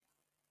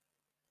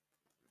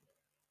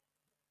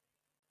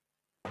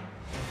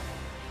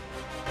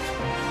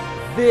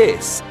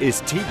This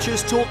is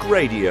Teachers Talk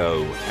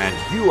Radio, and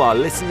you are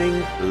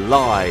listening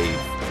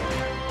live.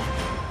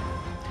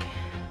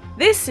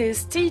 This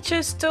is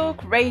Teachers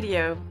Talk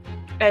Radio,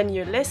 and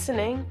you're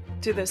listening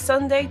to the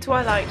Sunday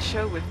Twilight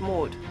Show with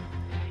Maud.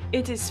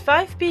 It is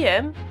 5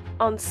 p.m.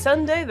 on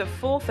Sunday the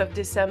 4th of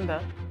December,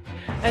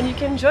 and you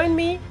can join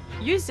me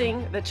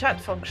using the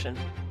chat function.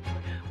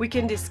 We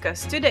can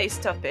discuss today's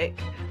topic,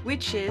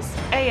 which is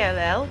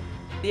ALL,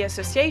 the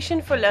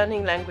Association for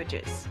Learning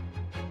Languages.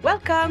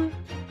 Welcome!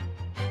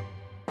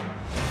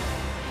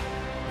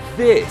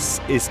 This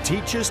is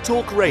Teachers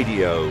Talk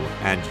Radio,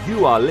 and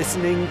you are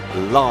listening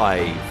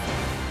live.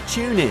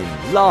 Tune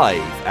in live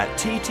at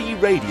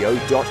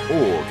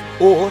ttradio.org,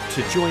 or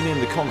to join in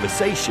the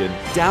conversation,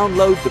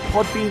 download the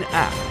Podbean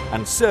app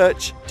and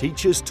search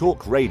Teachers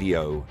Talk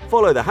Radio.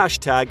 Follow the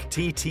hashtag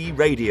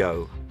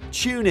TTRadio.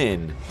 Tune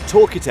in,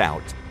 talk it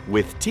out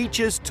with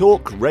Teachers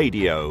Talk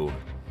Radio.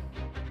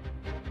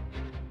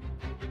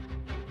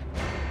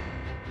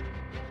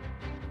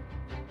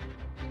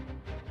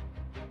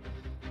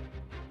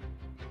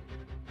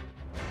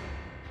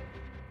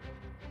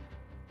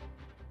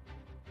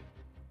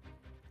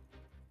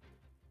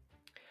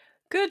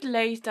 Good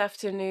late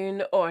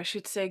afternoon, or I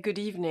should say good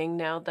evening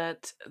now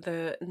that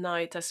the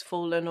night has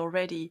fallen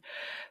already.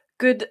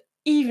 Good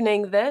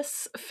evening,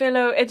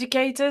 fellow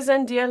educators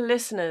and dear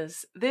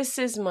listeners. This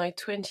is my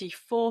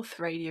 24th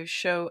radio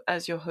show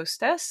as your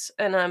hostess,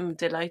 and I'm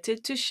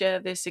delighted to share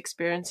this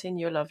experience in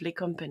your lovely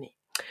company.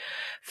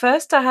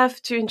 First, I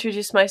have to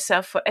introduce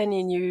myself for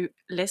any new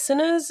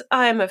listeners.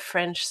 I am a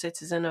French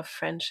citizen of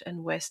French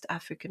and West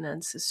African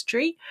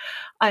ancestry.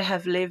 I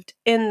have lived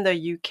in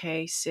the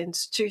UK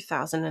since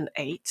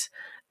 2008,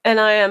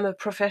 and I am a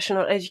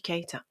professional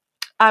educator.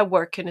 I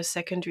work in a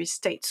secondary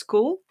state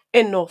school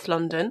in North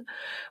London,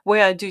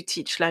 where I do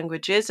teach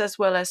languages as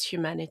well as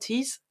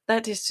humanities,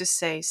 that is to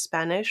say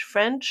Spanish,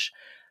 French,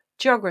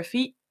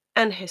 geography,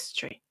 and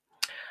history.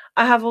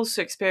 I have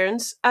also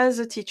experience as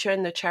a teacher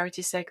in the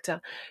charity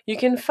sector. You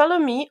can follow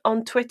me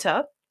on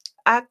Twitter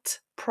at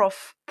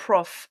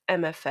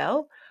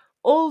profmfl.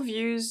 All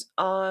views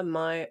are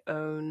my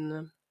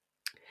own.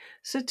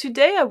 So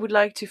today I would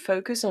like to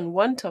focus on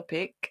one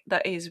topic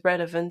that is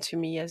relevant to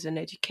me as an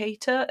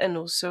educator and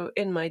also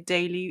in my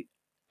daily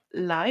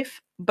life,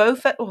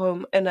 both at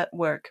home and at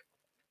work.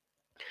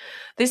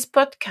 This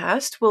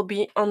podcast will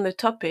be on the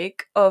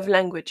topic of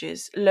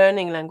languages,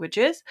 learning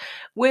languages,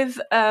 with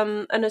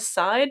an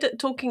aside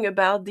talking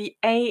about the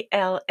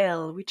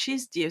ALL, which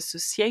is the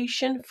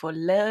Association for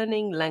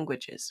Learning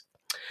Languages.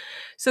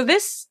 So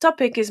this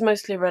topic is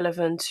mostly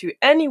relevant to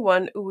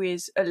anyone who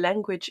is a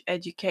language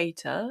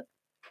educator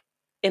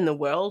in the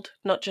world,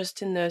 not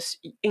just in the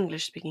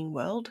English-speaking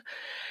world.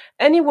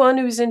 Anyone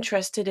who is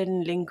interested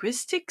in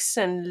linguistics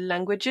and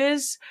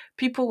languages,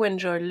 people who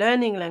enjoy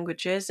learning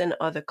languages and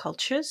other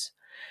cultures,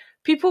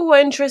 people who are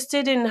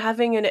interested in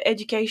having an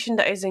education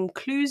that is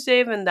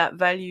inclusive and that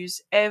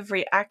values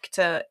every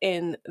actor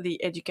in the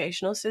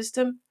educational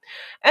system,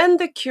 and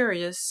the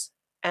curious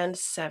and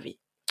savvy.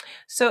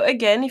 So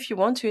again, if you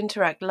want to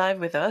interact live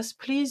with us,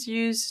 please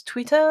use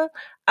Twitter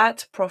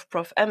at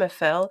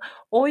ProfMFL,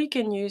 or you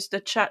can use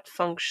the chat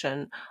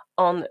function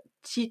on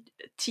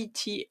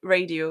ttradio.org.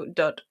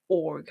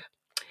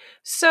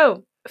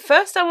 So,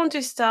 first I want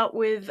to start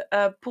with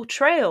a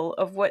portrayal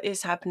of what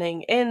is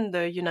happening in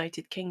the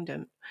United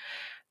Kingdom.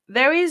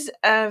 There is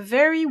a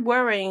very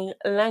worrying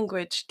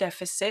language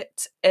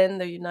deficit in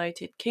the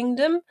United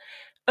Kingdom.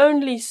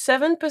 Only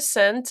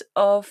 7%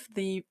 of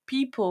the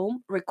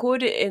people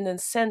recorded in the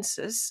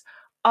census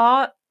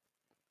are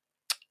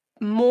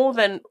more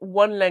than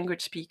one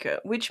language speaker,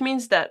 which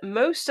means that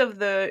most of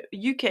the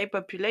UK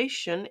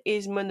population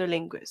is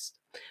monolinguist.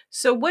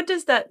 So what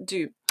does that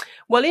do?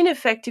 Well, in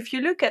effect, if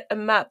you look at a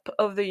map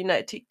of the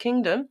United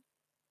Kingdom,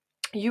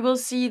 you will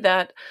see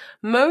that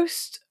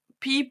most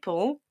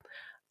people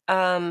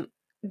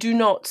do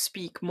not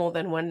speak more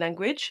than one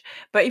language.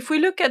 But if we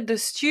look at the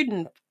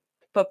student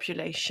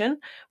population,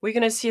 we're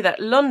going to see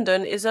that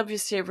London is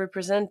obviously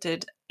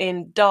represented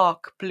in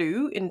dark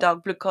blue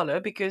color,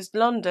 because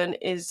London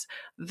is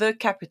the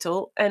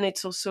capital and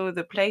it's also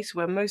the place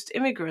where most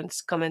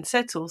immigrants come and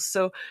settle.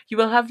 So you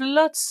will have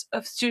lots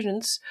of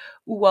students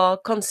who are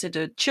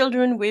considered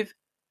children with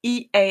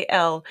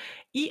EAL.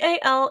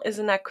 EAL is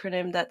an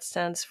acronym that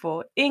stands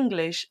for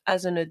English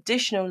as an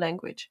Additional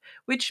Language,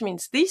 which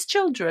means these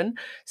children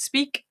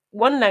speak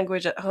one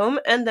language at home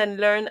and then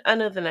learn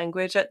another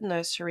language at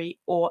nursery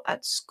or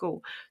at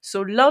school.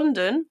 So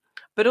London,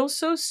 but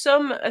also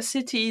some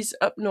cities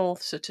up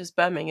north, such as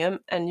Birmingham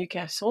and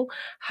Newcastle,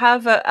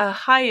 have a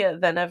higher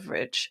than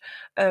average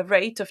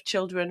rate of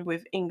children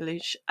with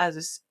English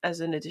as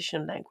an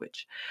additional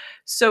language.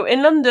 So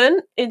in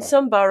London, in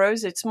some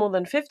boroughs, it's more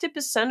than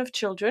 50% of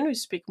children who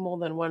speak more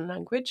than one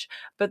language,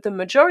 but the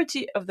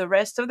majority of the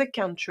rest of the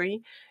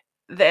country,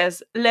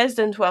 there's less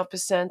than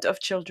 12% of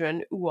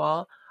children who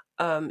are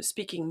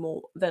speaking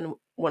more than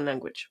one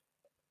language.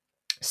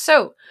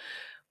 So,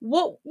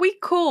 what we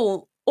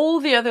call all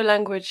the other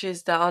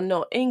languages that are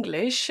not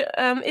English,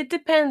 it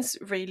depends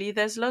really.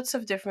 There's lots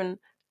of different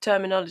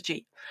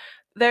terminology.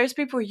 There's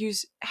people who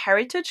use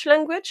heritage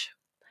language,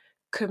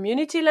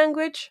 community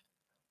language,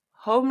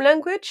 home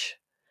language,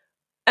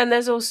 and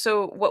there's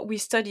also what we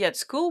study at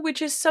school,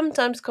 which is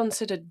sometimes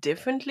considered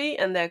differently,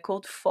 and they're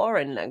called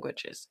foreign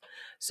languages.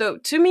 So,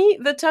 to me,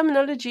 the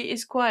terminology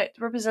is quite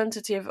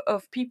representative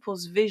of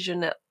people's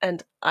vision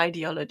and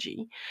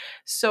ideology.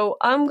 So,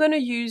 I'm going to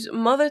use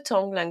mother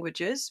tongue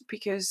languages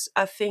because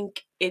I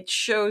think it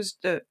shows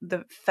the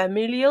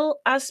familial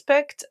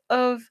aspect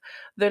of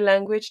the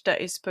language that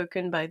is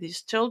spoken by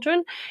these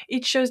children.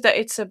 It shows that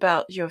it's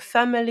about your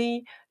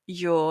family,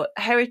 your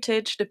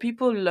heritage, the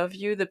people who love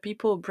you, the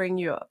people who bring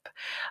you up.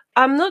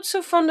 I'm not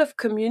so fond of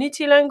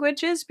community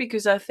languages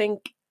because I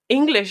think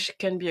English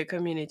can be a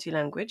community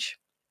language.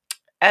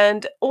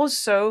 And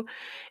also,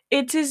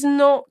 it is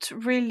not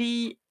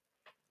really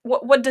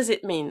what does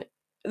it mean?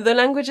 The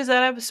languages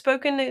that I've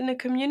spoken in a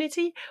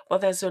community? Well,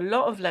 there's a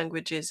lot of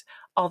languages.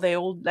 Are they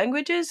old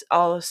languages?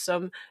 Are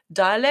some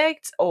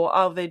dialects? Or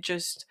are they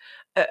just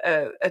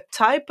a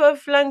type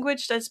of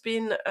language that's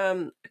been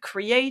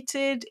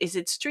created? Is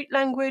it street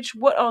language?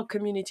 What are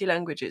community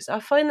languages? I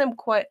find them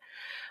quite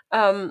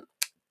um,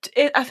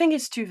 I think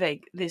it's too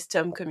vague, this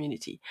term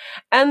community.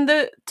 And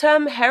the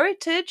term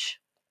heritage,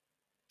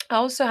 I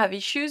also have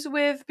issues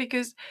with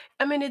because,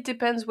 I mean, it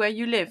depends where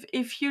you live.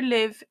 If you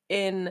live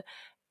in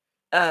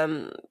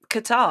um,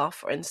 Qatar,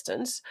 for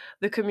instance,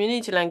 the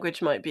community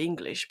language might be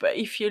English. But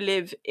if you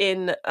live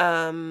in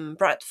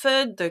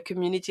Bradford, the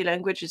community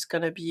language is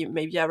going to be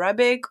maybe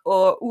Arabic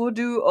or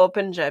Urdu or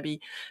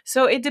Punjabi.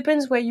 So it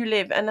depends where you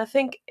live. And I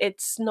think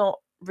it's not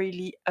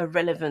really a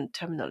relevant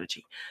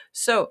terminology.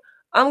 So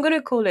I'm going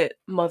to call it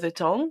mother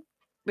tongue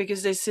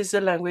because this is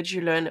the language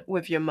you learn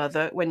with your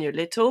mother when you're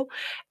little.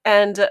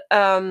 And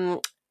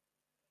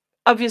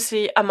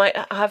obviously, I might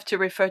have to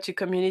refer to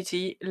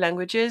community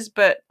languages,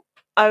 but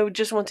I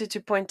just wanted to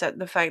point out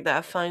the fact that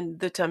I find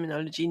the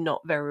terminology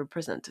not very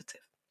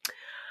representative.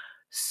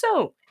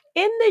 So,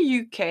 in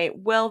the UK,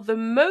 well, the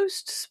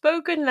most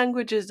spoken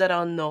languages that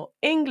are not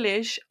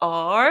English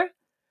are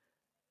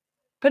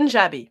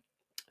Punjabi.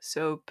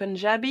 So,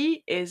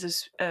 Punjabi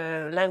is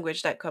a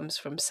language that comes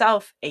from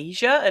South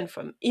Asia and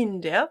from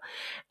India,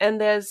 and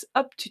there's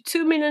up to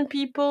 2 million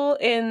people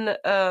in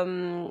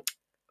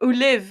who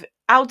live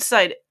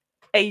outside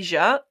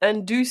Asia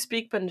and do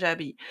speak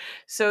Punjabi.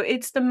 So,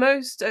 it's the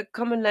most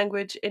common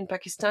language in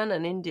Pakistan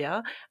and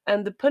India,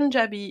 and the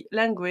Punjabi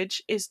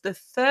language is the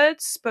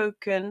third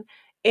spoken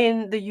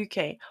in the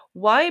UK.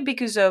 Why?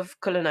 Because of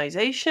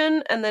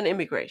colonization and then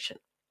immigration.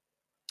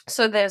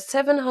 So there's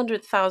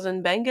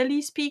 700,000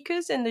 Bengali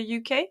speakers in the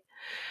UK,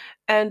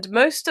 and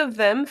most of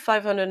them,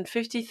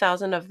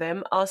 550,000 of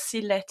them, are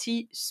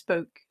Sylheti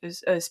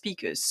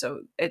speakers.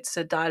 So it's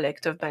a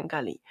dialect of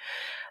Bengali.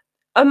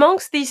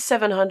 Amongst these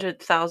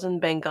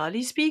 700,000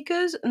 Bengali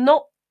speakers,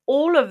 not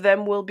all of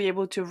them will be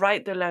able to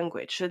write the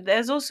language. So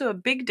there's also a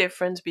big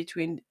difference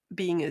between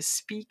being a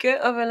speaker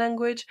of a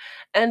language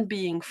and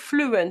being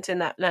fluent in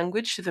that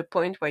language to the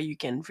point where you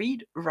can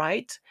read,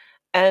 write,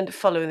 and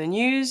follow the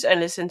news and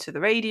listen to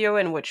the radio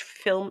and watch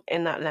film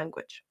in that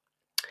language.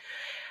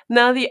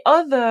 Now, the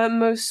other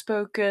most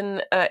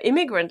spoken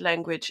immigrant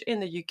language in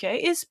the UK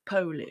is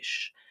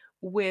Polish,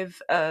 with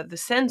the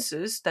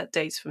census that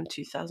dates from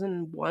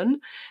 2001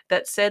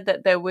 that said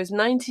that there was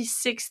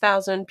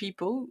 96,000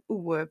 people who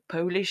were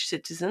Polish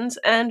citizens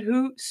and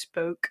who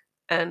spoke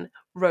and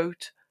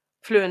wrote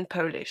fluent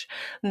Polish.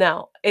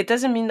 Now, it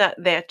doesn't mean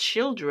that their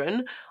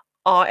children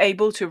are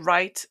able to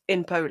write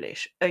in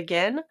Polish.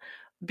 Again,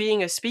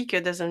 being a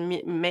speaker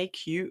doesn't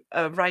make you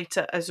a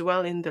writer as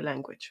well in the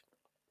language.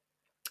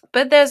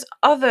 But there's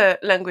other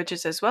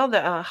languages as well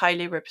that are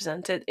highly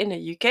represented in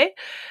the UK.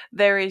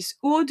 There is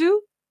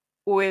Urdu,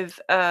 with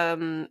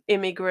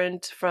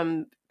immigrant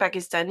from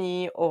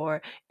Pakistani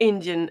or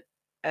Indian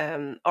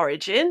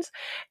origins,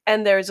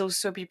 and there is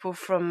also people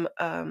from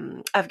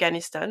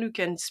Afghanistan who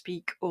can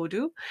speak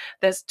Urdu.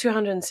 There's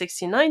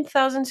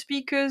 269,000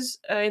 speakers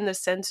in the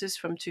census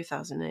from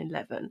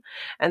 2011,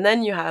 and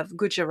then you have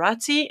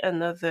Gujarati,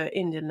 another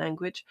Indian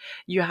language.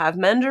 You have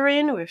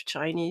Mandarin with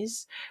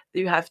Chinese.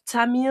 You have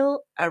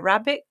Tamil,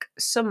 Arabic,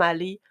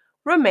 Somali,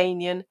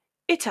 Romanian,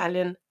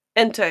 Italian,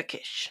 and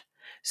Turkish.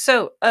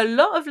 So, a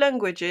lot of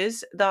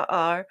languages that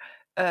are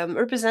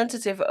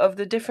representative of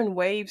the different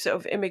waves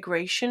of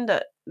immigration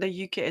that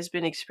the UK has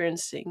been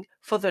experiencing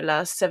for the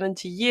last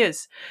 70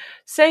 years.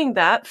 Saying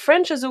that,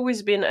 French has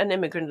always been an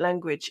immigrant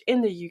language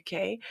in the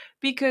UK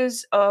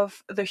because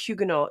of the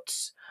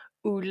Huguenots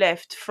who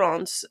left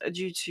France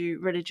due to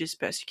religious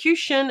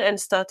persecution and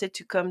started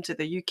to come to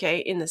the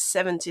UK in the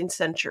 17th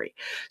century.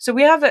 So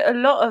we have a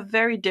lot of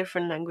very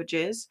different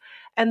languages,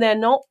 and they're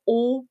not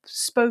all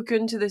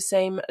spoken to the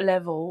same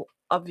level.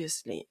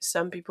 Obviously,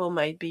 some people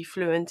might be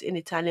fluent in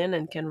Italian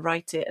and can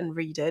write it and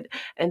read it,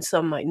 and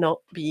some might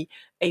not be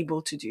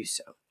able to do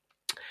so.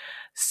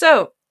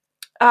 So,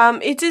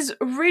 It is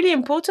really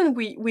important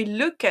we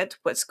look at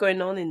what's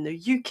going on in the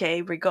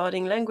UK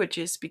regarding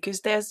languages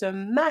because there's a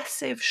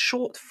massive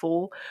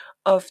shortfall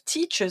of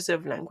teachers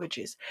of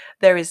languages.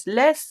 There is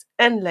less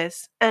and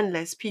less and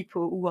less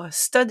people who are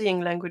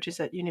studying languages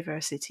at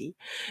university.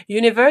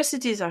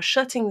 Universities are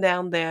shutting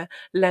down their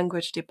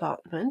language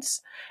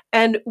departments,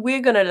 and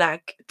we're going to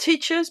lack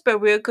teachers,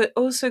 but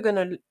also going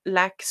to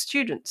lack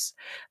students.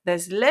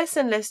 There's less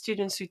and less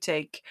students who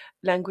take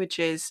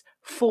languages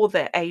for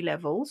their A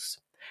levels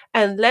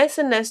and less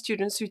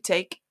students who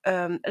take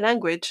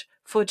language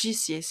for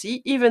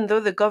GCSE, even though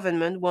the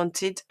government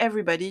wanted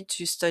everybody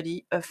to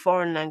study a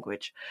foreign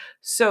language.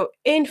 So,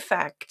 in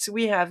fact,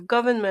 we have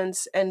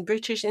governments and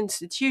British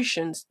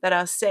institutions that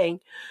are saying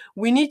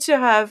we need to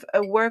have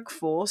a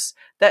workforce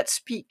that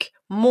speak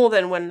more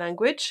than one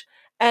language.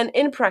 And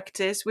in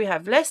practice, we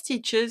have less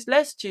teachers,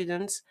 less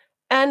students,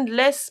 and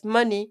less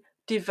money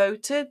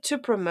devoted to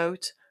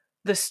promote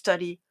the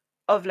study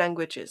of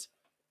languages.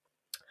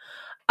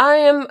 I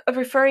am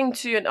referring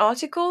to an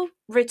article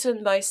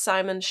written by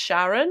Simon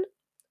Sharon.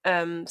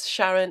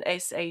 Sharon,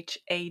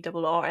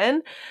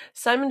 Sharrn.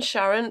 Simon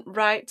Sharon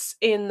writes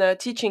in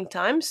Teaching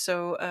Times,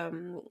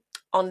 so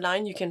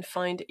online you can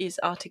find his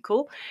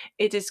article.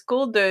 It is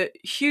called The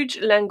Huge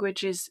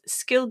Languages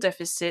Skill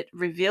Deficit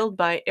Revealed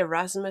by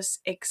Erasmus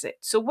Exit.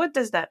 So, what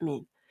does that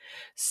mean?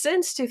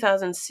 Since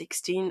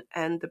 2016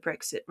 and the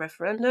Brexit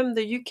referendum,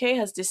 the UK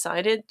has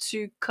decided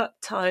to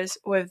cut ties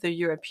with the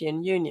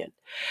European Union.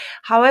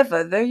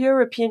 However, the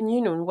European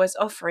Union was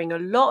offering a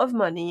lot of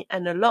money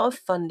and a lot of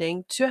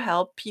funding to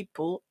help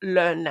people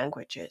learn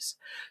languages.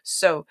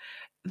 So,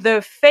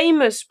 the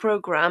famous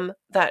program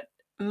that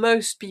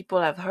most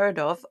people have heard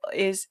of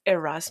is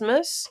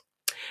Erasmus.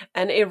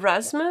 And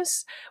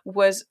Erasmus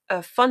was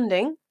a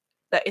funding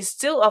that is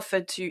still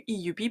offered to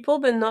EU people,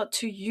 but not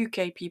to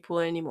UK people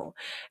anymore.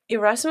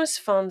 Erasmus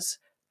funds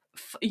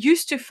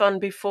used to fund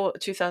before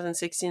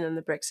 2016 and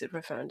the Brexit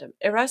referendum.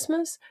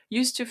 Erasmus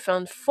used to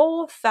fund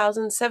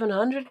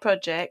 4,700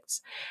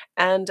 projects,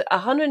 and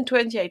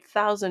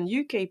 128,000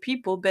 UK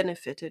people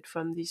benefited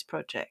from these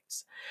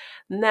projects.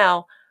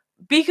 Now,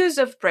 because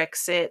of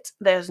Brexit,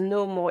 there's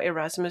no more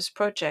Erasmus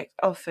project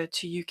offered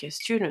to UK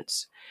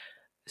students.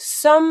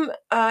 Some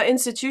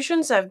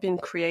institutions have been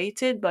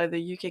created by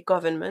the UK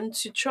government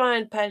to try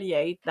and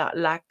palliate that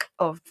lack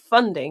of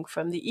funding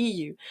from the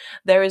EU.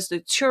 There is the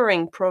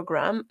Turing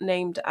program,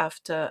 named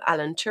after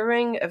Alan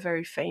Turing, a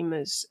very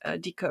famous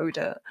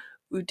decoder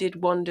who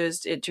did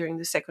wonders during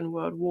the Second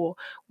World War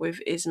with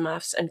his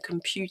maths and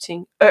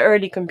computing,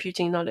 early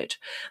computing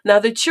knowledge. Now,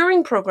 the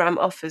Turing program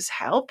offers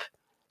help.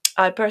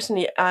 I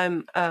personally,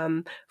 I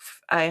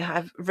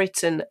have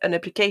written an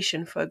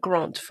application for a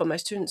grant for my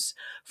students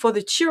for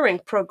the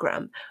Turing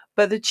program,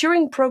 but the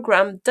Turing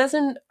program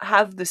doesn't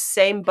have the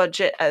same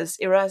budget as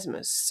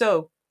Erasmus.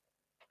 So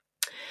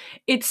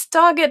its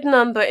target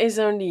number is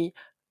only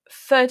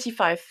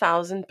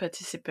 35,000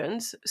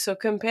 participants. So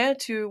compared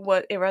to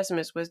what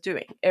Erasmus was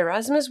doing,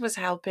 Erasmus was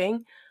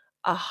helping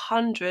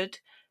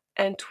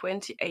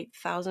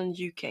 128,000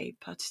 UK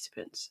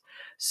participants.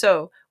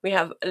 So we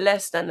have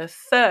less than a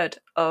third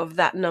of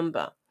that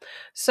number.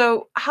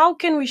 So how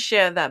can we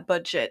share that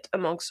budget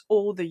amongst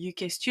all the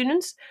UK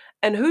students,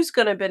 and who's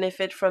going to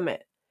benefit from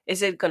it?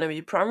 Is it going to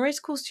be primary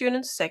school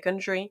students,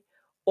 secondary,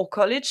 or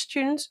college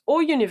students,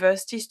 or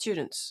university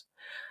students?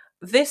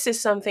 This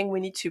is something we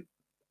need to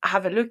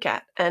have a look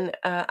at and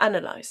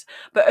analyze.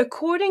 But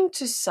according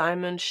to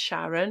Simon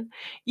Sharon,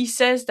 he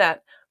says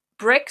that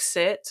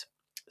Brexit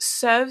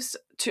serves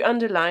to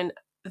underline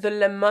the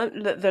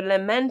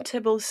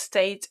lamentable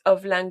state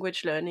of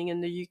language learning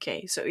in the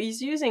UK. So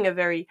he's using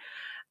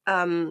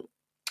um,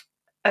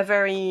 a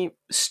very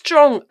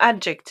strong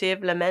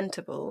adjective,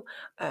 lamentable,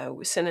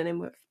 synonym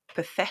with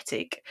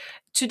pathetic,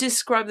 to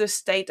describe the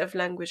state of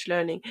language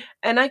learning.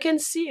 And I can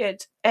see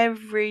it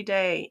every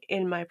day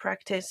in my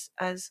practice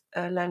as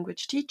a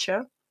language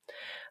teacher.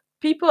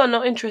 People are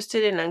not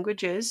interested in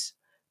languages.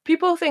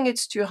 People think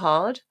it's too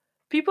hard.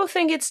 People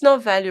think it's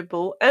not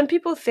valuable. And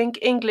people think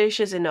English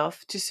is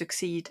enough to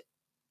succeed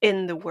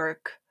in the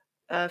work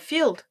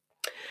field.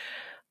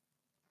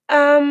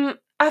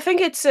 I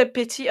think it's a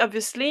pity,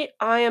 obviously.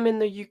 I am in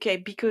the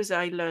UK because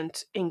I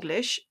learned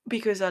English,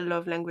 because I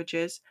love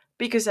languages,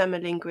 because I'm a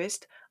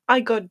linguist.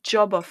 I got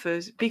job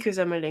offers because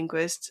I'm a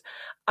linguist.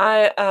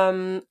 I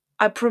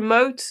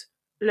promote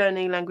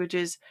learning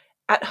languages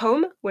at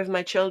home with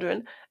my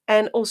children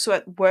and also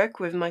at work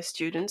with my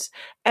students.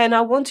 And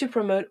I want to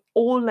promote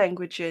all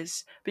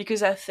languages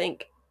because I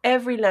think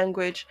every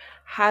language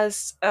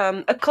has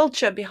a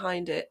culture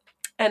behind it,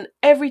 and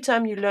every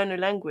time you learn a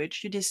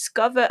language, you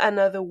discover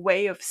another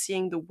way of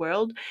seeing the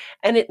world,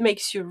 and it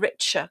makes you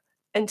richer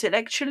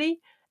intellectually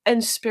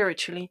and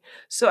spiritually.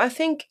 So I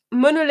think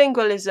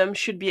monolingualism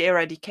should be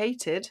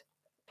eradicated,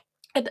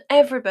 and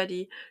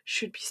everybody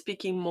should be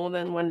speaking more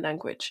than one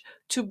language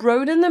to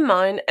broaden the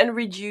mind and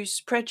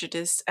reduce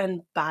prejudice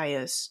and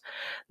bias.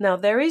 Now,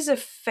 there is a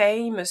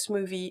famous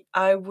movie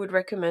I would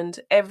recommend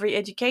every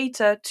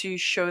educator to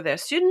show their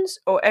students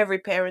or every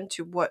parent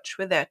to watch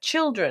with their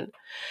children.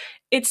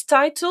 Its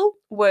title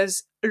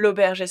was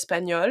L'Auberge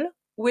Espagnole,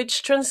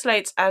 which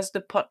translates as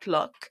The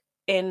Potluck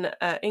in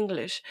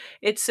English.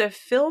 It's a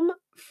film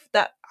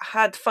that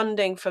had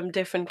funding from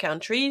different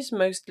countries,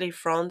 mostly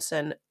France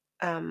and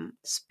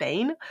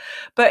Spain,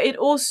 but it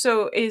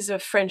also is a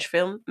French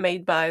film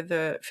made by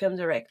the film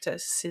director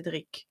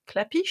Cédric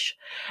Clapiche.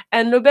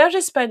 And L'Auberge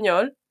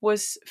Espagnole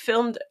was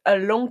filmed a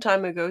long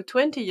time ago,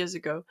 20 years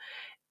ago,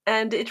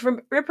 and it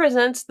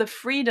represents the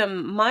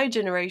freedom my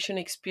generation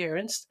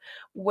experienced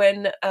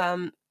when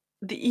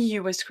the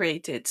EU was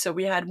created. So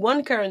we had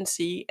one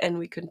currency and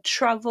we could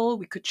travel.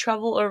 We could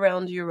travel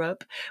around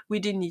Europe. We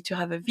didn't need to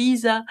have a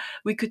visa.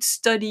 We could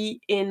study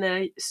in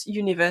a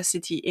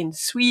university in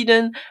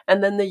Sweden,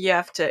 and then the year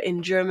after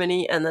in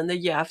Germany, and then the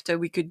year after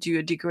we could do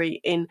a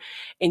degree in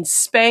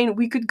Spain.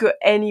 We could go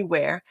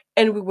anywhere,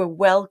 and we were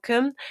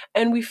welcome,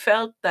 and we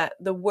felt that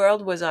the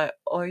world was our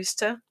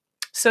oyster.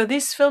 So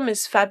this film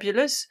is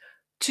fabulous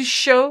to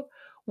show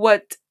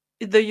what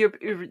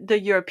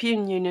the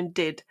European Union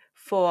did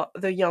for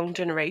the young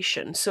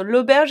generation. So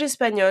L'Auberge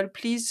Espagnole,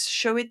 please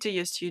show it to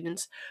your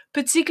students,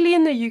 particularly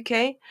in the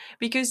UK,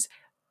 because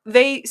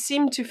they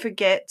seem to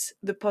forget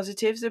the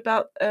positives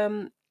about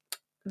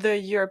the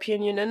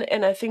European Union,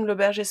 and I think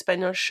L'Auberge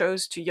Espagnole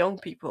shows to young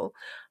people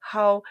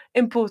how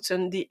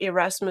important the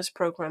Erasmus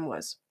program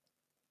was.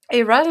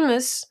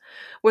 Erasmus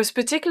was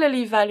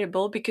particularly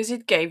valuable because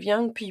it gave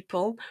young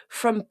people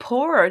from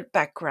poorer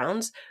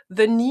backgrounds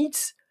the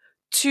needs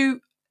to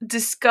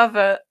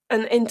discover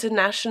an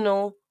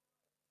international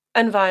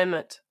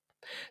environment.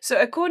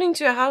 So, according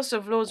to a House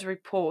of Lords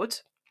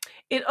report,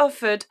 it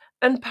offered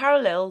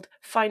unparalleled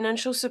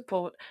financial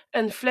support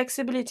and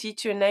flexibility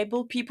to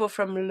enable people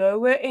from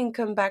lower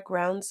income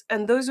backgrounds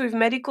and those with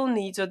medical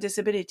needs or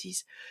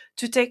disabilities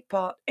to take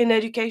part in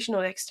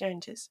educational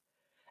exchanges.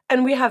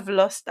 And we have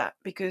lost that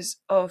because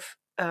of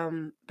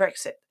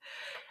Brexit.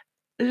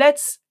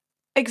 Let's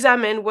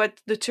examine what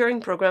the Turing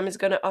program is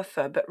going to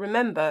offer, but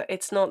remember,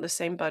 it's not the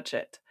same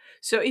budget.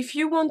 So if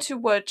you want to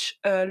watch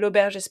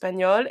L'Auberge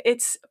Espagnole,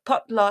 it's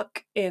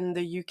Potluck in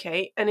the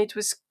UK, and it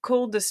was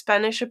called The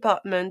Spanish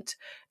Apartment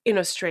in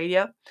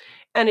Australia,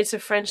 and it's a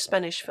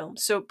French-Spanish film.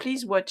 So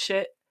please watch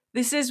it.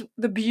 This is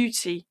the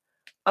beauty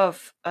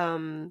of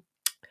learning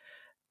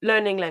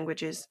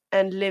languages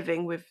and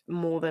living with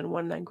more than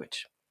one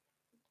language.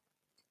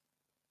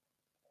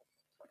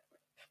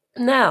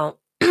 Now,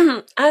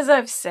 as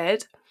I've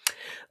said,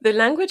 the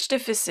language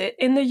deficit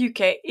in the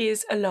UK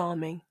is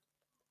alarming.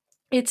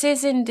 It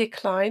is in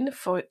decline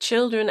for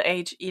children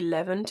aged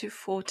 11 to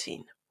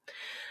 14.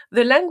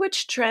 The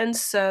Language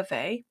Trends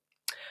Survey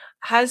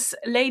has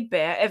laid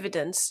bare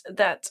evidence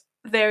that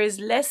there is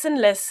less and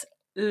less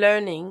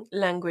learning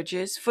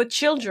languages for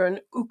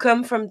children who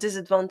come from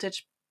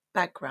disadvantaged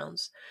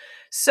backgrounds.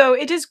 So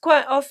it is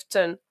quite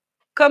often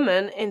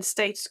common in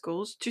state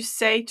schools to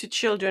say to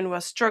children who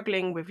are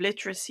struggling with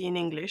literacy in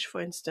English, for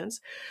instance,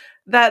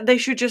 that they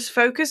should just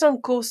focus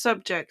on core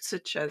subjects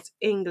such as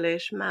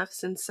English,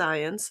 maths, and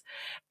science,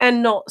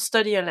 and not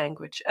study a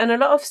language. And a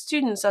lot of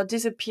students are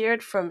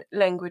disappeared from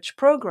language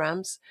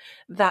programs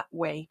that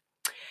way.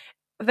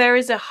 There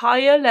is a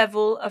higher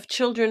level of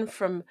children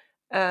from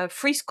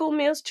free school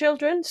meals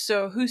children,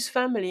 so whose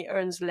family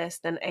earns less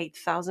than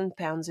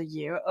 £8,000 a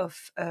year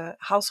of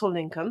household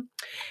income.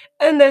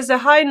 And there's a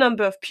high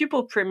number of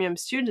pupil premium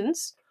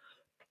students.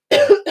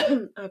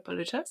 I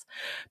apologize.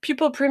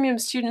 Pupil premium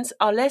students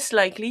are less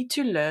likely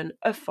to learn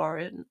a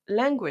foreign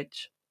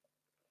language.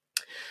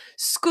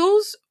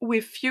 Schools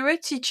with fewer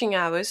teaching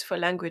hours for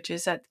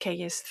languages at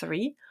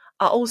KS3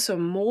 are also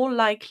more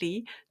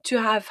likely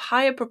to have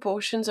higher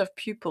proportions of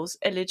pupils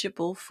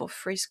eligible for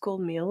free school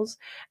meals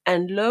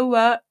and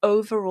lower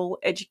overall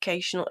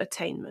educational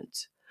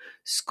attainment.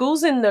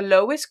 Schools in the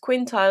lowest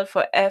quintile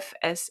for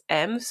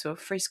FSM, so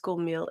free school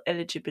meal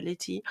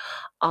eligibility,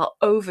 are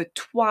over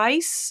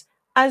twice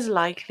as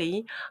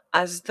likely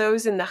as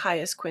those in the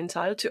highest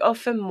quintile to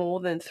offer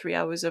more than 3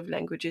 hours of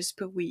languages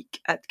per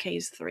week at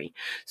KS3.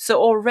 So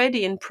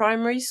already in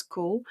primary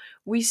school,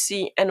 we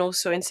see, and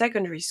also in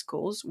secondary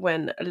schools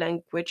when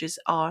languages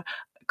are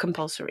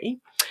compulsory,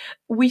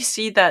 we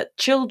see that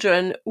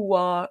children who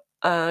are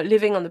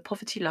living on the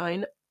poverty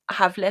line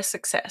have less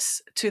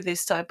access to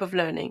this type of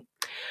learning.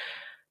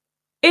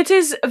 It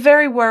is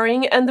very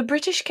worrying, and the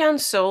British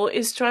Council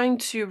is trying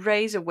to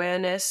raise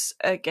awareness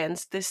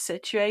against this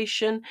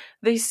situation.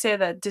 They say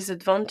that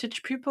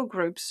disadvantaged pupil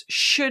groups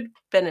should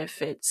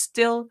benefit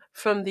still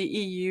from the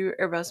EU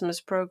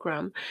Erasmus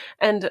program,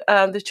 and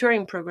the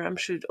Turing program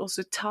should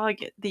also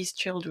target these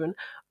children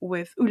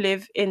who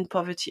live in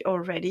poverty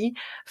already,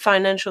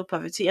 financial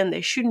poverty, and they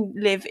shouldn't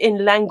live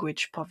in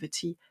language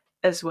poverty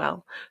as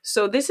well.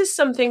 So this is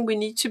something we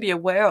need to be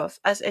aware of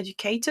as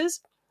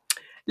educators.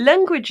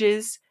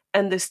 Languages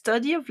and the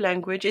study of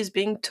language is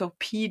being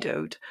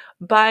torpedoed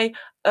by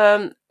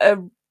a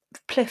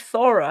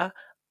plethora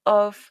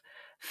of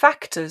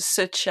factors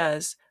such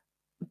as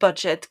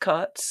budget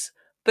cuts,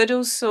 but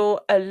also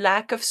a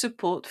lack of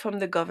support from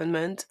the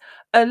government,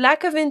 a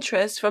lack of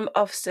interest from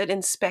Ofsted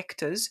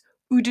inspectors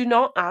who do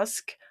not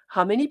ask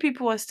how many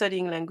people are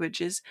studying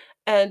languages,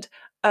 and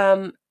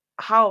um,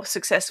 how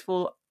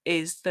successful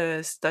is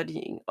the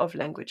studying of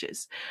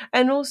languages.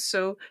 And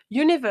also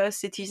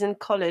universities and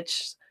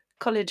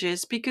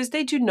colleges, because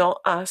they do not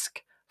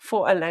ask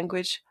for a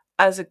language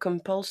as a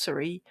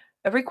compulsory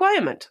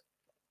requirement.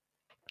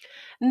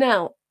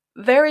 Now,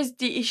 there is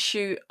the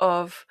issue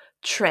of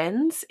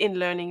trends in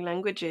learning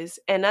languages,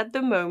 and at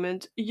the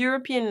moment,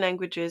 European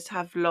languages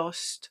have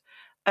lost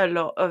a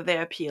lot of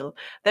their appeal.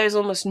 There's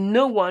almost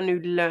no one who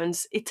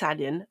learns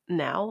Italian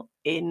now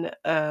in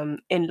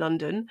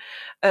London.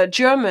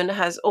 German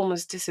has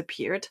almost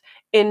disappeared.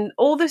 In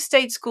all the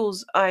state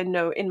schools I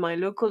know in my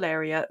local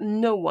area,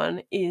 no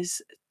one is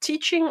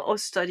teaching or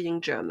studying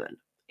German.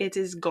 It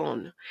is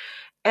gone.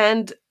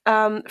 And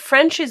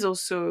French is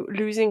also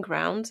losing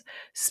ground.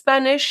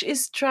 Spanish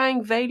is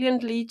trying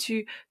valiantly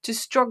to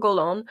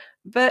struggle on,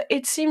 but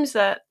it seems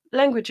that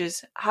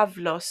languages have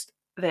lost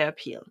their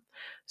appeal.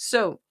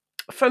 So,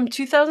 from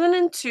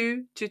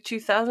 2002 to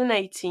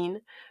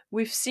 2018,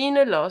 we've seen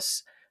a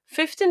loss,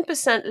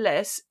 15%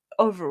 less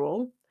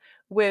overall,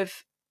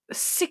 with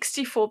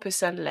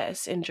 64%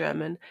 less in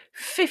German,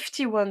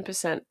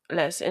 51%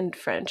 less in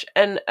French,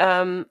 and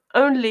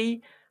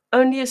only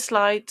a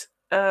slight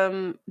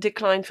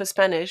decline for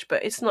Spanish,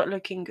 but it's not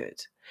looking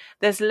good.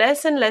 There's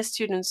less and less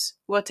students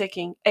who are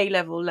taking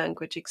A-level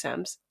language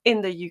exams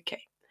in the UK.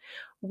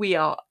 We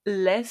are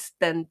less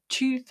than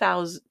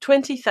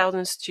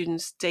 20,000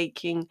 students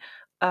taking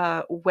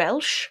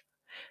Welsh,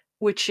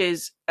 which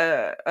is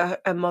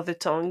a mother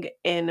tongue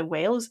in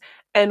Wales,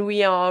 and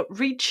we are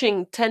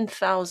reaching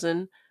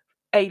 10,000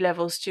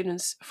 A-level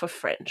students for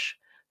French.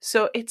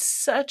 So it's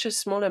such a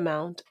small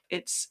amount.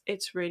 It's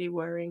really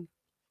worrying.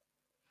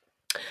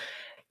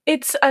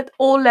 It's at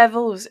all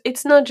levels.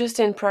 It's not just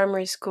in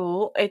primary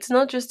school, it's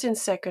not just in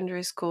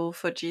secondary school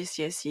for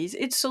GCSEs,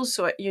 it's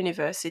also at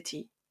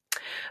university.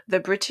 The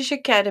British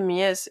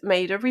Academy has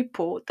made a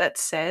report that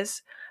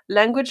says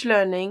language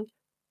learning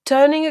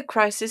turning a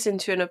crisis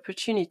into an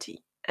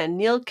opportunity. And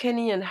Neil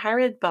Kenny and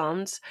Harriet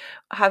Barnes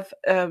have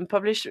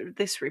published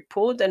this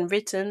report and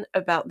written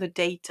about the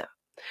data.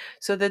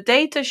 So the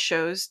data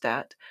shows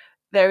that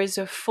there is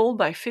a fall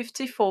by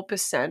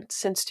 54%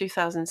 since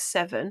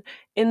 2007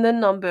 in the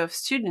number of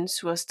students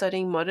who are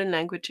studying modern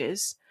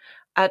languages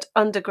at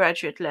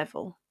undergraduate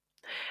level.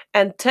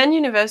 And 10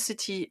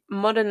 university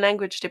modern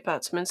language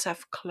departments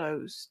have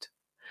closed.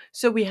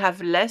 So we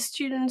have less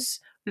students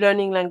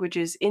learning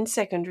languages in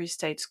secondary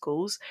state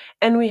schools,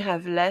 and we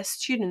have less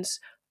students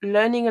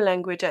learning a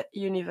language at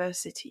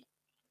university.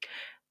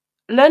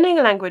 Learning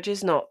a language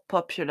is not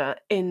popular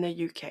in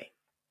the UK.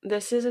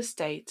 This is a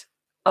state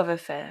of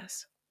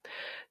affairs.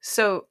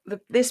 So,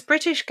 this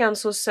British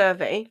Council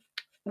survey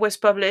was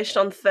published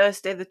on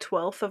Thursday, the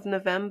 12th of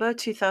November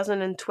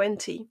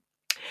 2020,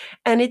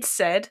 and it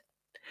said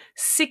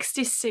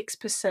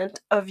 66%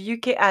 of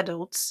UK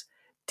adults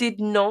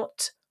did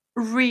not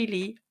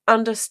really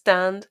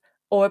understand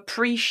or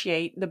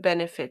appreciate the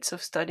benefits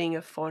of studying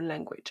a foreign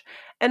language.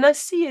 And I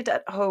see it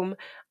at home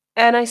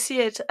and I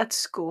see it at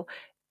school.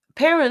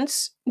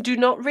 Parents do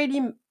not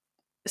really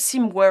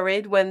seem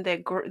worried when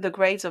the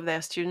grades of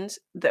their students,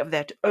 of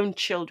their own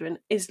children,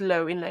 is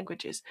low in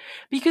languages,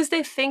 because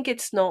they think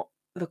it's not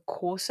the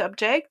core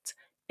subject,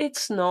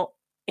 it's not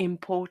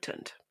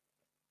important.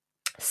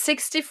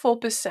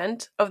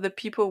 64% of the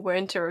people who were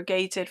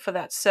interrogated for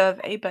that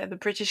survey by the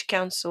British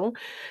Council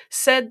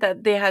said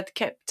that they had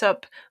kept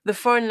up the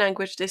foreign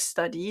language they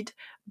studied,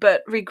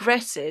 but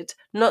regretted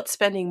not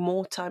spending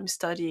more time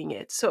studying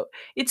it. So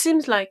it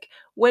seems like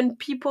when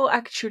people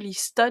actually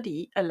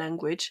study a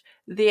language,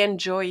 they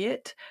enjoy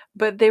it,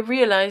 but they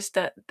realize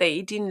that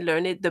they didn't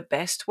learn it the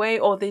best way,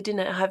 or they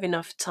didn't have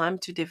enough time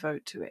to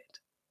devote to it.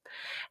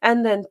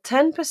 And then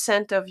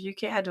 10% of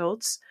UK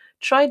adults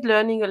tried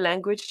learning a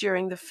language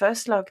during the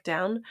first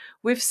lockdown,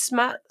 with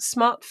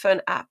smartphone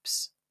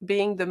apps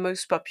being the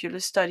most popular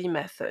study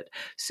method.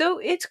 So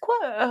it's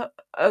quite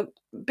a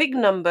big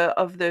number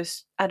of the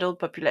adult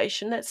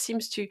population that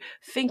seems to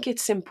think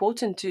it's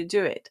important to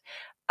do it.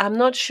 I'm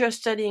not sure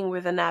studying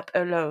with an app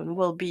alone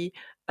will be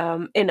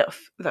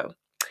enough, though.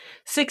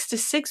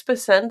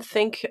 66%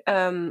 think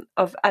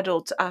of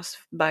adults asked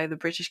by the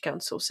British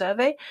Council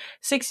survey,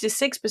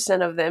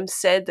 66% of them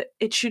said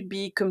it should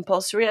be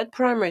compulsory at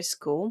primary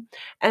school,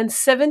 and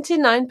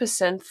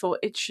 79% thought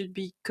it should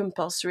be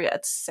compulsory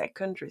at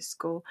secondary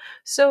school.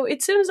 So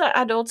it seems that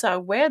adults are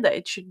aware that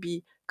it should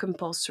be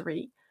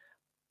compulsory.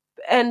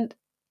 And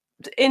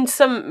in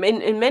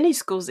many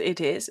schools it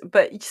is,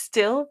 but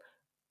still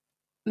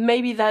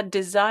maybe that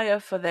desire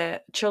for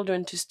their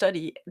children to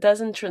study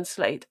doesn't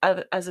translate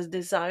as a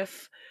desire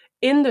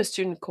in the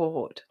student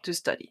cohort to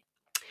study.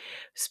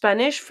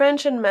 Spanish,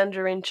 French, and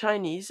Mandarin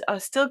Chinese are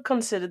still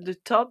considered the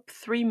top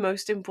 3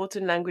 most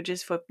important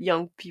languages for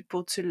young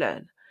people to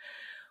learn.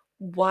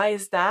 Why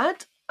is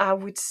that? I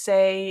would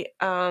say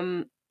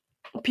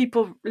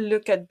people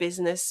look at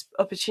business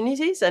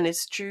opportunities, and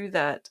it's true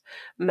that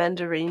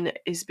Mandarin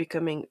is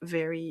becoming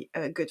very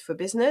good for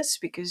business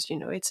because,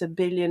 it's a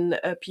billion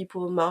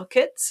people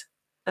market.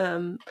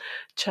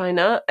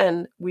 China,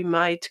 and we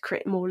might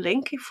create more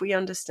link if we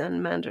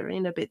understand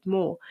Mandarin a bit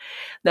more.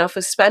 Now,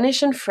 for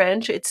Spanish and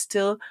French, it's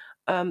still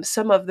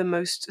some of the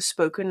most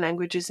spoken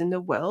languages in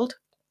the world.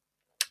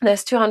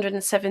 There's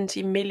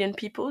 270 million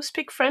people who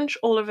speak French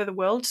all over the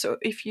world. So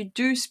if you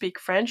do speak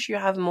French, you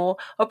have more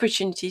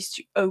opportunities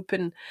to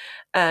open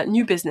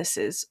new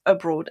businesses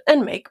abroad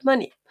and make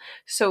money.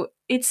 So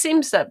it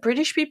seems that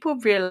British people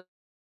realize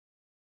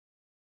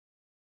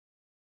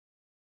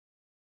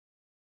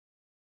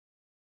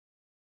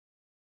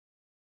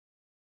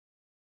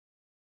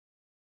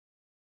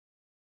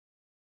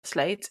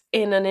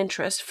in an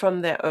interest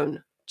from their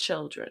own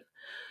children.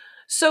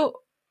 So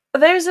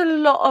there's a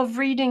lot of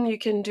reading you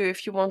can do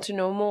if you want to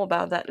know more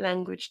about that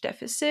language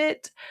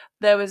deficit.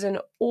 There was an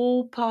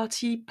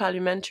all-party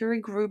parliamentary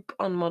group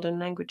on modern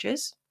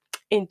languages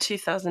in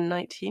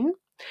 2019.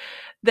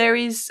 There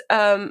is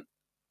Ofqual,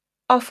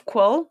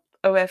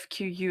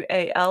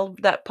 OFQUAL,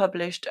 that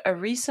published a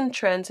recent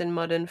trends in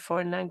modern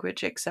foreign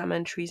language exam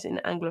entries in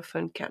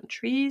Anglophone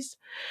countries.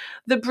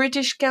 The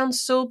British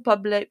Council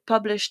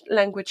published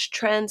language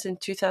trends in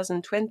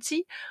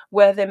 2020,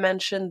 where they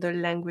mentioned the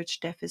language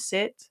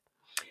deficit.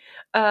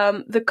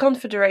 The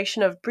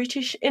Confederation of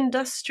British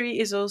Industry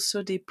is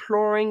also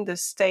deploring the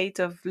state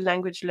of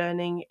language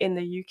learning in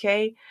the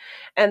UK,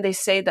 and they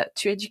say that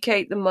to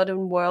educate the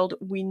modern world,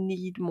 we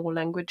need more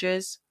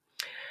languages.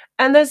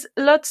 And there's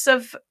lots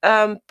of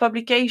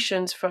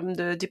publications from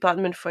the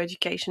Department for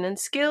Education and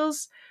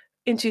Skills.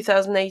 In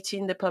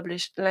 2018, they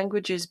published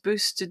Languages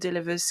Boost to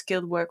Deliver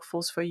Skilled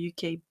Workforce for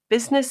UK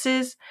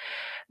Businesses.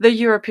 The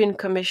European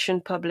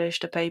Commission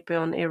published a paper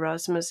on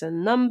Erasmus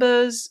and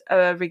numbers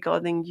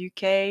regarding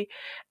UK.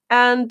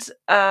 And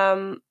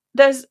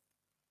there's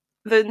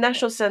the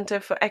National Centre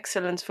for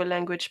Excellence for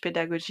Language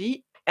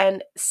Pedagogy,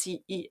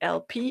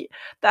 NCELP,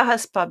 that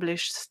has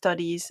published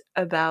studies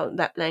about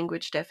that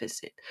language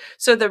deficit.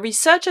 So the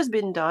research has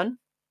been done.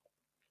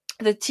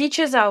 The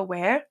teachers are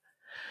aware.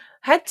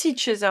 Head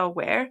teachers are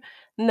aware.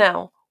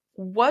 Now,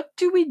 what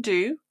do we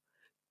do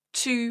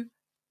to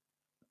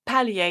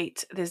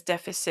palliate this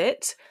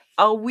deficit?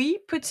 Are we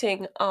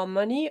putting our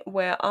money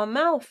where our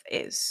mouth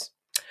is?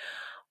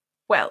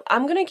 Well,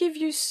 I'm going to give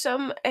you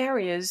some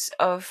areas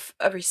of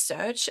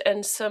research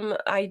and some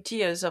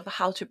ideas of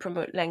how to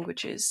promote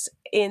languages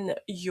in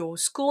your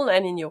school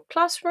and in your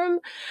classroom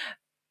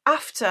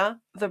after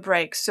the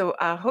break. So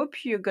I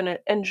hope you're going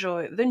to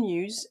enjoy the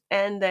news,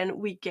 and then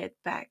we get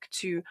back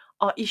to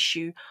our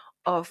issue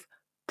of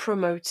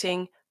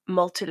promoting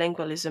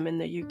multilingualism in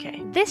the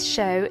UK. This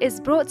show is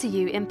brought to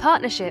you in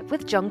partnership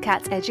with John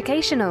Catt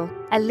Educational,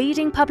 a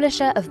leading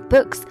publisher of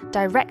books,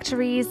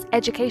 directories,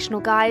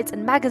 educational guides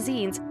and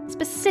magazines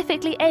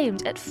specifically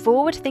aimed at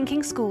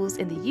forward-thinking schools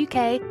in the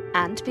UK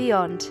and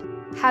beyond.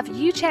 Have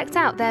you checked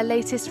out their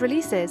latest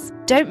releases?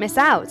 Don't miss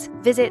out!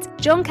 Visit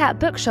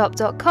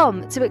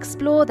johncattbookshop.com to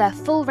explore their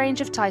full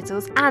range of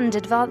titles and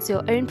advance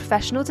your own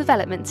professional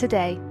development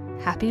today.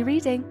 Happy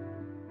reading!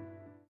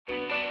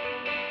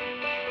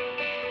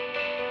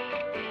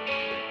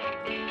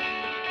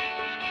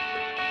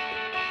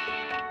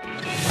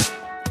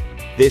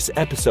 This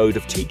episode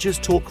of Teachers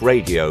Talk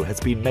Radio has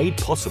been made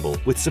possible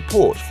with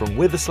support from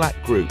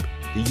Witherslack Group,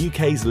 the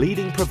UK's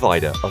leading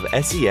provider of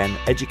SEN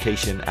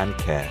education and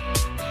care.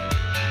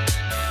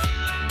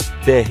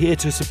 They're here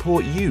to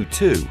support you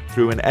too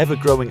through an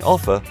ever-growing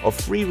offer of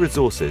free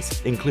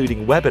resources,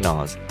 including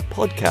webinars,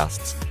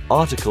 podcasts,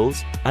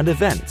 articles, and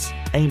events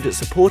aimed at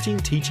supporting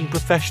teaching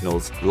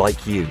professionals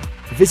like you.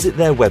 Visit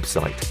their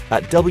website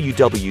at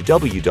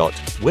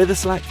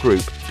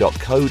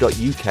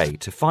www.witherslackgroup.co.uk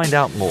to find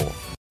out more.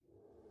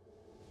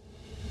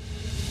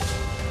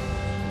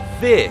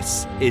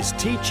 This is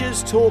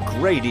Teachers Talk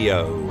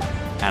Radio,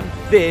 and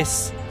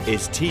this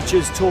is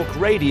Teachers Talk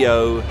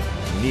Radio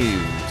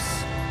News.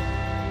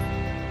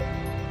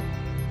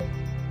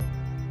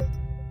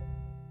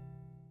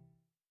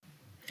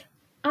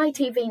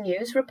 ITV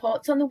News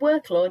reports on the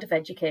workload of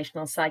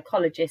educational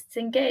psychologists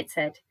in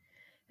Gateshead,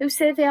 who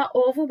say they are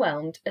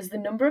overwhelmed as the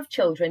number of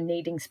children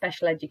needing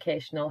special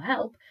educational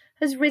help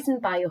has risen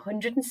by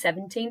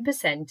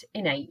 117%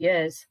 in 8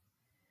 years.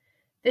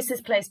 This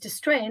has placed a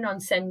strain on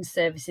SEND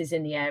services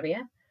in the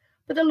area,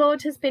 but the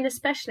load has been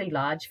especially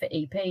large for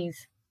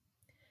EPs.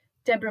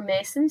 Deborah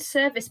Mason,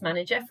 service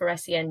manager for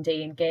SEND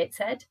in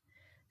Gateshead,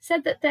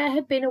 said that there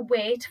had been a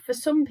wait for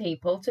some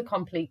people to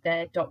complete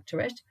their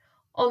doctorate,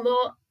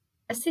 although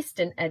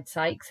assistant ed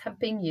psychs have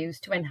been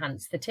used to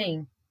enhance the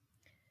team.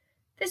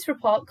 This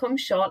report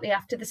comes shortly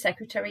after the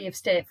Secretary of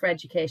State for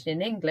Education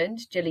in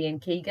England,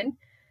 Gillian Keegan,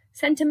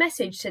 sent a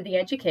message to the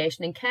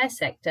education and care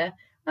sector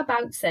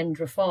about SEND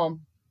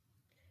reform.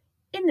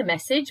 In the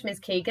message, Ms.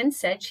 Keegan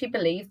said she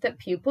believed that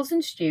pupils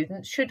and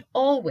students should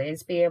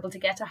always be able to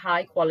get a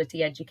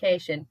high-quality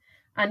education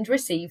and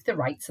receive the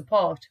right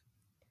support.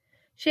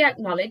 She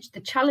acknowledged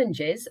the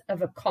challenges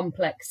of a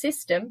complex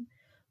system,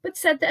 but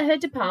said that her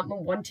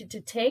department wanted to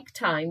take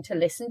time to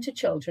listen to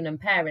children and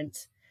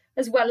parents,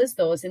 as well as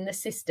those in the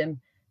system,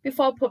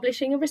 before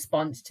publishing a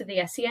response to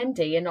the SEND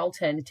and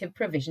Alternative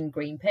Provision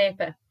Green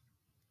Paper.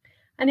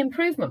 An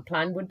improvement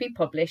plan would be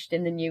published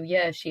in the new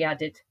year, she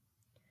added.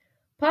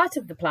 Part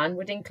of the plan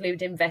would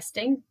include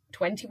investing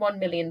 £21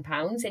 million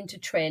into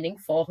training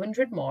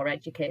 400 more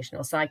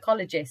educational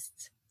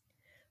psychologists.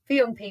 For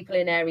young people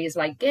in areas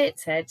like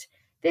Gateshead,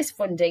 this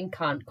funding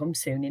can't come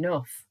soon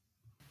enough.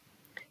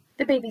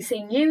 The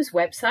BBC News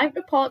website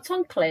reports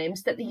on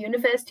claims that the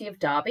University of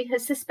Derby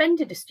has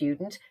suspended a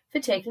student for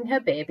taking her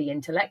baby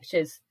into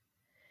lectures.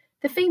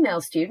 The female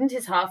student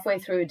is halfway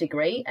through a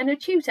degree, and a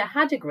tutor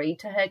had agreed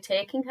to her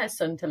taking her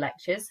son to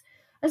lectures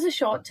as a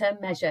short-term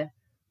measure,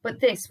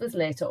 but this was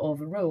later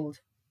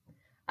overruled.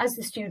 As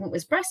the student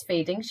was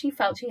breastfeeding, she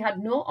felt she had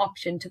no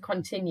option to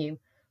continue,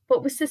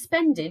 but was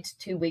suspended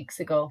 2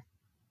 weeks ago.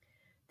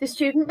 The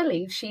student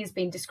believes she has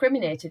been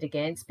discriminated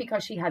against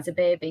because she has a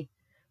baby,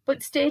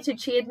 but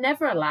stated she had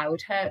never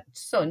allowed her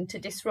son to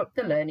disrupt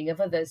the learning of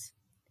others.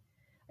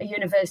 A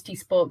university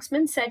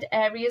spokesman said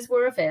areas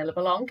were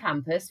available on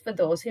campus for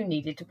those who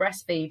needed to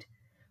breastfeed,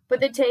 but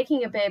that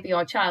taking a baby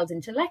or child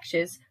into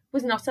lectures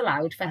was not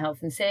allowed for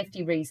health and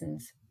safety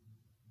reasons.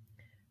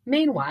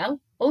 Meanwhile,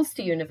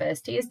 Ulster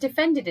University has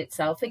defended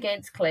itself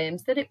against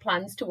claims that it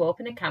plans to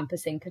open a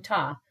campus in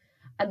Qatar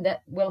and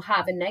that will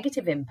have a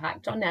negative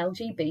impact on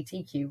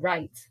LGBTQ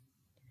rights.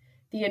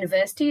 The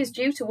university is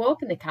due to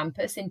open the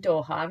campus in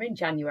Doha in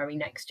January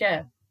next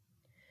year.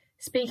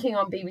 Speaking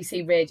on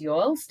BBC Radio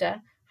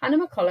Ulster, Hannah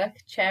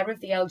McCulloch, chair of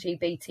the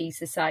LGBT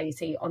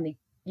Society on the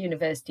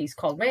university's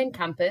Coleraine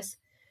campus,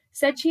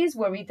 said she is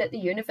worried that the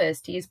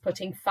university is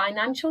putting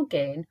financial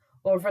gain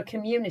over a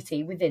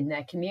community within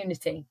their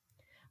community,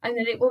 and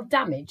that it will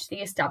damage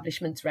the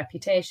establishment's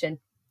reputation.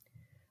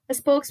 A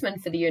spokesman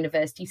for the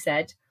university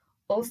said,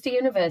 Ulster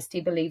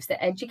University believes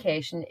that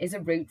education is a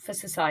route for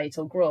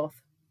societal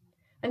growth,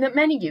 and that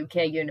many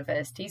UK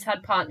universities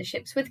had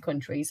partnerships with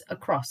countries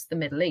across the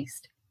Middle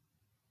East.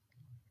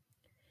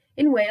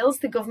 In Wales,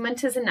 the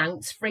government has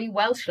announced free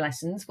Welsh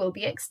lessons will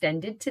be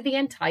extended to the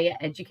entire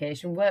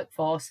education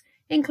workforce,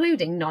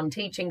 including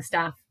non-teaching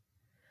staff.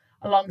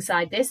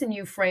 Alongside this, a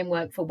new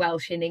framework for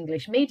Welsh in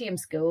English medium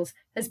schools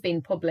has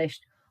been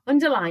published,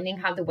 underlining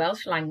how the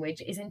Welsh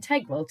language is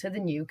integral to the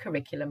new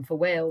curriculum for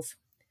Wales.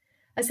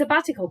 A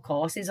sabbatical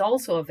course is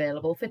also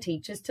available for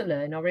teachers to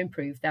learn or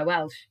improve their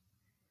Welsh.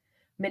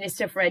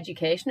 Minister for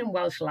Education and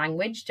Welsh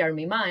Language,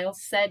 Jeremy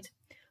Miles, said,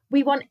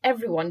 "We want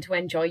everyone to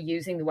enjoy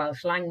using the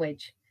Welsh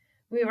language.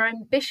 We are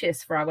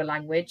ambitious for our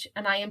language,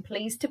 and I am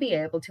pleased to be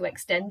able to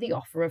extend the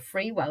offer of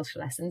free Welsh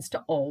lessons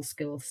to all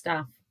school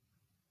staff."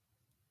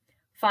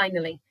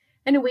 Finally,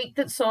 in a week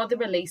that saw the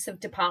release of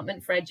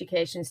Department for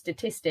Education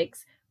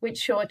statistics, which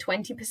show a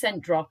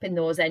 20% drop in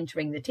those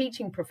entering the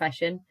teaching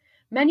profession,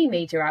 many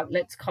media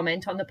outlets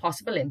comment on the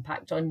possible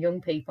impact on young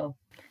people.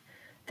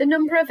 The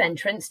number of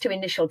entrants to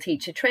initial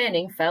teacher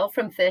training fell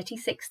from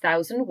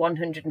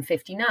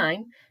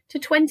 36,159 to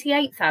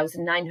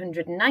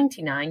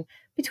 28,999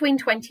 between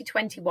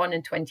 2021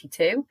 and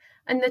 22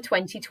 and the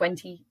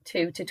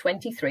 2022 to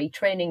 23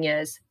 training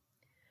years.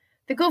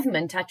 The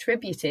government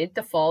attributed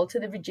the fall to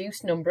the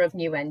reduced number of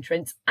new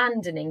entrants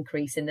and an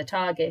increase in the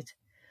target.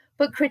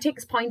 But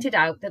critics pointed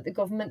out that the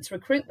government's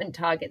recruitment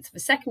targets for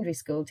secondary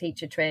school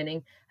teacher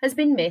training has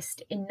been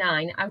missed in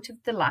 9 out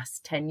of the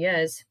last 10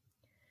 years.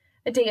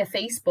 A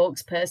DfE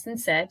spokesperson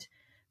said,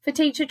 "For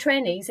teacher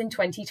trainees in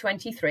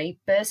 2023,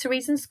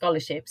 bursaries and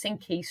scholarships in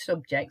key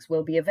subjects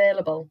will be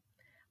available,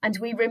 and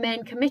we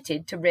remain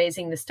committed to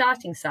raising the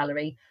starting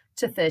salary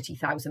to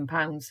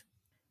 £30,000.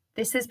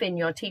 This has been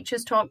your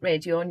Teachers Talk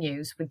Radio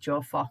News with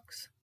Joe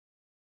Fox.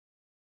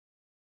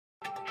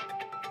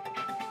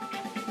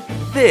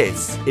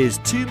 This is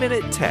 2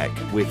 Minute Tech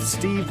with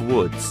Steve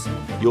Woods,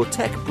 your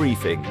tech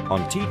briefing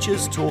on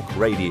Teachers Talk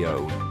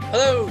Radio.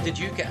 Hello, did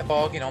you get a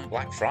bargain on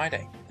Black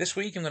Friday? This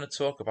week I'm going to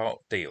talk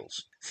about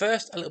deals.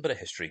 First, a little bit of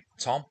history.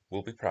 Tom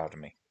will be proud of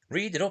me.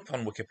 Reading up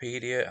on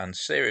Wikipedia and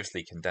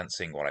seriously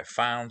condensing what I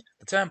found,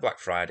 the term Black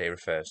Friday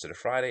refers to the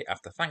Friday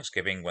after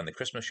Thanksgiving when the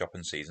Christmas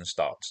shopping season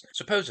starts.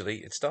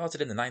 Supposedly, it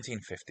started in the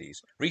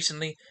 1950s.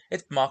 Recently,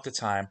 it marked a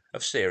time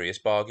of serious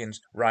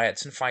bargains,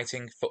 riots and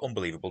fighting for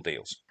unbelievable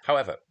deals.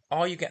 However,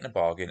 are you getting a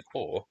bargain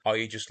or are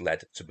you just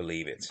led to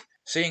believe it?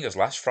 Seeing as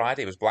last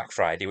Friday was Black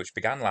Friday, which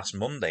began last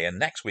Monday, and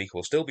next week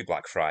will still be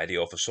Black Friday,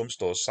 or for some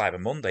stores Cyber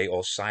Monday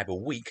or Cyber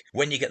Week,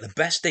 when you get the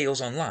best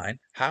deals online,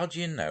 how do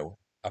you know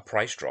a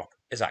price drop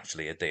is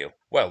actually a deal?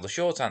 Well, the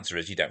short answer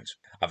is you don't.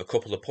 I have a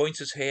couple of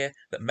pointers here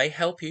that may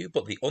help you,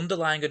 but the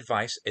underlying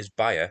advice is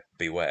buyer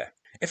beware.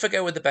 If I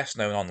go with the best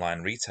known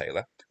online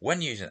retailer,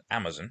 when using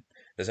Amazon,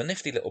 there's a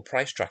nifty little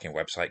price tracking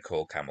website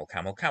called Camel.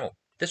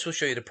 This will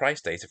show you the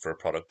price data for a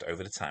product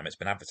over the time it's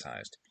been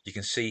advertised. You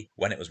can see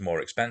when it was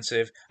more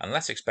expensive and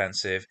less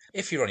expensive.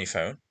 If you're on your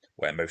phone,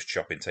 where most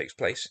shopping takes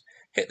place,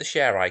 hit the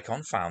share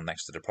icon found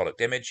next to the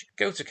product image,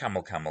 go to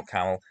Camel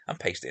and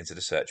paste it into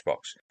the search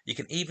box. You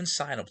can even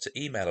sign up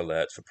to email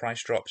alerts for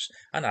price drops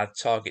and add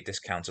target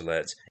discount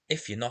alerts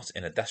if you're not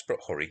in a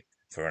desperate hurry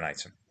for an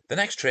item. The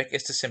next trick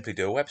is to simply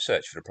do a web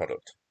search for the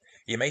product.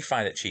 You may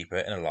find it cheaper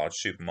in a large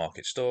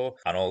supermarket store,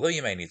 and although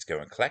you may need to go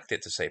and collect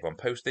it to save on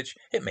postage,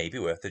 it may be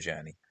worth the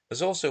journey.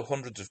 There's also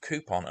hundreds of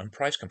coupon and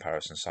price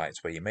comparison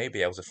sites where you may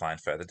be able to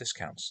find further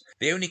discounts.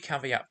 The only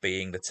caveat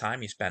being the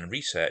time you spend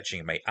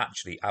researching may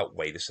actually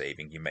outweigh the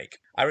saving you make.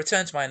 I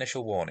return to my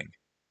initial warning.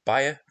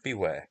 Buyer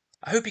beware.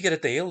 I hope you get a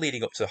deal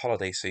leading up to the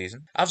holiday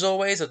season. As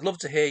always, I'd love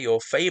to hear your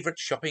favourite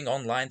shopping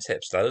online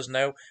tips. Let us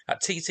know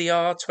at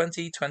TTR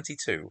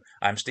 2022.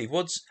 I'm Steve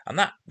Woods, and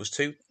that was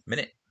 2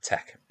 Minute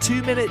Tech.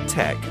 2 Minute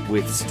Tech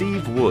with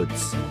Steve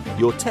Woods,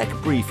 your tech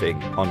briefing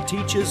on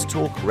Teachers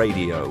Talk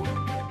Radio.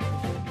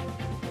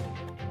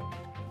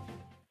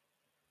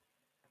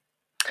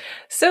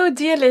 So,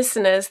 dear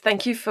listeners,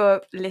 thank you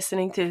for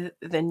listening to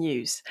the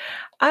news.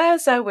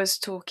 As I was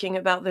talking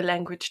about the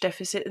language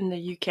deficit in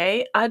the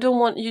UK, I don't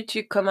want you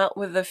to come out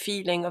with a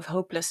feeling of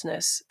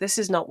hopelessness. This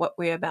is not what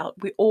we're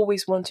about. We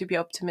always want to be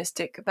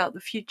optimistic about the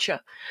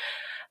future.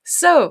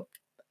 So,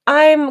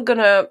 I'm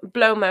gonna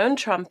blow my own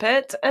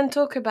trumpet and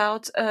talk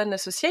about an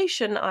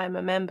association I'm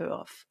a member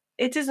of.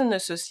 It is an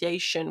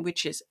association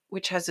which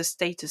has a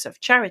status of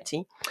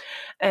charity,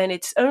 and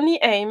its only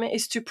aim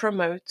is to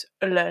promote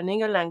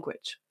learning a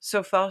language.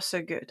 So far,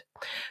 so good.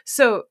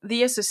 So,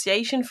 the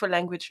Association for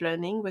Language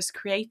Learning was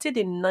created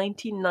in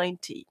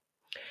 1990.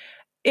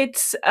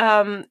 Its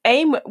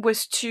aim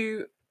was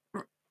to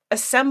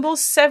assemble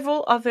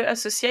several other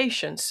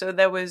associations. So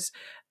there was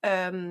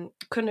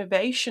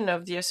conurbation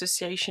of the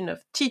Association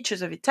of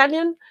Teachers of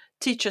Italian,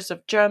 Teachers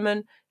of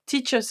German,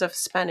 Teachers of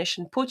Spanish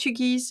and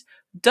Portuguese,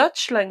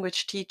 Dutch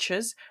language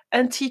teachers,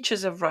 and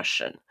Teachers of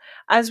Russian,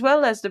 as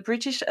well as the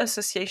British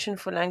Association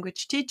for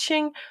Language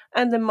Teaching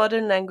and the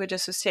Modern Language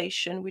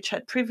Association, which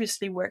had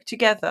previously worked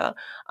together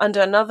under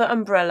another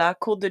umbrella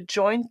called the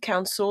Joint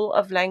Council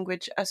of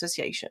Language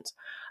Associations.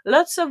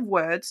 Lots of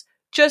words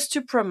just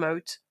to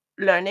promote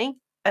learning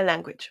a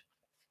language.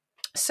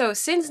 So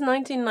since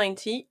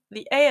 1990,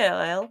 the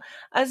ALL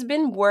has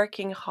been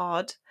working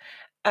hard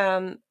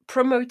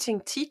promoting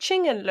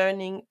teaching and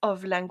learning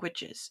of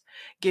languages,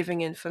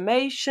 giving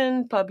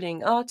information,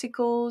 publishing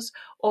articles,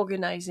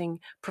 organizing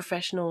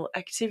professional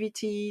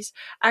activities,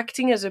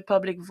 acting as a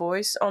public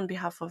voice on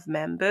behalf of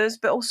members,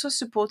 but also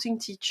supporting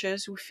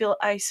teachers who feel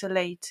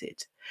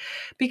isolated.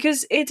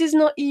 Because it is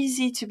not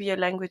easy to be a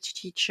language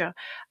teacher.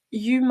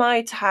 You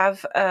might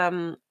have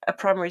a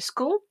primary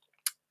school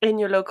in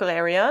your local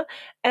area,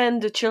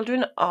 and the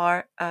children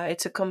are,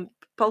 it's a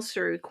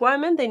compulsory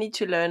requirement, they need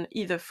to learn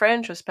either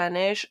French or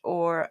Spanish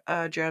or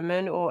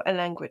German or a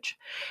language.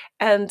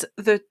 And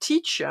the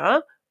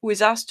teacher who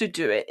is asked to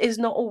do it is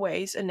not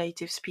always a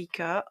native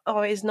speaker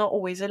or is not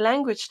always a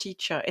language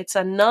teacher. It's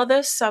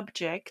another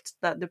subject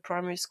that the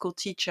primary school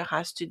teacher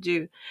has to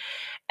do.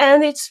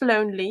 And it's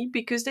lonely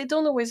because they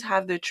don't always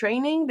have the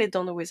training, they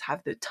don't always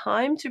have the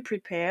time to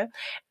prepare,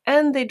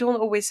 and they don't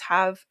always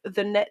have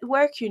the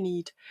network you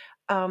need.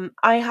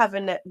 I have a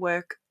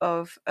network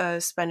of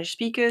Spanish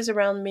speakers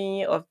around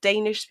me, of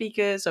Danish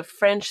speakers, of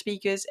French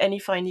speakers, and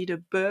if I need a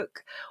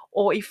book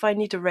or if I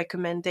need a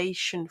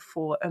recommendation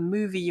for a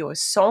movie or a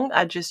song,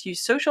 I just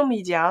use social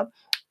media,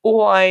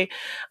 or I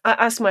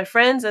ask my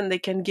friends and they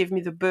can give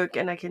me the book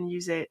and I can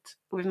use it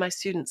with my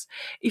students.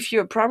 If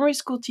you're a primary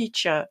school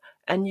teacher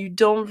and you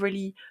don't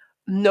really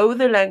know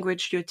the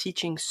language you're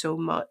teaching so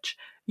much,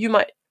 you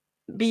might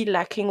be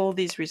lacking all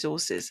these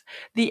resources.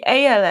 The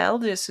ALL,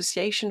 the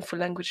Association for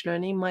Language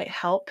Learning, might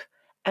help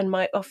and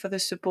might offer the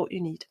support you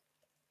need.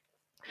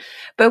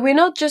 But we're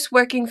not just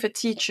working for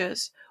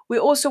teachers, we're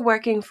also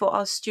working for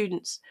our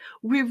students.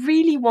 We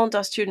really want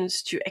our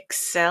students to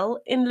excel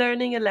in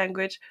learning a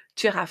language,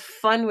 to have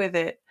fun with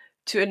it,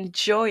 to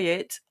enjoy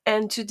it,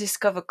 and to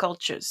discover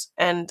cultures.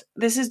 And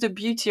this is the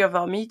beauty of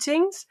our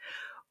meetings.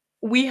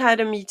 We had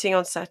a meeting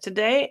on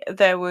Saturday.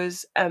 There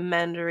was a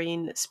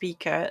Mandarin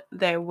speaker.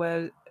 There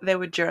were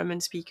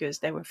German speakers.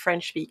 There were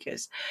French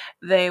speakers.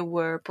 There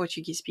were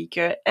Portuguese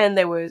speaker, and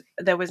there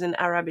was an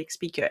Arabic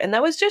speaker. And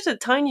that was just a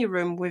tiny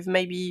room with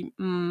maybe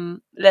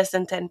less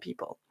than 10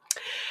 people.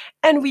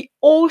 And we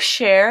all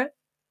share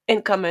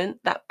in common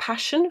that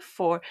passion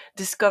for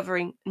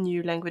discovering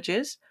new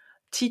languages,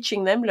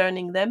 teaching them,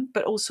 learning them,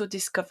 but also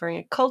discovering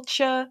a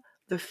culture,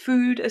 the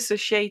food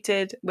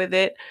associated with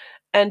it.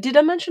 And did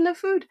I mention the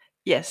food?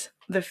 Yes,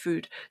 the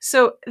food.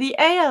 So the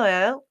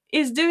ALL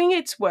is doing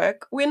its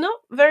work. We're not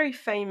very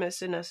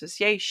famous in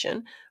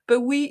association,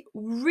 but we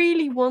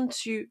really want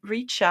to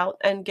reach out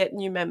and get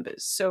new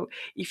members. So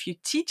if you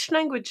teach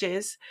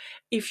languages,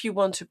 if you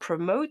want to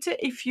promote it,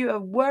 if you are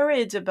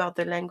worried about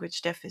the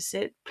language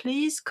deficit,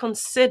 please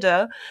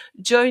consider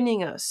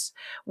joining us.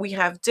 We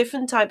have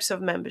different types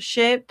of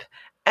membership,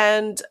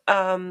 and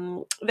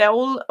they're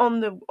all on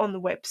the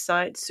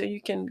website, so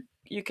you can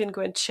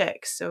go and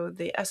check. So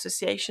the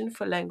Association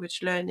for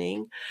Language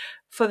Learning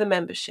for the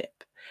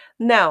membership.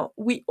 Now,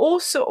 we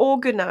also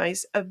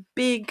organize a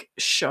big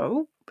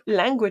show,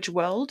 Language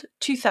World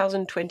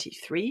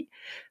 2023.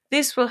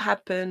 This will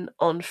happen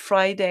on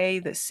Friday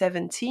the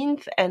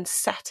 17th and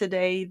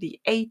Saturday the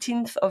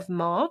 18th of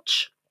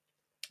March.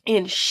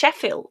 in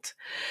Sheffield.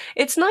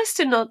 It's nice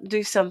to not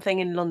do something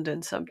in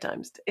London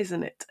sometimes,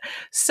 isn't it?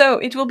 So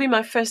it will be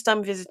my first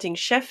time visiting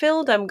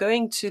Sheffield. I'm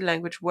going to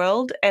Language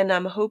World and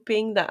I'm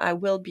hoping that I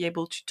will be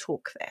able to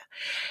talk there.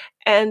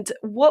 And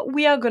what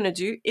we are going to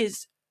do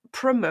is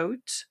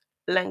promote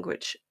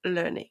language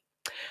learning.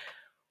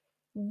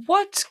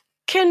 What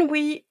can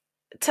we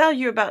tell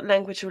you about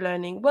language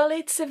learning? Well,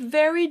 it's a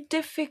very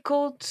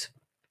difficult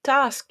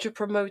task to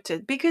promote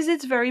it because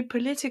it's very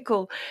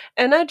political.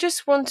 And I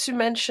just want to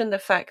mention the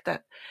fact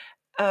that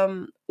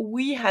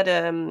we had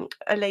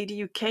a lady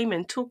who came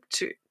and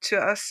talked to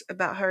us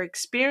about her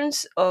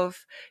experience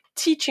of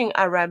teaching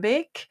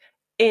Arabic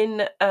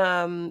in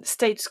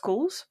state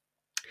schools.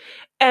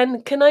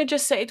 And can I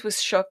just say it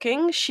was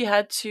shocking? She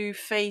had to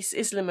face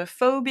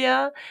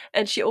Islamophobia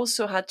and she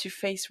also had to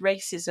face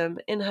racism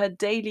in her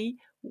daily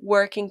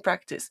working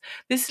practice.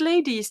 This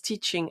lady is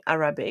teaching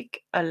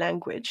Arabic, a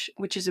language,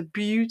 which is a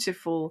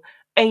beautiful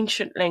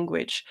ancient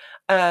language,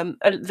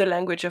 the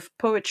language of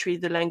poetry,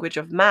 the language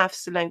of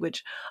maths, the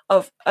language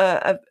of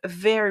a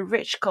very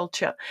rich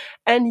culture.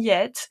 And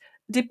yet,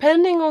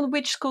 depending on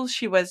which school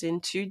she was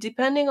into,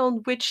 depending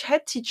on which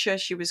head teacher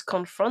she was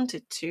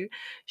confronted to,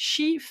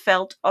 she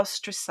felt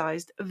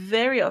ostracized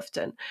very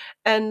often.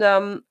 And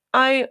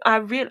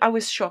I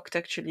was shocked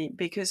actually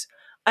because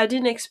I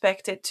didn't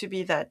expect it to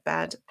be that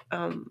bad.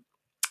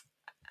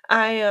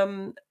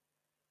 I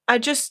I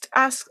just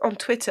asked on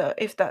Twitter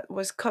if that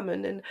was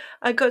common, and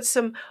I got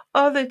some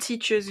other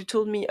teachers who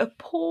told me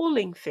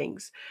appalling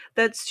things,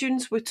 that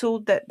students were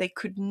told that they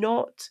could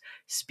not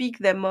speak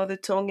their mother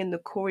tongue in the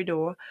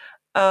corridor,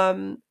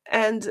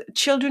 and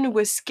children who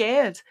were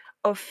scared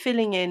of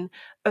filling in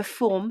a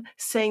form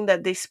saying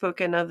that they spoke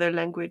another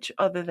language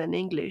other than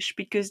English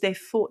because they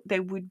thought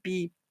they would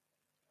be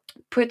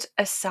put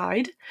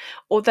aside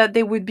or that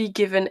they would be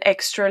given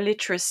extra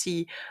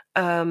literacy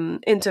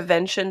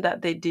intervention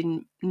that they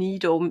didn't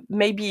need, or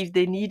maybe if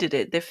they needed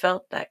it they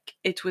felt like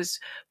it was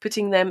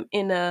putting them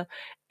in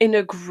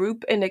a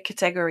group, in a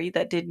category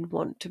that didn't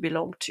want to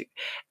belong to.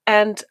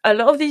 And a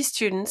lot of these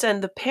students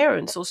and the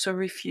parents also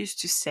refuse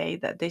to say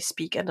that they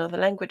speak another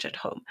language at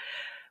home,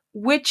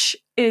 which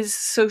is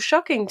so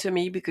shocking to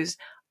me because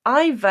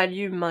I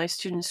value my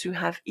students who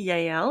have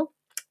EAL,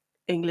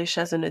 English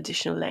as an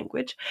additional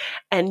language.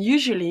 And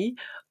usually,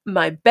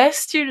 my best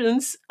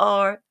students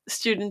are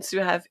students who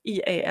have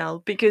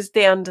EAL because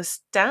they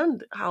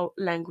understand how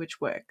language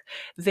works.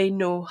 They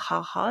know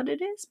how hard it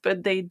is,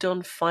 but they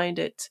don't find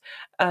it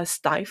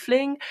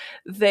stifling.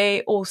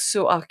 They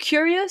also are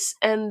curious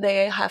and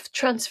they have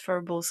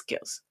transferable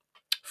skills.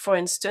 For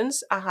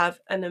instance, I have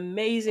an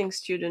amazing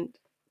student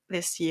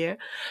this year,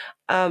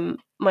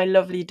 my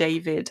lovely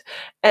David,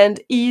 and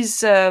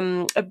he's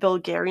a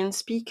Bulgarian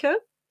speaker,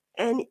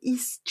 and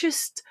he's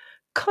just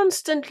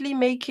constantly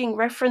making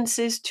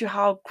references to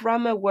how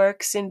grammar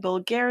works in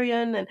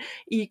Bulgarian, and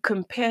he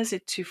compares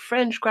it to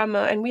French grammar,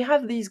 and we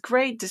have these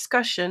great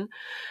discussion.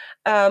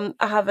 I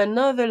have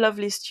another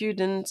lovely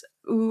student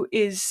who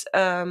is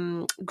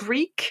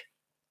Greek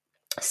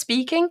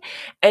speaking,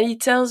 and he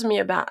tells me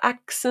about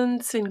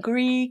accents in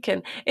Greek,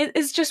 and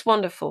it's just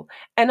wonderful.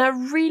 And I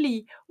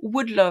really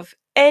would love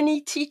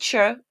any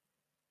teacher,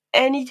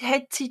 any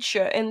head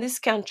teacher in this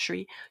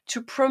country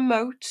to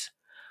promote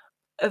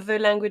the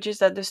languages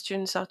that the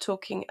students are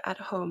talking at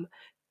home.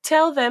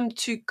 Tell them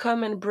to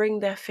come and bring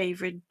their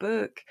favorite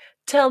book.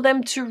 Tell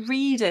them to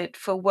read it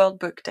for World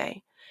Book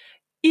Day.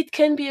 It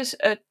can be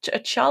a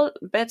child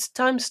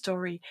bedtime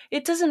story.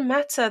 It doesn't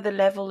matter the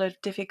level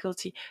of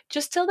difficulty.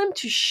 Just tell them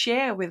to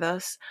share with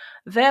us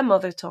their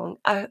mother tongue.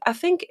 I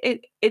think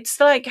it's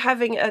like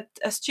having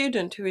a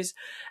student who is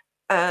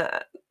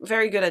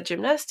very good at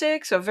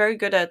gymnastics or very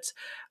good at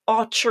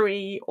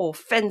archery or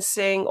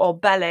fencing or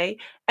ballet,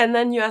 and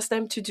then you ask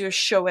them to do a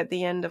show at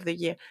the end of the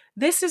year.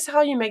 This is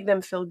how you make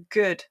them feel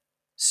good.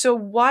 So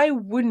why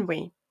wouldn't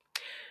we?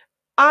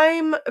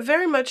 I'm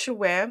very much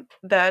aware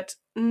that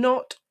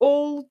not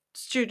all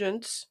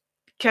students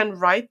can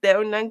write their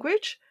own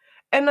language.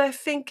 And I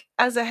think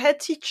as a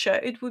head teacher,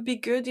 it would be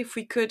good if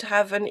we could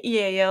have an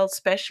EAL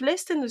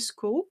specialist in the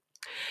school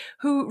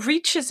who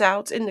reaches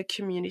out in the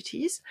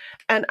communities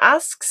and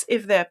asks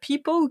if there are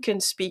people who can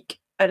speak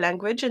a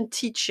language and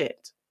teach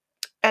it.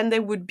 And they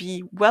would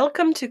be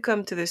welcome to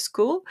come to the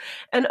school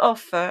and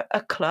offer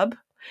a club.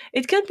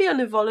 It can be on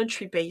a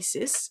voluntary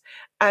basis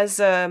as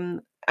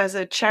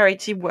a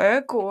charity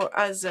work or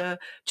as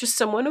just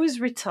someone who is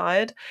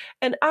retired,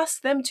 and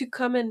ask them to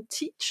come and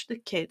teach the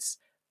kids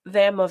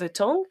their mother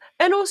tongue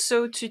and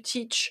also to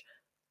teach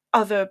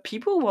other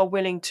people who are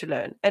willing to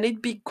learn. And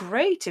it'd be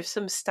great if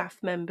some staff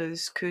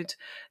members could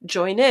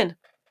join in.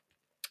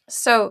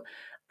 So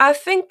I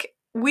think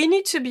we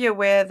need to be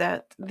aware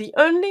that the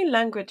only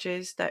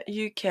languages that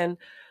you can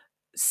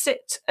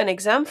sit an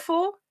exam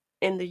for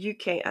in the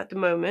UK at the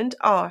moment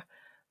are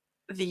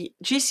the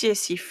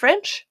GCSE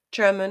French,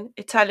 German,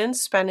 Italian,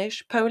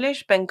 Spanish,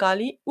 Polish,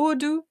 Bengali,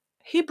 Urdu,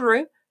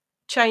 Hebrew,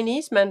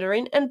 Chinese,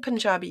 Mandarin, and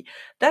Punjabi.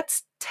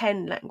 That's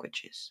 10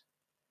 languages.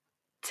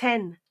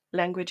 10.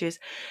 languages.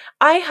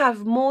 I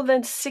have more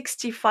than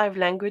 65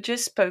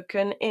 languages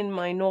spoken in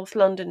my North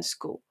London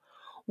school.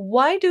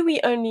 Why do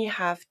we only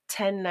have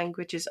 10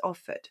 languages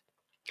offered?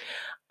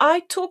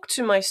 I talk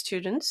to my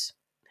students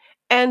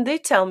and they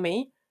tell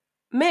me,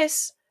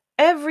 Miss,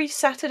 every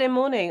Saturday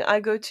morning I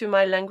go to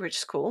my language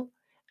school.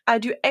 I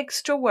do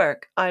extra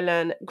work. I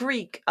learn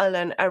Greek, I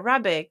learn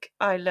Arabic,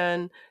 I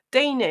learn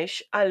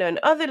Danish, I learn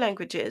other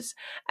languages.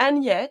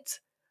 And yet,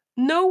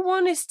 no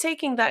one is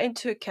taking that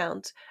into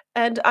account.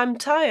 And I'm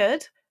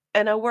tired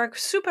and I work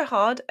super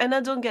hard and I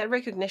don't get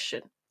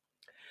recognition.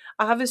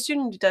 I have a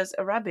student who does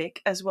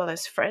Arabic as well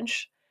as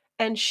French,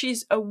 and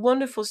she's a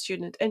wonderful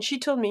student. And she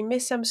told me,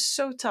 Miss, I'm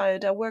so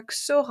tired. I work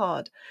so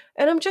hard.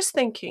 And I'm just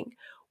thinking,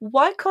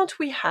 why can't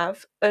we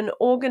have an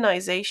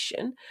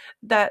organization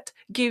that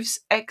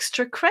gives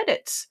extra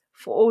credits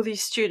for all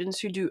these students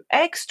who do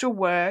extra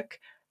work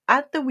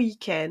at the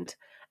weekend,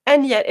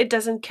 and yet it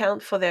doesn't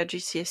count for their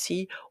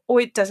GCSE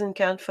or it doesn't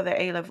count for their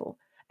A level?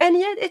 And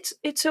yet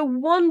it's a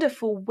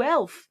wonderful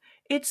wealth.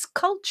 It's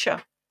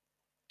culture.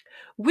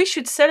 We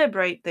should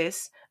celebrate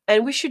this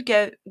and we should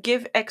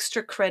give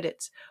extra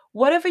credits.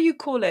 Whatever you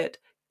call it,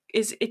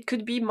 it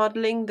could be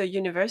modeling the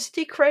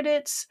university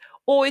credits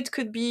or it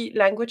could be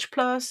language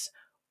plus.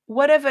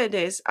 Whatever it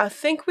is, I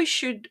think we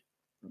should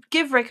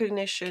give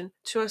recognition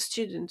to our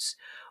students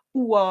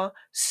who are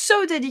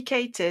so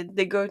dedicated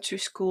they go to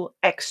school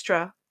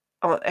extra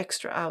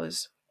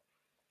hours.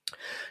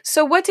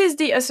 So, what is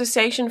the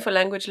Association for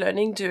Language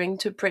Learning doing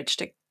to bridge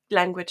the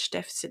language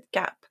deficit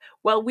gap?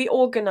 Well, we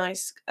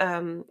organize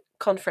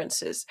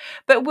conferences,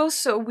 but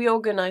also we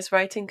organize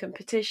writing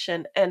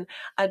competition. And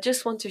I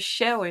just want to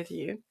share with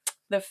you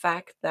the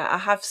fact that I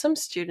have some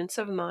students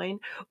of mine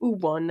who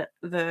won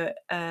the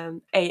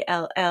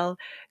ALL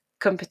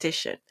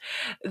competition.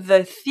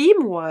 The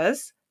theme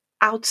was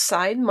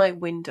Outside My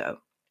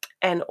Window.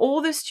 And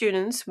all the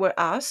students were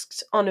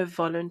asked on a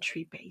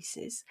voluntary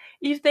basis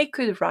if they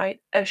could write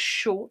a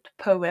short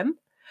poem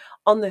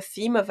on the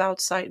theme of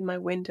Outside My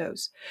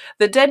Windows.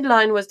 The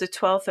deadline was the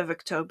 12th of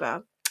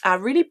October. I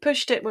really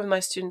pushed it with my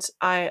students.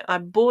 I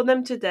bored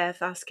them to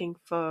death asking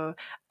for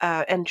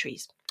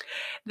entries.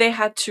 They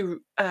had to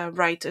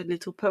write a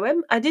little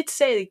poem. I did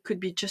say it could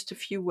be just a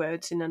few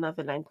words in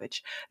another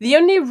language. The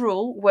only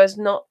rule was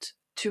not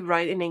to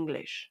write in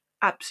English.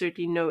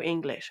 Absolutely no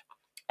English.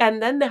 And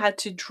then they had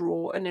to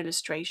draw an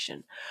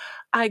illustration.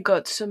 I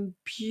got some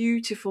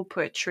beautiful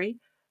poetry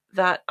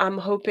that I'm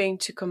hoping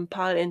to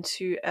compile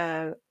into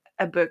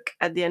a book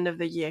at the end of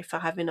the year if I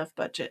have enough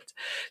budget.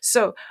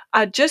 So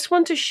I just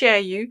want to share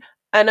you,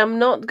 and I'm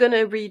not going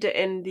to read it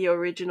in the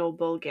original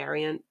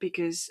Bulgarian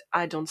because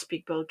I don't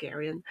speak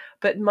Bulgarian,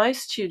 but my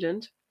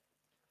student,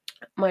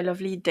 my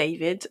lovely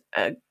David,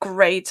 a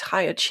great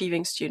high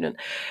achieving student,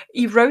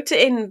 he wrote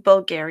it in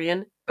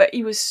Bulgarian, but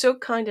he was so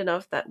kind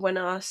enough that when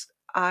I asked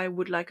I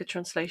would like a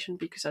translation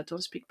because I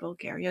don't speak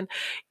Bulgarian,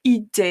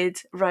 he did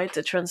write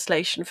a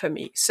translation for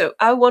me. So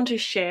I want to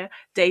share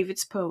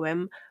David's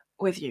poem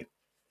with you.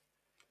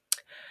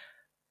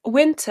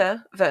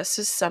 Winter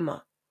versus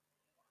summer.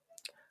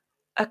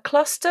 A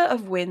cluster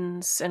of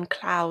winds and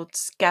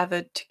clouds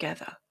gathered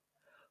together,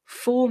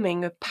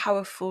 forming a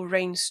powerful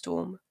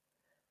rainstorm.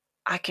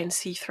 I can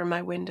see through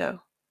my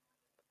window.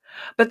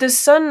 But the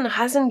sun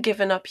hasn't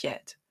given up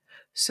yet,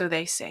 so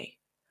they say.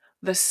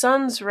 The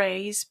sun's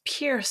rays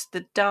pierce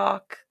the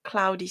dark,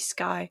 cloudy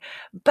sky,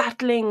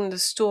 battling the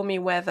stormy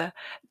weather.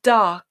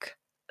 Dark,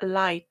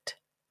 light,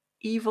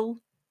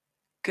 evil,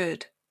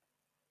 good.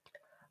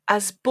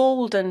 As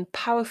bold and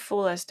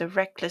powerful as the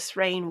reckless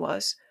rain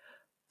was,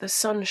 the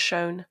sun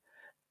shone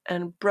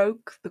and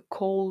broke the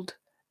cold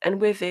and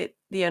with it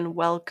the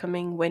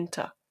unwelcoming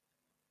winter.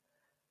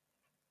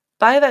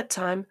 By that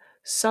time,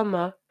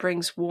 summer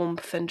brings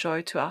warmth and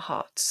joy to our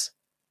hearts.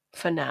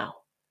 For now.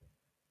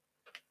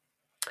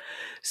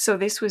 So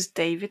this was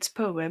David's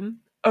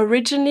poem,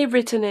 originally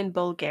written in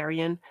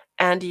Bulgarian,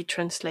 and he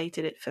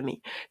translated it for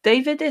me.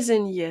 David is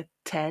in year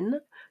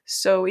 10,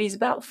 so he's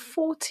about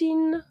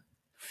 14,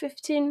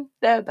 15,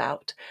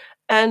 thereabout.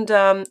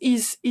 And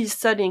he's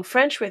studying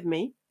French with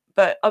me,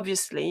 but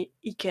obviously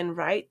he can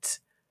write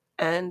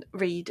and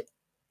read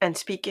and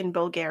speak in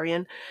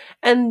Bulgarian,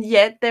 and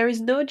yet there is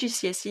no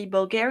GCSE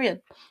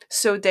Bulgarian.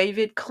 So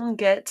David can't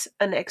get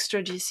an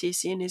extra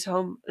GCSE in his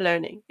home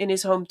learning, in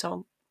his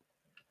hometown.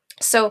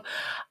 So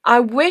I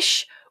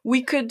wish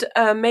we could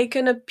make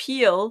an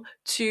appeal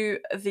to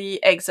the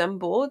exam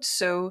board,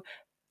 so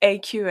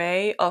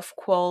AQA,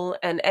 Ofqual,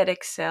 and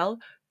Edexcel.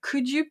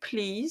 Could you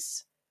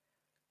please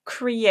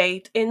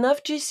create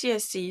enough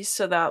GCSEs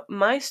so that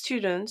my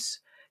students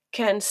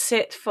can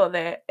sit for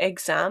their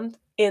exam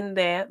in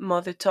their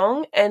mother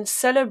tongue and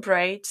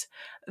celebrate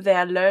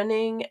their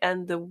learning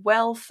and the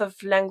wealth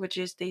of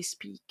languages they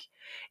speak?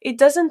 It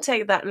doesn't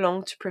take that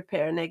long to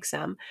prepare an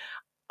exam.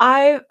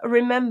 I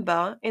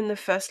remember in the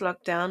first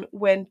lockdown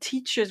when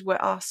teachers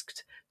were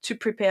asked to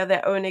prepare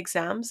their own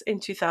exams in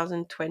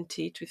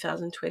 2020,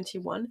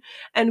 2021,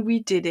 and we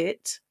did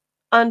it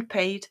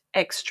unpaid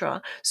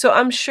extra. So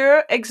I'm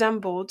sure exam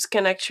boards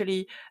can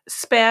actually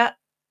spare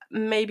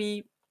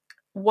maybe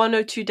 1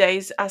 or 2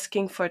 days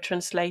asking for a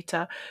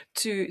translator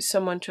to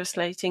someone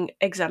translating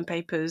exam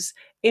papers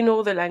in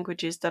all the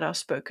languages that are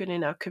spoken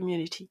in our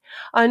community.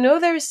 I know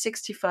there is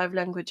 65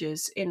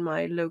 languages in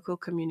my local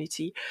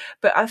community,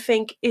 but I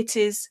think it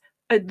is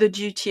the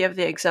duty of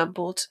the exam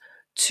board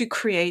to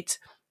create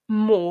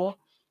more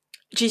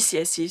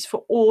GCSEs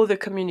for all the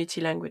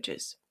community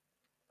languages.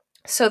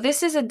 So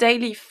this is a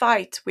daily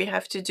fight we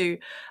have to do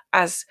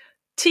as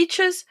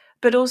teachers,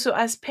 but also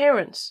as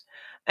parents.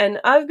 And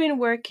I've been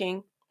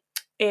working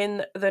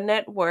in the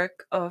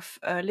network of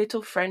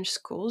little French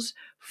schools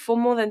for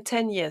more than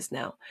 10 years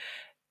now.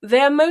 They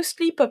are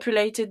mostly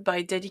populated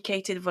by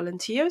dedicated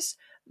volunteers,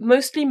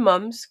 mostly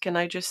mums, can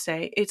I just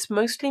say. It's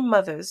mostly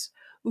mothers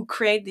who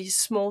create these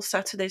small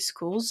Saturday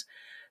schools.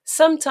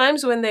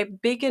 Sometimes, when they're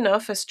big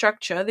enough a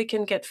structure, they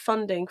can get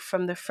funding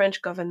from the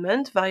French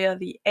government via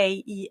the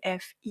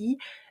AEFE,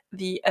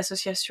 the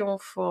Association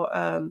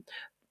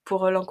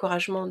pour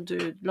l'encouragement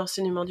de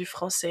l'enseignement du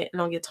français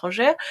langue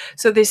étrangère.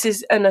 So this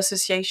is an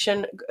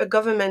association, a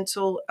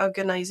governmental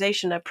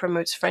organization that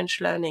promotes French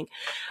learning.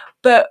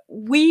 But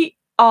we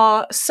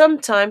are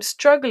sometimes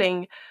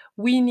struggling.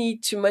 We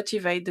need to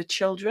motivate the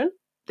children.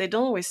 They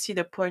don't always see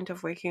the point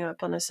of waking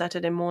up on a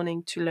Saturday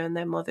morning to learn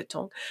their mother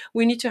tongue.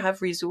 We need to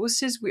have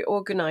resources. We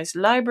organize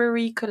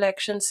library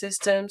collection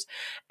systems.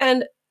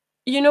 And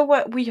you know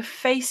what? We are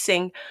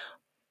facing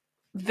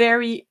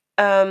very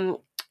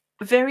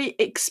very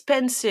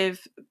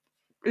expensive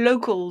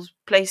local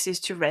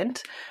places to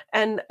rent.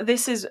 And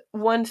this is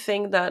one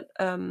thing that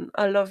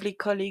a lovely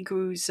colleague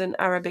who's an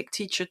Arabic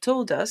teacher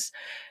told us.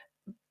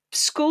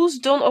 Schools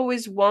don't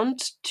always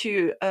want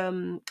to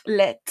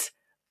let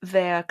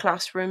their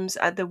classrooms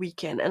at the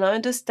weekend. And I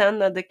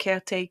understand that the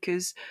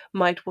caretakers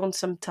might want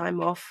some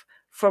time off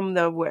from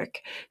their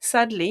work.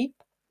 Sadly,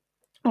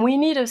 we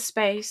need a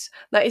space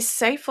that is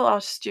safe for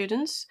our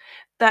students,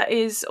 that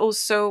is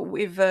also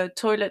with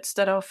toilets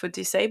that are for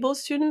disabled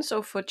students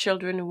or for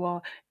children who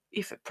are,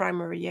 if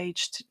primary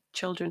aged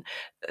children,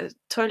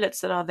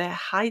 toilets that are their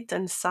height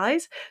and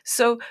size.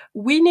 So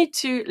we need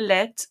to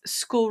let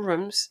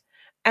schoolrooms,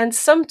 and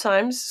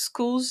sometimes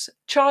schools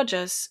charge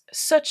us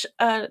such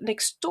an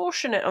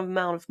extortionate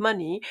amount of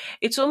money.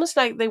 It's almost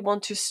like they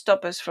want to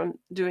stop us from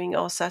doing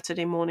our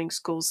Saturday morning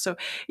schools. So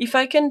if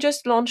I can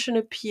just launch an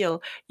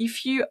appeal,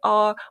 if you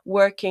are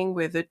working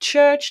with a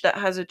church that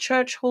has a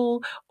church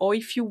hall, or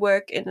if you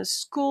work in a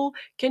school,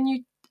 can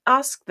you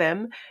ask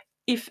them,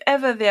 if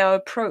ever they are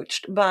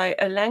approached by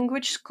a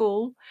language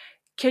school,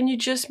 can you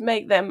just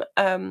make them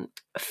a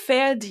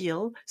fair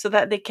deal so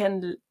that they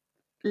can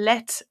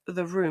let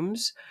the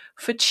rooms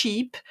for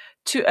cheap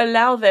to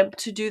allow them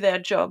to do their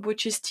job,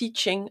 which is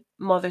teaching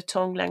mother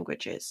tongue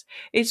languages.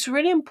 It's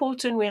really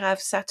important we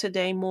have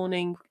Saturday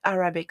morning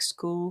Arabic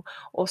school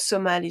or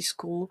Somali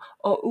school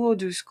or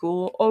Urdu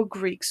school or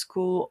Greek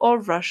school or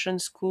Russian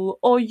school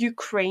or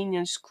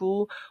Ukrainian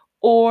school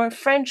or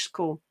French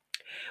school.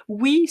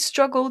 We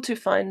struggle to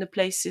find the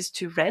places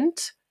to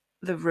rent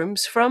the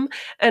rooms from,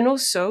 and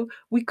also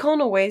we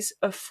can't always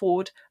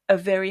afford a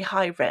very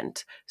high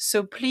rent.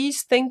 So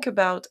please think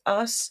about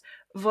us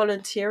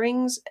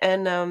volunteerings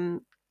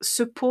and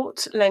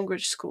support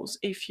language schools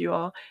if you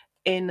are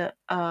in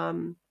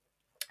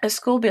a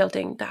school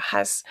building that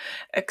has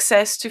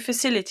access to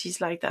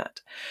facilities like that.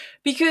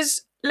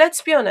 Because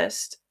let's be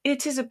honest,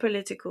 it is a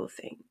political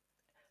thing.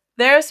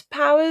 There's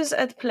powers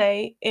at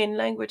play in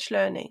language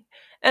learning,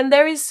 and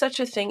there is such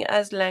a thing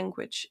as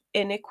language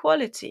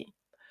inequality.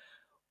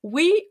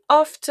 We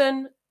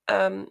often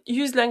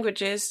use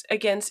languages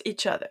against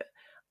each other.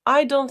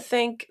 I don't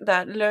think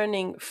that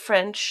learning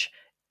French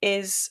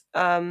is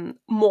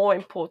more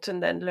important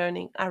than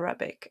learning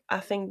Arabic. I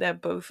think they're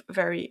both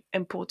very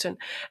important.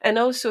 And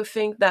I also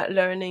think that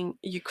learning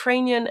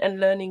Ukrainian and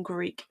learning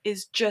Greek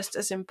is just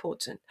as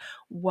important.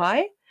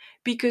 Why?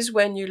 Because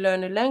when you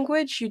learn a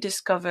language, you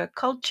discover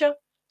culture,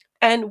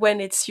 and when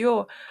it's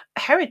your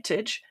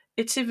heritage,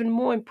 it's even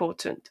more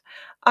important.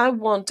 I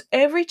want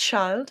every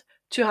child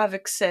to have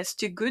access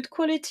to good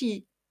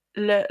quality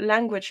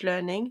language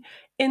learning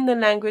in the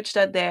language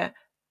that their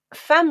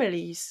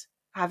families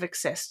have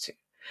access to.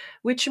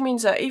 Which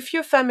means that if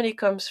your family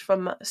comes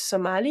from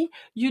Somali,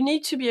 you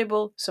need to be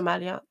able,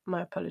 Somalia,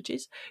 my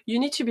apologies, you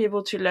need to be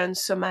able to learn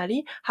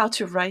Somali, how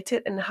to write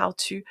it and how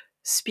to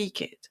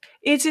speak it.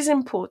 It is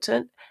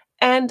important,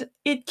 and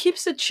it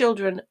keeps the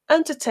children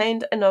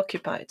entertained and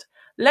occupied.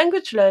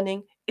 Language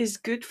learning is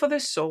good for the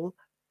soul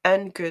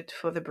and good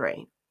for the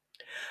brain.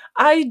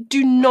 I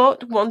do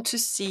not want to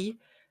see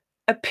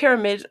a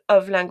pyramid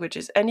of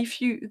languages. And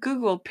if you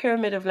Google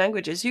pyramid of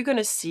languages, you're going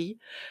to see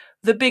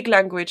the big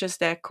languages,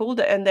 they're called,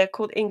 and they're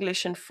called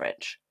English and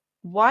French.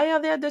 Why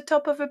are they at the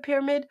top of a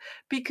pyramid?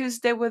 Because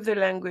they were the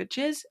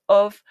languages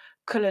of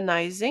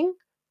colonizing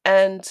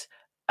and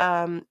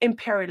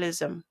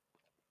imperialism.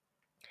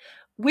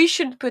 We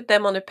shouldn't put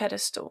them on a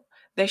pedestal.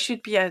 They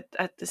should be at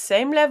the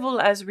same level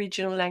as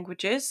regional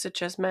languages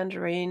such as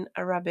Mandarin,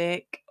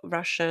 Arabic,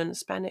 Russian,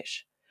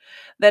 Spanish.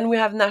 Then we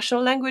have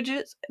national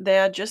languages. They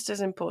are just as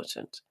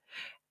important.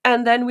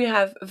 And then we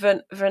have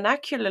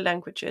vernacular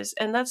languages,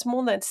 and that's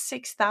more than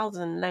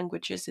 6,000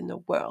 languages in the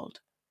world.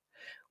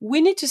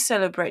 We need to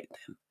celebrate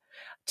them.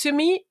 To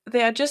me,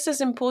 they are just as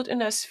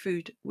important as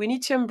food. We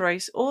need to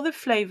embrace all the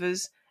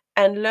flavors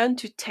and learn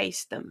to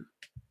taste them.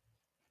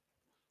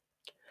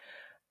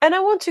 And I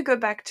want to go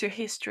back to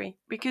history,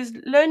 because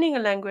learning a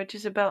language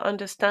is about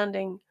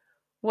understanding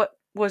what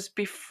was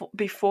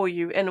before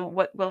you and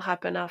what will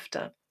happen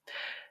after.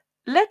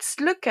 Let's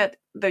look at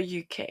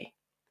the UK.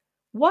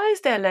 Why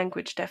is there a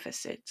language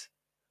deficit?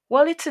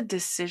 Well, it's a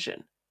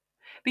decision.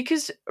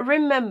 Because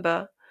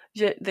remember,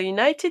 the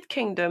United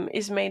Kingdom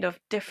is made of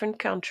different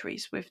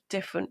countries with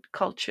different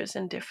cultures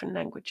and different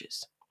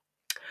languages.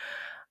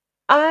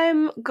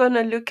 I'm going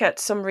to look at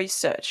some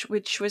research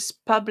which was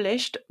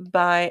published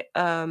by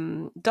a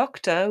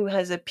doctor who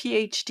has a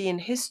PhD in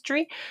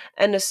history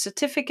and a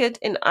certificate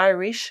in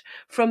Irish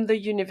from the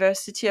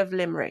University of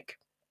Limerick.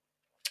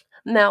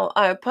 Now,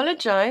 I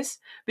apologize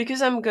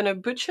because I'm going to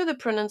butcher the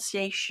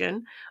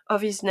pronunciation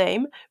of his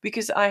name,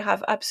 because I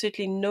have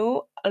absolutely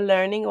no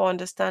learning or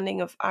understanding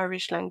of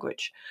Irish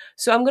language.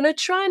 So I'm going to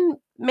try and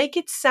make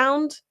it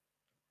sound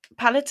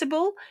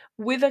palatable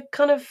with a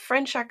kind of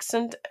French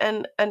accent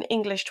and an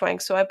English twang.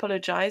 So I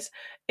apologize.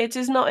 It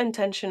is not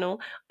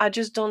intentional. I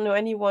just don't know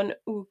anyone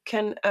who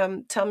can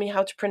tell me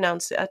how to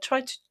pronounce it. I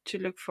tried to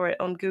look for it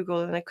on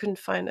Google and I couldn't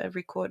find a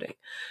recording.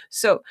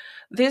 So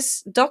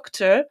this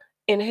doctor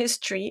in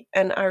history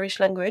and Irish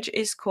language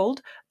is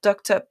called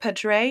Dr.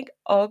 Padraig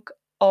Og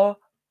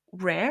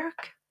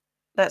O'Rourke.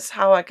 That's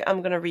how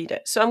I'm going to read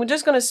it. So I'm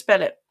just going to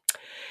spell it.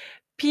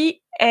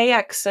 P-A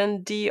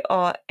accent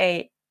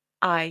D-R-A-I-G,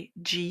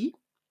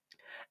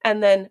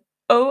 and then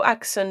O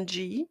accent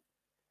G,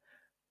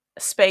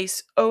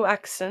 space O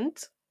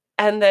accent,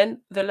 and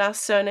then the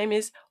last surname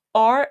is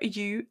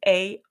R-U-A-I-R-C.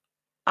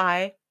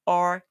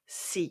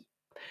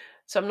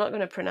 So I'm not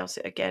going to pronounce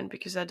it again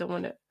because I don't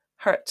want to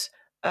hurt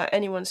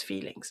anyone's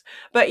feelings.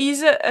 But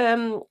he's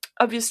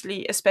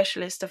obviously a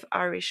specialist of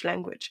Irish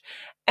language.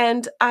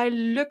 And I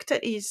looked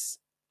at his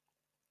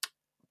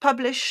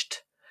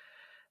published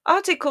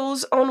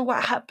articles on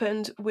what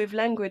happened with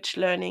language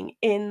learning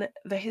in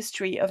the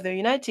history of the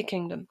United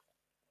Kingdom,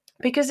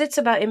 because it's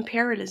about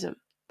imperialism.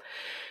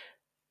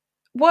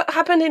 What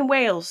happened in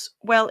Wales?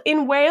 Well,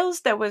 in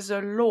Wales, there was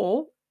a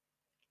law,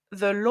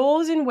 the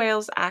Laws in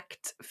Wales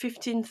Act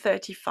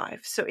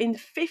 1535. So in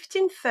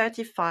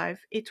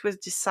 1535, it was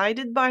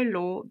decided by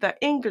law that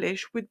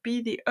English would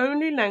be the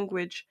only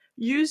language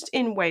used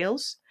in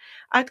Wales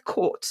at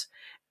court,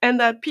 and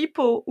that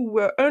people who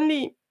were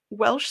only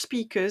Welsh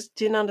speakers,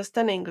 didn't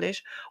understand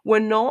English,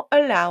 were not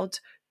allowed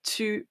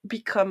to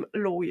become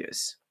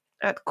lawyers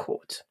at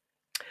court.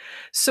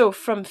 So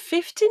from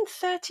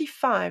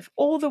 1535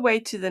 all the way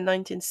to the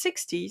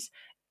 1960s,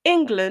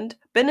 England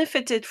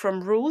benefited from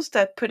rules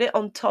that put it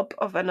on top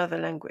of another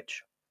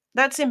language.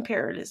 That's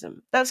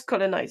imperialism. That's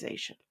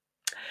colonization.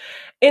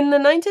 In the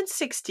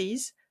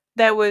 1960s,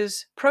 there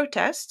was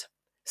protest,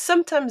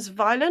 sometimes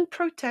violent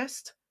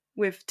protest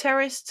with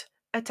terrorist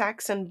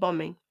attacks and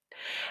bombing.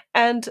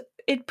 And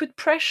it put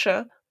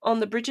pressure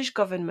on the British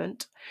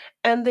government,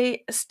 and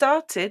they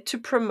started to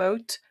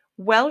promote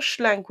Welsh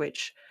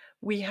language.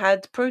 We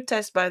had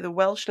protests by the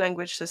Welsh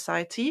Language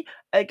Society.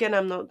 Again,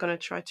 I'm not going to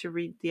try to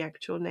read the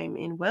actual name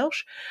in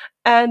Welsh.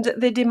 And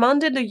they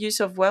demanded the use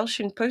of Welsh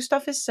in post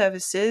office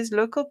services,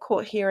 local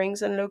court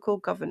hearings, and local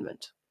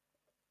government.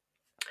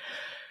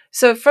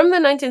 So from the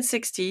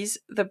 1960s,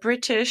 the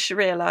British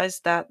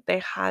realized that they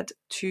had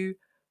to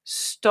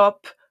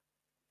stop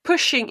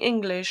pushing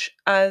English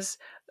as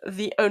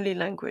the only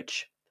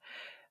language.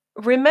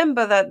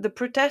 Remember that the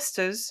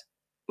protesters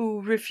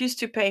who refused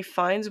to pay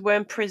fines were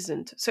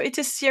imprisoned. So it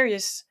is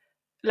serious.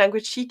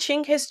 Language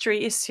teaching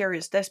history is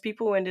serious. There's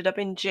people who ended up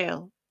in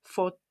jail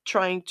for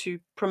trying to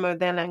promote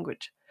their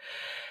language.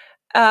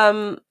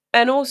 And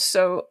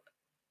also,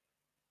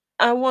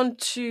 I want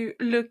to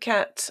look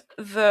at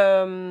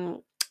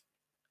the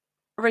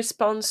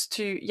response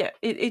to,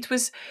 it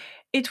was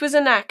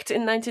an act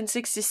in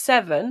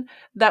 1967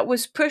 that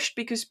was pushed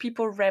because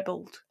people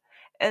rebelled.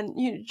 And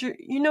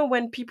you know,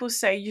 when people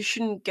say you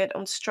shouldn't get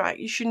on strike,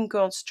 you shouldn't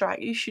go on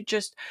strike, you should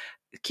just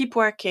keep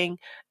working,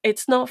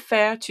 it's not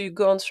fair to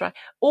go on strike.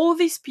 All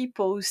these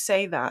people who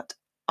say that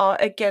are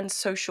against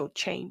social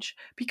change,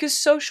 because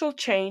social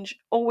change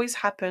always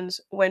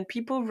happens when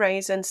people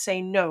raise and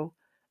say, no,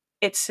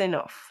 it's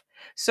enough.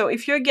 So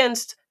if you're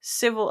against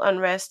civil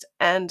unrest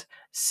and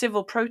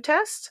civil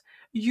protest,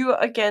 you're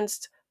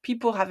against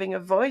people having a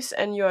voice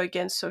and you're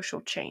against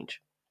social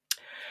change.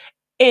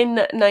 In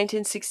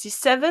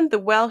 1967, the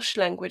Welsh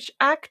Language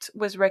Act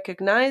was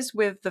recognized,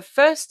 with the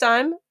first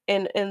time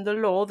in the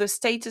law the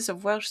status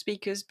of Welsh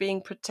speakers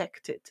being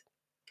protected.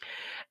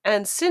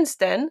 And since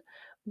then,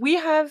 we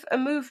have a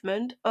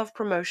movement of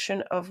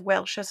promotion of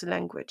Welsh as a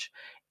language.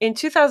 In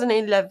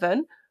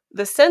 2011,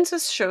 the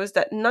census shows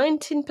that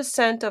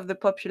 19% of the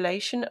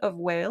population of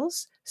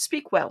Wales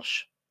speak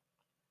Welsh.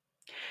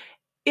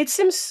 It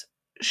seems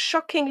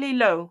shockingly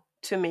low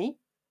to me,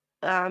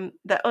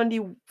 that only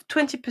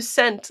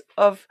 20%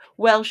 of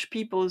Welsh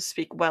people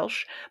speak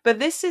Welsh. But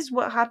this is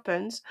what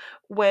happens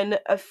when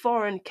a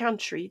foreign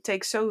country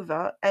takes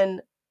over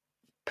and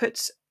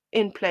puts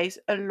in place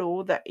a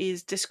law that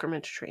is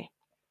discriminatory.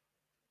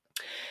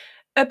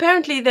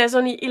 Apparently, there's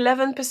only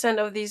 11%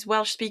 of these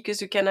Welsh speakers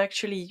who can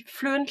actually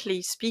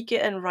fluently speak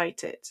it and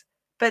write it.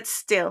 But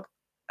still,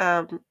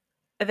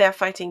 they're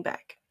fighting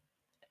back.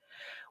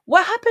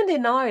 What happened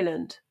in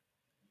Ireland?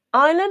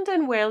 Ireland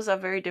and Wales are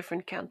very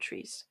different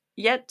countries,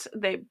 yet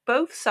they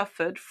both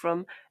suffered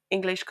from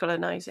English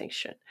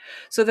colonization.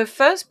 So the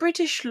first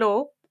British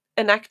law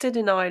enacted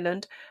in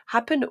Ireland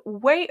happened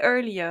way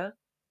earlier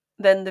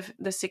than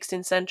the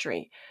 16th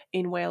century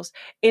in Wales.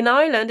 In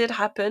Ireland, it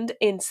happened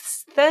in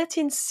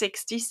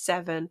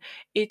 1367.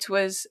 It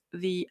was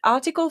the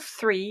Article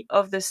 3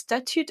 of the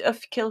Statute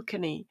of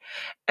Kilkenny,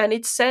 and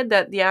it said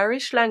that the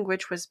Irish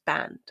language was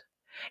banned.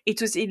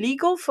 It was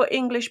illegal for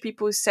English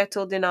people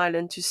settled in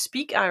Ireland to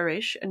speak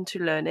Irish and to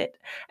learn it,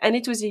 and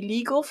it was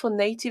illegal for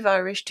native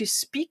Irish to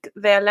speak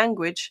their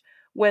language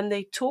when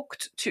they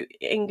talked to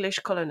English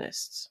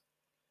colonists.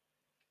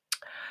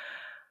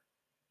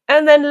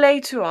 And then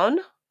later on,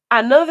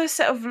 another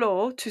set of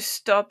law to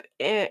stop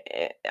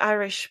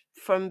Irish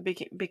from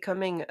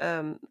becoming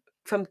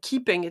from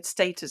keeping its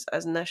status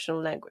as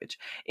national language.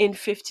 In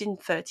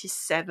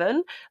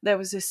 1537, there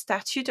was a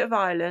Statute of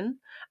Ireland,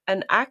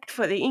 an act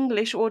for the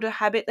English order,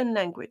 habit, and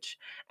language,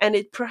 and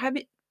it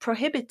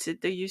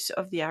prohibited the use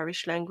of the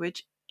Irish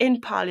language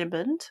in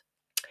Parliament.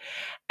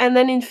 And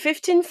then in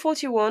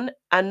 1541,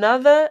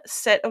 another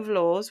set of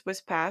laws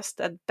was passed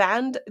that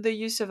banned the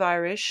use of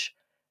Irish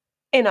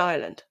in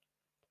Ireland.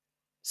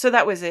 So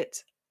that was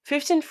it.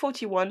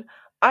 1541,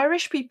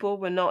 Irish people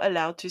were not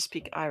allowed to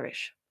speak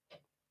Irish.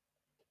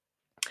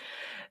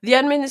 The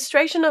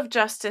Administration of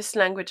Justice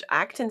Language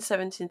Act in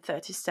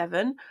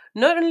 1737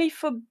 not only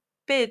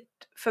forbade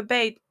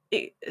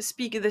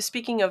the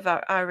speaking of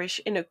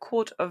Irish in a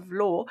court of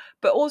law,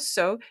 but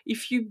also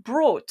if you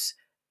brought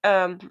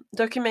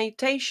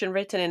documentation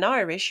written in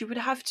Irish, you would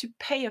have to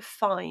pay a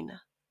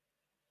fine.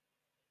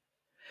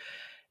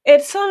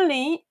 It's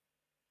only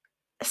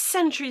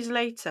centuries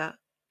later,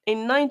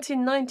 in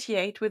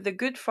 1998, with the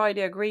Good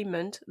Friday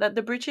Agreement, that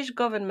the British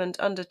government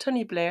under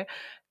Tony Blair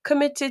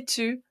committed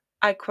to,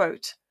 I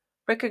quote,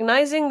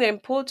 recognizing the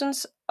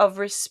importance of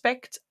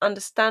respect,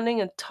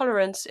 understanding, and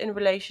tolerance in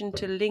relation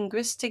to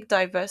linguistic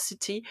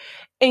diversity,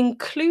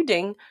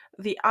 including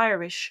the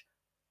Irish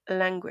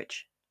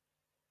language.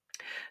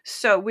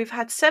 So we've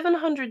had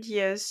 700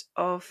 years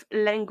of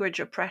language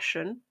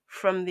oppression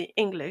from the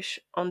English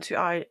onto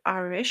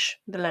Irish,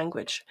 the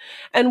language.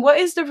 And what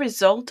is the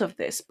result of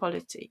this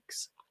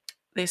politics,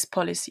 these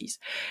policies?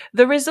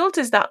 The result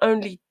is that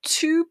only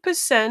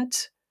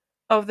 2%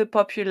 of the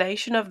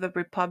population of the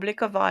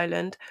Republic of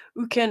Ireland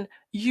who can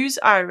use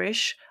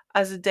Irish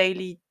as a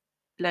daily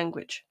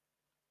language.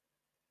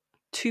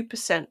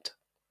 2%.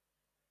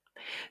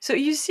 So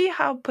you see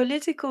how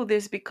political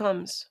this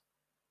becomes,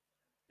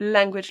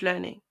 language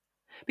learning.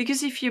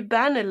 Because if you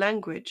ban a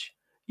language,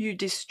 you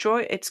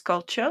destroy its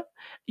culture,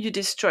 you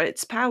destroy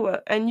its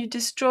power, and you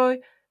destroy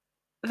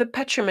the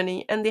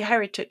patrimony and the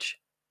heritage.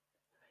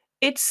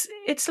 It's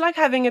like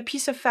having a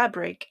piece of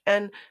fabric,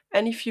 and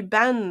if you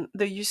ban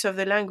the use of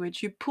the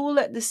language, you pull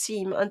at the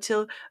seam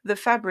until the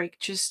fabric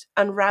just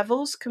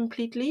unravels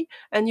completely,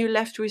 and you're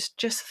left with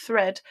just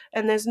thread,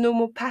 and there's no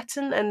more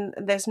pattern, and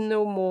there's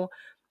no more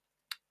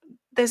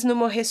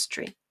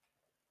history.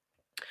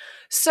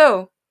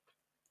 So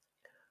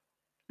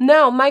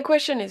now my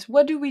question is,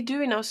 what do we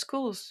do in our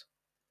schools?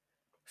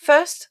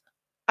 First,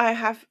 I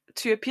have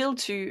to appeal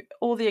to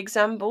all the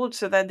exam boards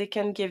so that they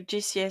can give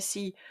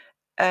GCSE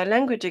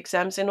language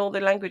exams in all the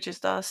languages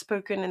that are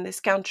spoken in this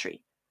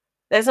country.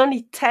 There's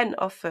only 10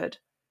 offered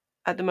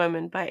at the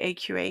moment by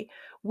AQA.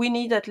 We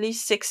need at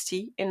least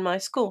 60 in my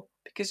school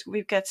because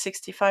we've got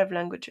 65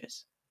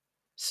 languages.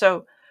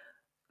 So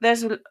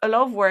there's a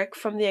lot of work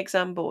from the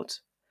exam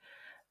boards.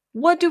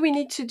 What do we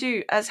need to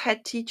do as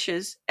head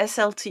teachers,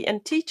 SLT,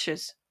 and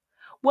teachers?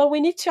 Well, we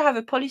need to have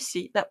a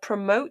policy that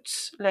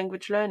promotes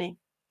language learning.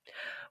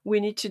 We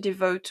need to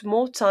devote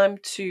more time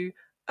to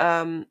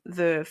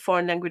the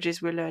foreign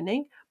languages we're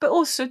learning, but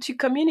also to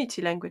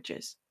community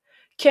languages.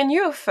 Can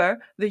you offer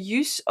the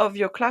use of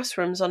your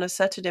classrooms on a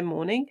Saturday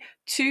morning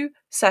to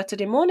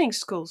Saturday morning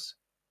schools?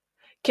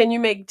 Can you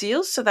make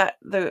deals so that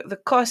the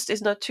cost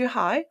is not too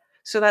high,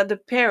 so that the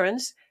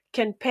parents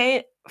can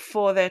pay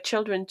for their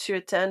children to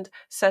attend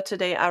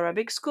Saturday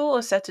Arabic school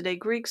or Saturday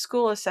Greek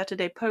school or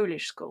Saturday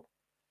Polish school?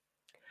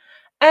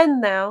 And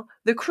now,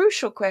 the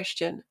crucial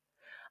question: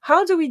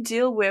 how do we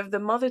deal with the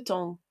mother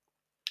tongue?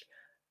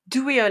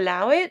 Do we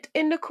allow it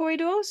in the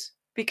corridors?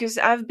 Because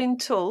I've been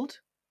told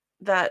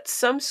that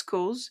some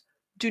schools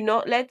do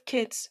not let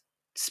kids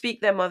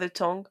speak their mother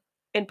tongue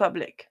in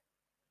public.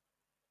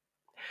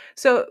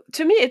 So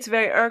to me, it's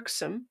very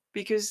irksome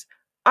because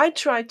I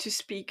try to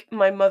speak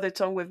my mother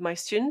tongue with my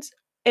students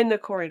in the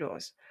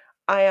corridors.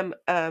 I am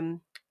a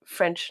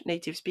French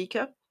native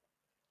speaker.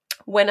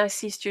 When I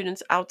see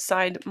students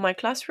outside my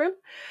classroom,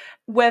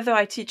 whether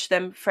I teach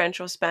them French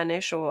or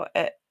Spanish or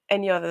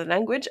any other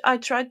language, I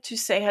try to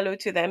say hello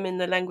to them in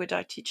the language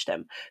I teach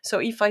them. So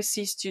if I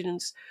see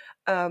students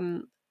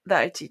that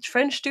I teach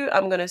French to,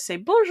 I'm going to say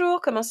bonjour,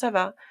 comment ça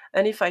va?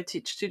 And if I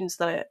teach students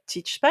that I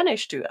teach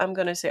Spanish to, I'm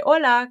going to say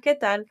hola, ¿qué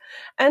tal?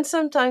 And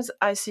sometimes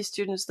I see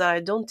students that I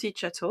don't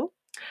teach at all,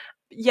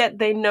 yet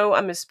they know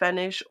I'm a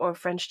Spanish or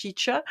French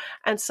teacher,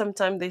 and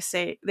sometimes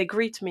they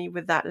greet me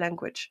with that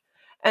language.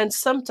 And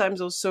sometimes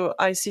also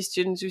I see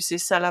students who say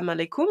salam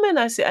alaikum, and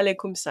I say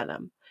alaikum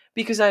salam,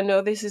 because I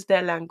know this is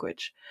their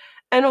language.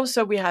 And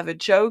also we have a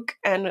joke,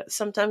 and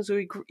sometimes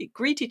we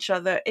greet each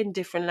other in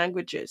different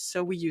languages.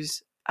 So we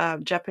use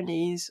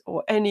Japanese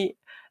or any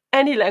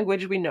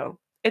language we know.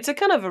 It's a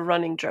kind of a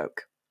running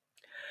joke.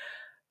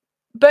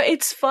 But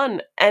it's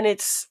fun, and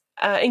it's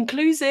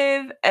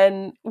inclusive,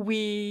 and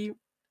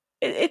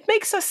it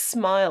makes us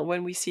smile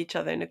when we see each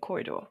other in a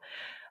corridor.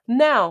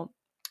 Now,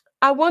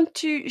 I want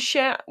to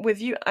share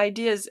with you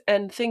ideas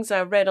and things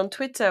I read on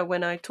Twitter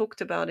when I talked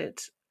about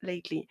it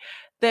lately.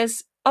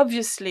 There's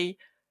obviously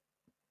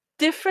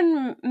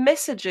different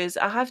messages.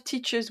 I have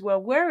teachers who are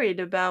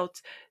worried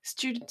about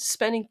students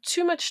spending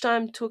too much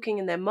time talking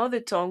in their mother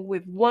tongue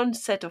with one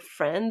set of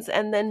friends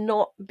and then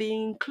not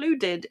being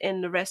included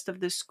in the rest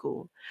of the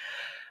school.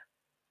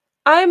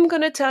 I'm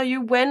going to tell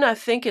you when I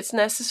think it's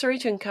necessary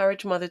to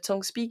encourage mother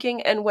tongue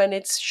speaking and when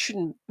it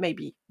shouldn't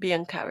maybe be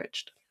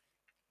encouraged.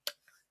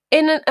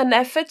 In an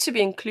effort to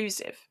be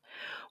inclusive,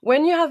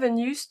 when you have a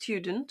new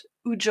student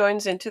who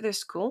joins into the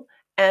school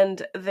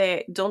and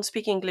they don't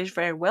speak English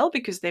very well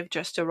because they've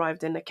just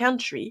arrived in the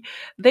country,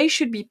 they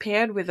should be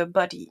paired with a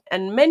buddy.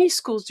 And many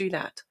schools do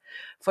that.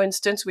 For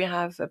instance, we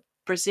have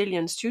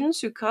Brazilian students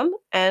who come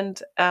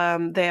and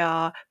they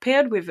are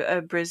paired with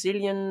a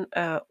Brazilian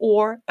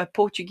or a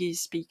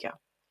Portuguese speaker.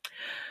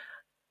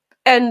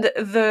 And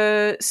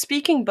the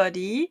speaking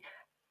buddy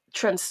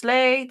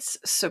translates,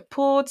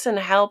 supports, and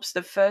helps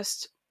the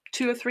first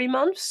 2 or 3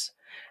 months.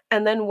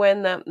 And then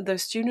when the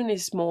student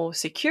is more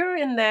secure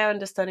in their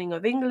understanding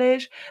of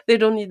English, they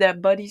don't need their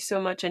buddy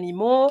so much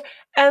anymore.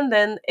 And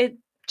then it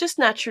just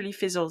naturally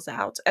fizzles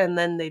out. And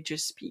then they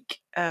just speak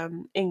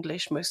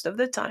English most of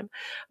the time.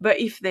 But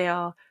if they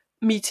are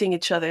meeting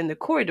each other in the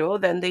corridor,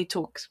 then they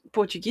talk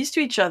Portuguese to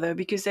each other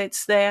because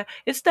it's their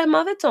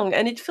mother tongue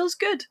and it feels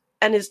good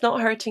and it's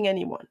not hurting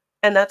anyone.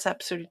 And that's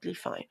absolutely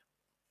fine.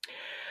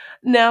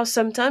 Now,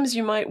 sometimes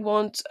you might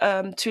want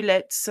to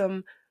let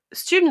some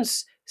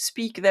students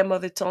speak their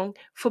mother tongue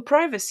for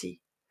privacy.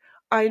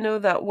 I know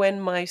that when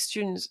my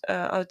students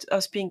are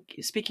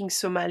speaking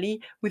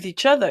Somali with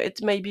each other,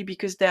 it may be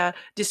because they're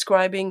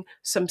describing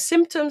some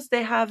symptoms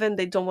they have and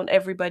they don't want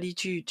everybody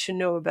to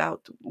know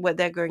about what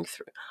they're going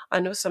through.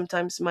 I know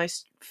sometimes my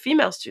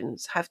female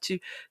students have to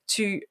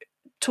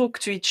talk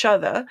to each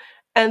other,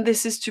 and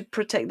this is to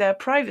protect their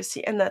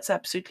privacy, and that's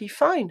absolutely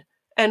fine.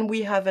 And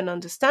we have an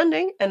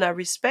understanding, and I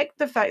respect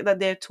the fact that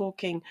they're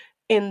talking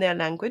in their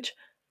language,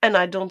 and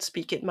I don't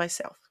speak it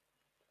myself.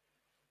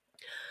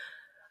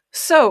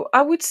 So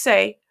I would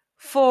say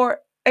for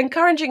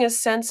encouraging a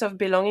sense of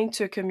belonging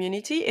to a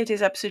community, it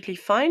is absolutely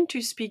fine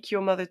to speak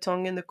your mother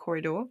tongue in the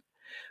corridor.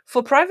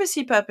 For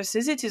privacy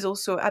purposes, it is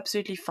also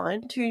absolutely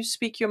fine to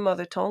speak your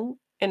mother tongue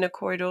in the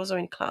corridors or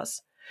in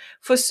class.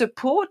 For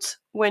support,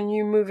 when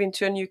you move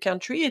into a new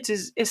country, it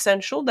is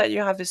essential that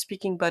you have a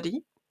speaking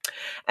buddy.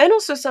 And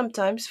also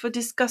sometimes for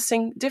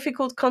discussing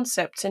difficult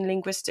concepts in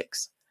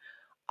linguistics.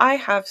 I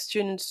have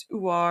students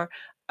who are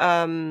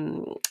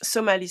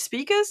Somali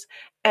speakers,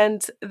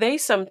 and they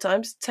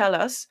sometimes tell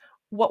us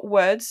what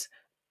words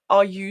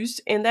are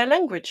used in their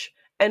language.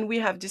 And we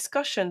have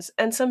discussions,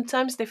 and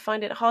sometimes they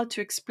find it hard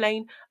to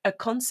explain a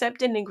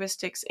concept in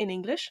linguistics in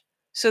English,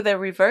 so they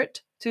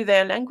revert to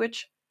their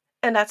language,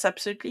 and that's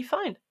absolutely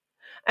fine.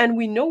 And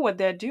we know what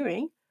they're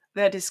doing,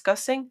 they're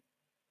discussing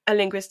a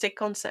linguistic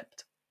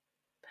concept.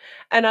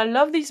 And I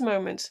love these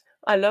moments.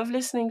 I love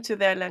listening to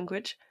their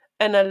language,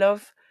 and I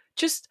love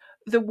just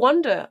the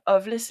wonder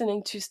of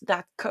listening to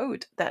that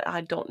code that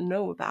I don't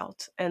know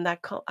about and that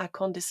I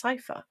can't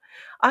decipher.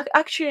 I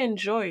actually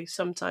enjoy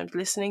sometimes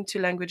listening to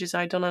languages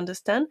I don't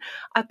understand.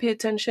 I pay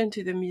attention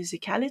to the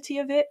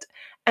musicality of it,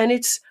 and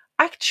it's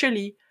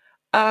actually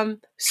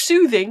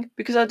soothing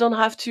because I don't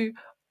have to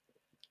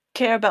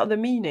care about the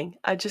meaning.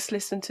 I just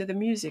listen to the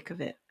music of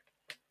it.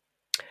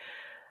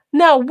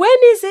 Now, when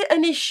is it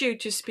an issue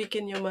to speak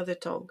in your mother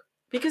tongue?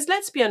 Because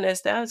let's be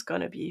honest, there's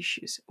going to be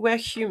issues. We're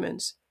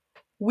humans.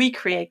 We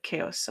create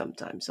chaos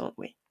sometimes, don't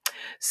we?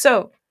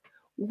 So,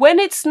 when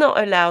it's not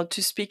allowed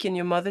to speak in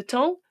your mother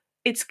tongue,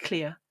 it's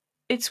clear.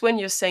 It's when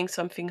you're saying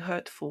something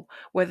hurtful,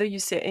 whether you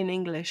say it in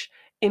English,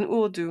 in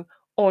Urdu,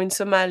 or in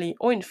Somali,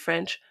 or in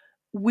French,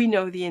 we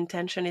know the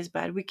intention is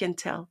bad. We can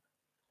tell.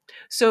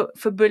 So,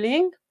 for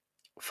bullying,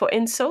 for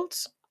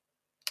insults,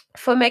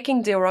 for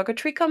making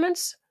derogatory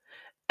comments,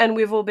 and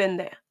we've all been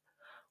there.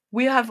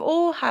 We have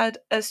all had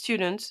a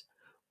student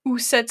who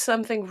said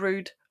something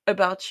rude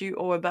about you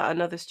or about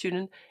another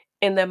student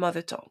in their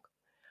mother tongue.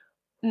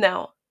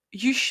 Now,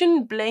 you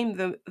shouldn't blame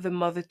the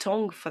mother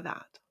tongue for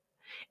that.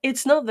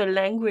 It's not the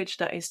language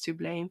that is to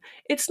blame.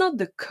 It's not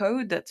the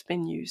code that's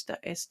been used that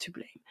is to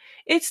blame.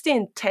 It's the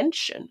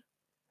intention.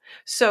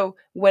 So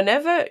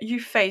whenever you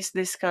face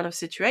this kind of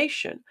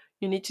situation,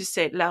 you need to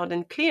say it loud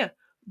and clear.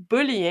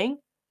 Bullying,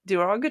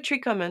 derogatory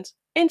comments,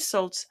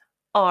 insults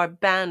are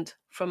banned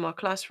from our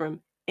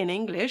classroom in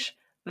English.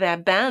 They're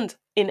banned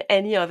in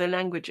any other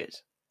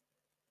languages.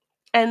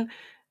 And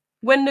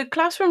when the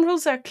classroom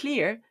rules are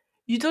clear,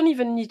 you don't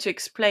even need to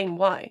explain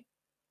why.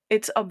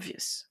 It's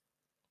obvious.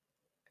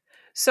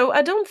 So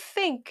I don't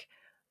think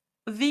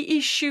the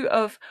issue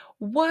of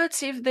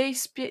what if they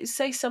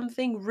say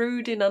something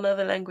rude in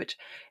another language.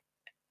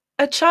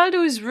 A child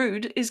who is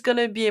rude is going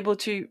to be able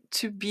to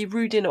be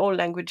rude in all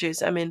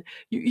languages. I mean,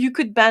 you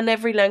could ban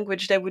every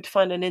language, they would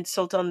find an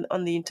insult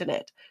on the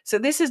internet. So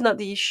this is not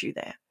the issue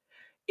there.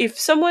 If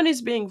someone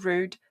is being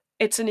rude,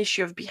 it's an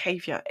issue of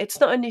behavior. It's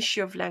not an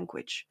issue of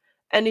language.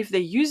 And if they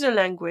use a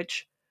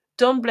language,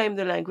 don't blame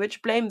the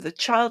language, blame the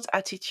child's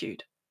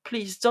attitude.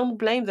 Please don't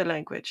blame the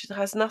language. It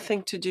has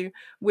nothing to do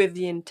with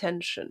the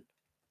intention.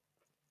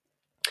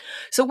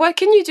 So what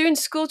can you do in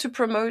school to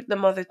promote the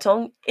mother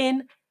tongue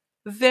in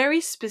very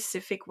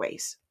specific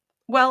ways?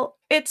 Well,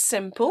 it's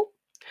simple.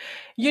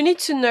 You need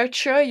to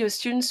nurture your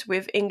students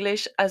with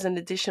English as an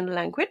additional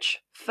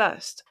language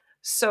first.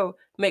 So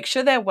make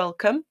sure they're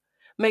welcome.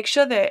 Make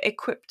sure they're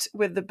equipped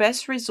with the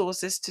best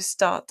resources to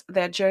start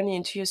their journey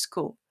into your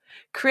school.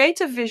 Create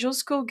a visual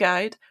school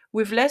guide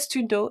with less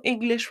to no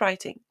English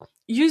writing.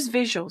 Use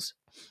visuals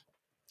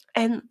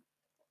and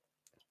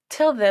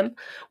tell them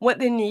what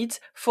they need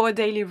for a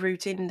daily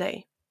routine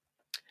day.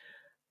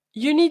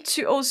 You need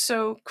to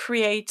also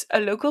create a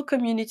local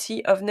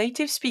community of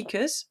native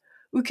speakers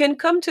who can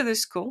come to the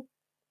school.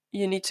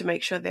 You need to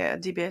make sure they're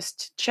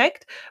DBS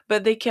checked,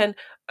 but they can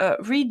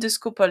read the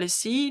school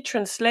policy,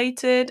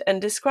 translate it,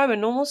 and describe a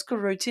normal school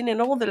routine in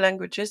all the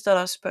languages that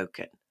are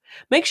spoken.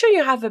 Make sure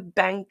you have a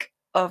bank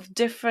of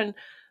different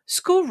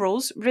school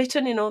rules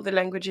written in all the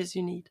languages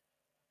you need.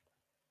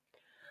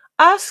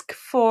 Ask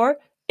for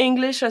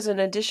English as an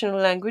additional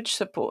language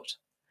support.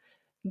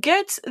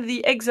 Get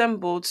the exam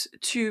boards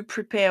to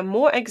prepare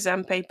more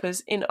exam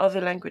papers in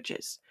other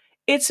languages.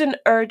 It's an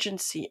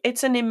urgency.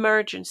 It's an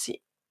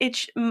emergency.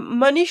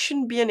 Money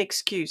shouldn't be an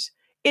excuse.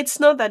 It's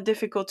not that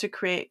difficult to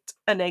create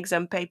an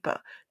exam paper.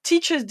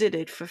 Teachers did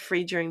it for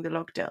free during the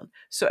lockdown.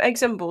 So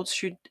exam boards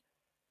should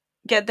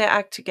get their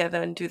act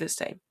together and do the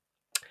same.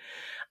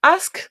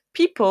 Ask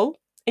people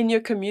in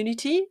your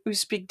community who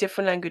speak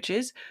different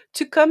languages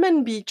to come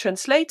and be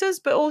translators,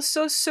 but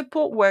also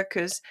support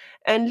workers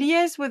and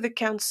liaise with the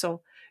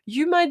council.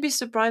 You might be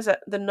surprised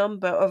at the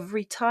number of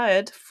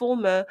retired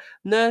former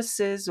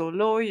nurses or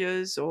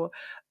lawyers or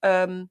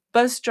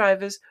bus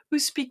drivers who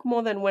speak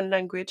more than one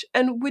language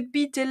and would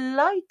be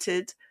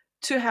delighted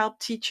to help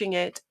teaching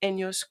it in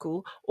your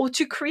school or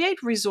to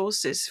create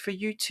resources for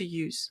you to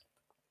use.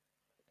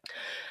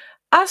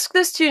 Ask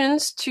the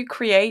students to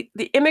create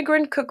the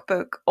immigrant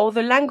cookbook or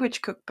the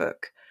language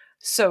cookbook.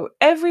 So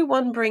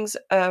everyone brings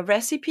a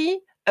recipe,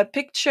 a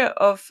picture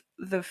of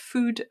the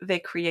food they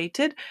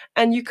created,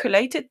 and you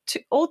collate it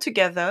all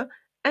together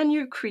and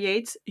you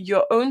create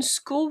your own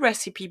school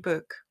recipe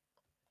book.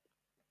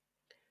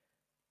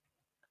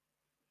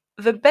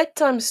 The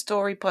Bedtime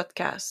Story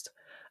podcast.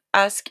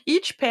 Ask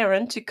each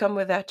parent to come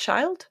with their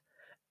child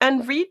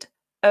and read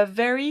a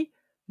very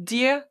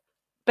dear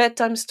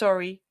bedtime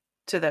story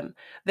to them.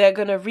 They're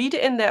going to read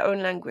it in their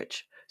own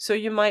language. So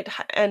you might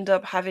end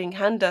up having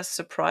Handa's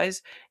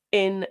surprise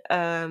in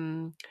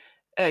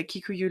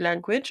Kikuyu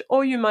language,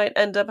 or you might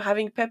end up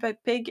having Peppa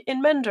Pig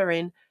in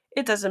Mandarin.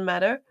 It doesn't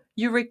matter.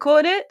 You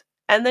record it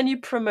and then you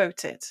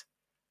promote it.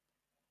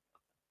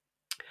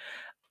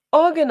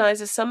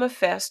 Organize a summer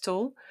fair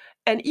stall,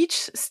 and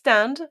each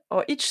stand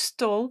or each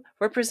stall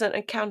represent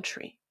a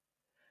country.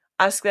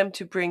 Ask them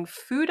to bring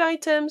food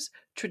items,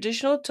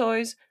 traditional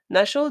toys,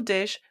 national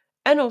dish,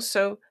 and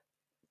also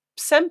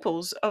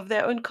samples of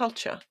their own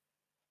culture.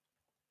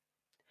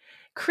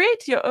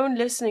 Create your own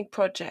listening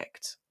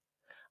project.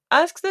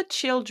 Ask the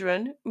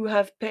children who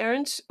have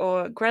parents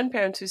or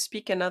grandparents who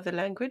speak another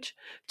language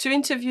to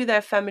interview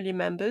their family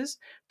members,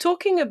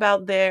 talking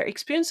about their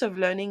experience of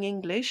learning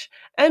English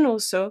and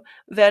also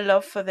their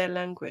love for their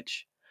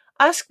language.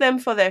 Ask them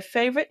for their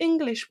favorite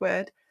English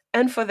word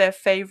and for their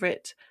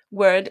favorite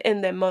word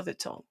in their mother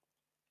tongue.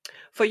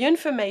 For your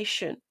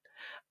information,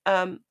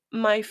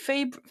 my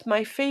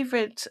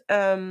favorite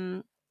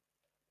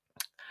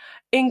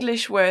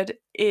English word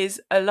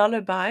is a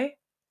lullaby.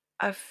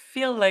 I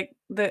feel like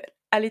the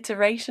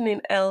alliteration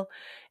in L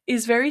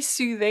is very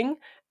soothing,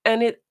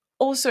 and it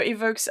also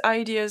evokes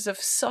ideas of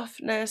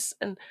softness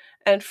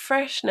and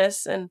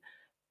freshness and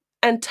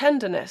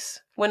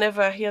tenderness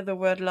whenever I hear the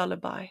word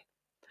lullaby.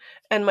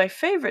 And my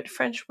favorite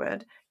French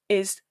word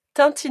is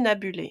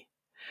tintinnabulé,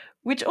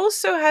 which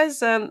also has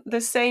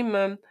the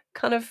same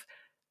kind of,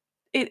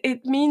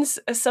 it means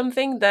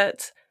something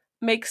that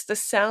makes the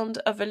sound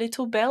of a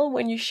little bell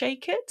when you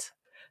shake it.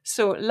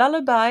 So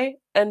lullaby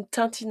and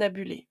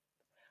tintinnabulé.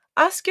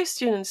 Ask your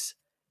students.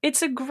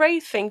 It's a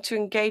great thing to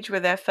engage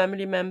with their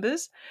family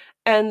members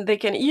And they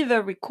can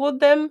either record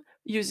them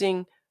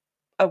using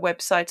a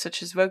website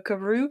such as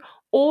Vocaroo,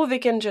 or they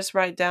can just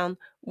write down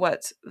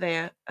what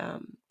their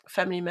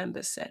family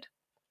members said.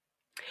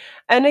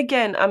 And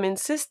again, I'm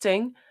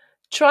insisting,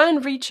 try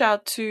and reach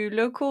out to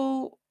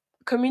local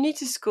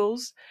community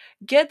schools,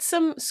 get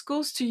some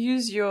schools to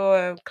use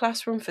your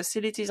classroom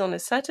facilities on a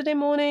Saturday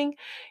morning.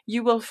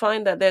 You will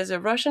find that there's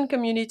a Russian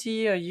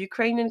community, a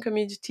Ukrainian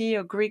community,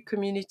 a Greek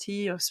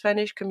community, or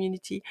Spanish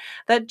community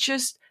that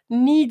just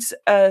needs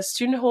a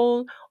student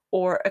hall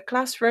or a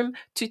classroom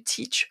to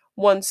teach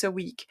once a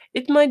week.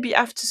 It might be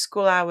after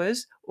school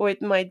hours, or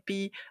it might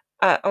be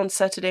on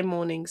Saturday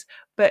mornings,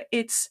 but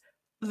it's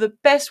the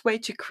best way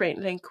to create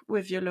link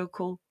with your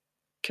local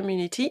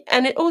community.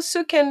 And it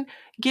also can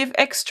give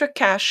extra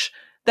cash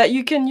that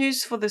you can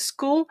use for the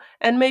school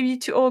and maybe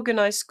to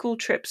organize school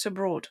trips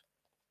abroad.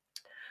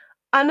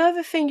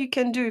 Another thing you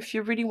can do if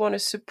you really want to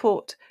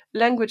support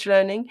language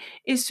learning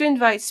is to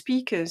invite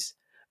speakers.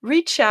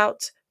 Reach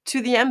out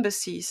to the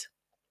embassies.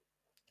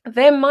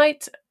 There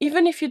might,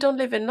 even if you don't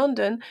live in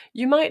London,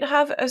 you might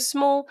have a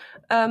small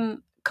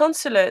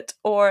consulate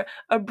or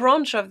a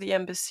branch of the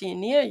embassy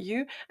near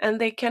you, and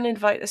they can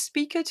invite a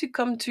speaker to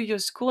come to your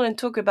school and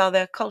talk about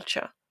their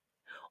culture.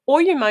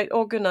 Or you might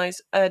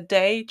organize a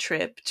day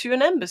trip to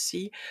an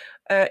embassy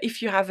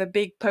if you have a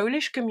big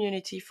Polish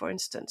community, for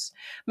instance.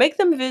 Make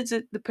them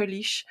visit the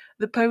Polish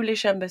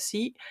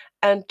embassy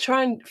and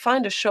try and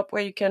find a shop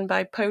where you can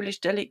buy Polish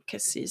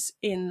delicacies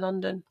in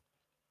London.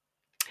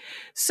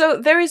 So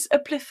there is a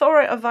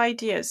plethora of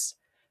ideas.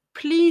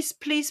 Please,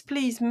 please,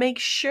 please make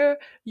sure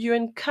you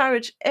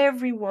encourage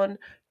everyone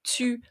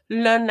to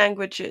learn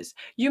languages.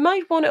 You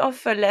might want to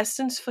offer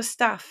lessons for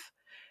staff.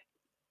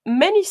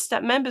 Many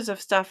members of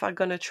staff are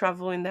going to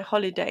travel in their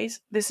holidays.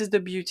 This is the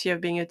beauty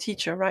of being a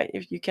teacher, right?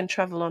 If you can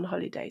travel on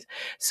holidays.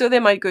 So they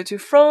might go to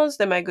France,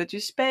 they might go to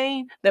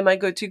Spain, they might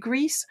go to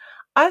Greece.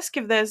 Ask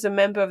if there's a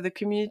member of the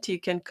community who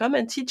can come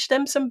and teach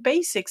them some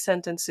basic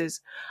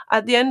sentences.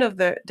 At the end of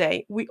the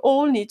day, we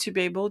all need to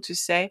be able to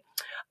say,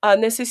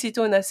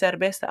 necesito una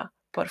cerveza,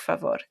 por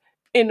favor,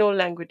 in all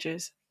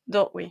languages,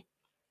 don't we?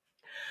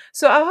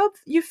 So I hope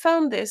you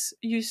found this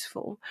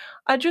useful.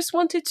 I just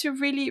wanted to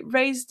really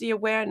raise the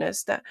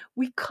awareness that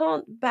we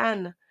can't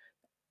ban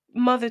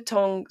mother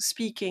tongue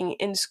speaking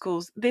in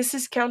schools. This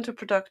is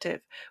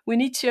counterproductive. We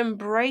need to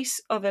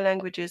embrace other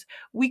languages.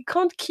 We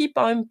can't keep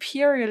our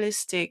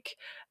imperialistic,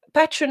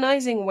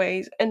 patronizing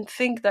ways and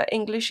think that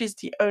English is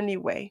the only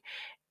way.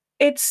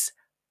 It's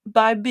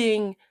by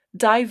being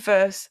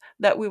diverse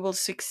that we will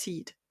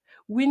succeed.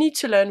 We need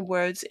to learn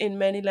words in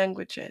many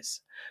languages.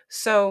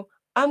 So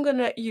I'm going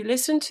to let you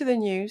listen to the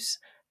news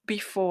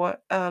before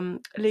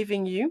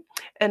leaving you.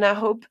 And I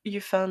hope you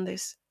found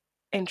this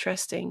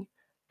interesting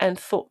and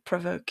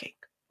thought-provoking.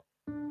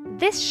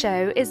 This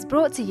show is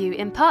brought to you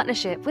in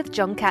partnership with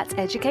John Catt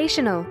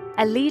Educational,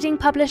 a leading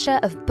publisher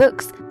of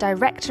books,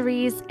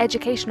 directories,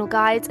 educational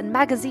guides and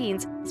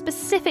magazines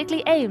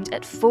specifically aimed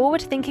at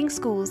forward-thinking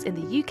schools in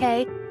the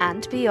UK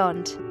and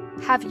beyond.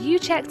 Have you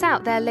checked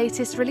out their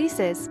latest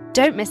releases?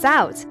 Don't miss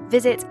out!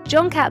 Visit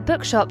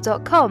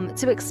johncattbookshop.com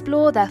to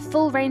explore their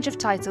full range of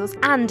titles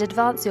and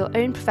advance your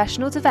own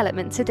professional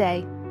development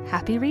today.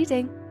 Happy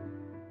reading!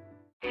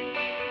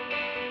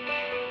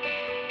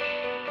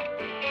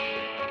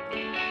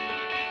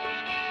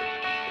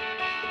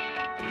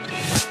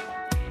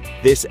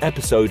 This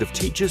episode of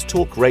Teachers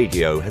Talk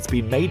Radio has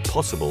been made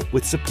possible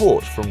with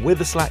support from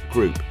Witherslack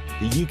Group,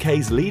 the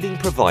UK's leading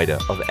provider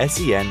of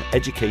SEN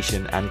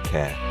education and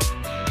care.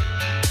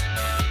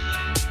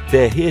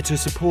 They're here to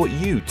support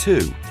you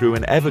too through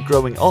an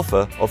ever-growing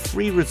offer of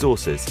free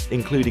resources,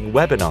 including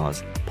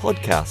webinars,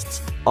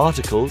 podcasts,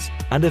 articles,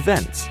 and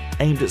events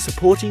aimed at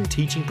supporting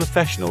teaching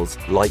professionals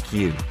like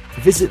you.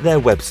 Visit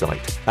their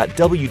website at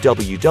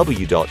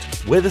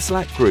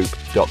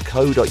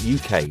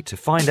www.witherslackgroup.co.uk to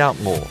find out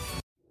more.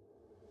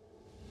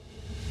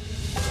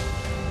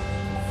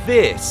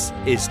 This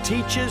is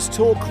Teachers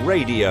Talk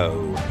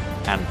Radio,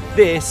 and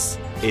this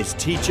is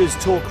Teachers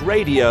Talk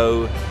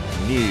Radio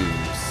News.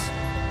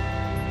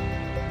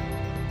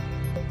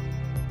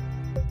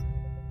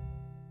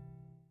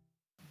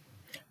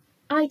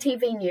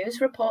 ITV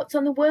News reports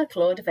on the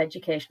workload of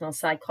educational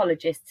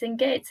psychologists in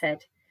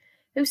Gateshead,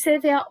 who say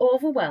they are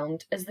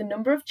overwhelmed as the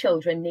number of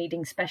children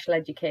needing special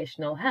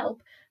educational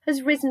help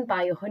has risen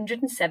by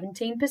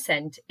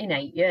 117% in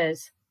 8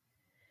 years.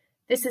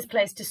 This has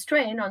placed a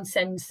strain on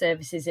SEND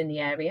services in the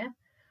area,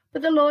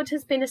 but the load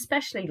has been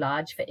especially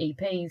large for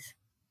EPs.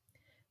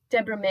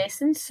 Deborah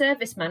Mason,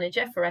 service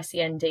manager for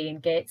SEND in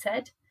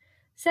Gateshead,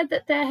 said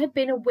that there had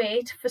been a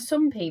wait for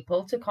some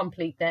people to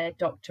complete their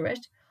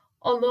doctorate,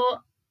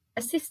 although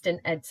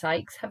assistant ed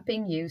psychs have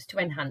been used to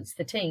enhance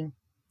the team.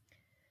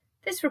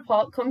 This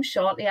report comes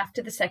shortly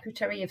after the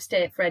Secretary of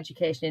State for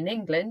Education in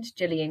England,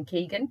 Gillian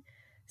Keegan,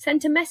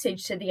 sent a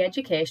message to the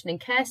education and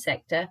care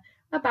sector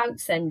about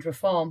SEND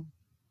reform.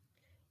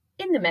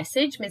 In the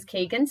message, Ms.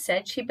 Keegan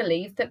said she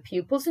believed that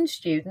pupils and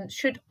students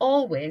should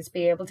always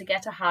be able to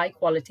get a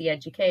high-quality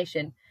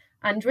education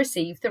and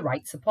receive the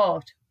right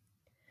support.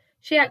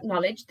 She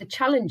acknowledged the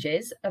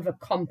challenges of a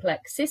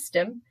complex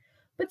system,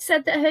 but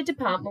said that her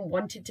department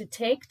wanted to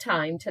take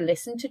time to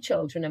listen to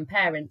children and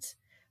parents,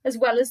 as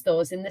well as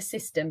those in the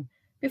system,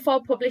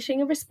 before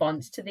publishing a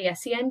response to the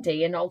SEND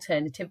and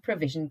Alternative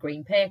Provision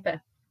Green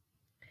Paper.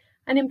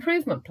 An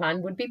improvement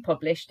plan would be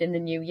published in the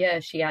new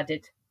year, she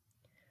added.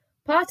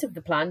 Part of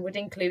the plan would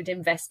include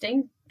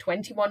investing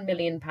 £21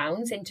 million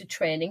into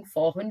training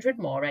 400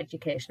 more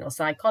educational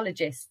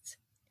psychologists.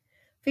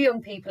 For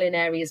young people in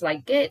areas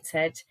like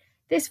Gateshead,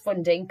 this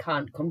funding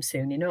can't come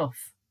soon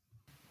enough.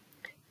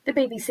 The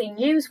BBC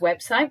News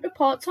website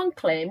reports on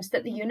claims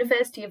that the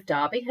University of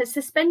Derby has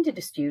suspended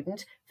a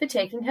student for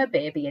taking her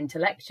baby into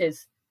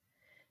lectures.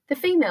 The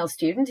female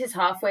student is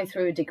halfway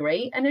through a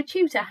degree, and a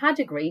tutor had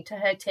agreed to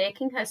her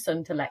taking her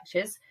son to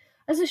lectures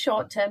as a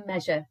short-term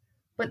measure,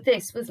 but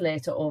this was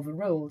later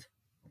overruled.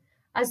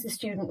 As the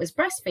student was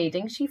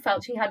breastfeeding, she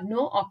felt she had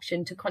no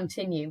option to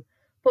continue,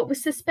 but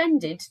was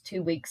suspended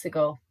 2 weeks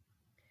ago.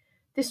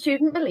 The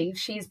student believes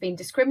she has been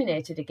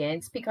discriminated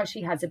against because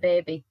she has a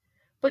baby,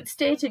 but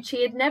stated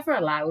she had never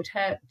allowed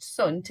her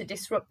son to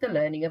disrupt the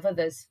learning of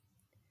others.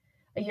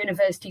 A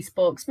university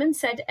spokesman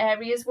said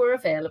areas were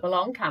available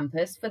on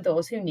campus for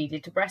those who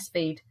needed to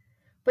breastfeed,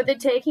 but that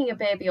taking a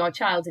baby or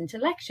child into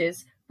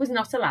lectures was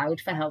not allowed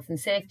for health and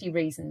safety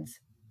reasons.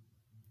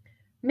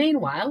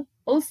 Meanwhile,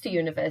 Ulster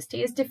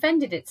University has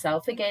defended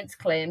itself against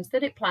claims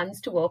that it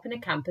plans to open a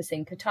campus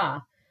in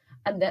Qatar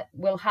and that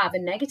will have a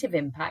negative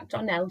impact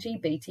on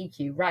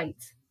LGBTQ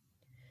rights.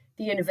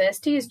 The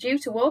university is due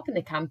to open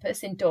the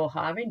campus in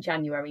Doha in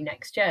January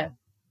next year.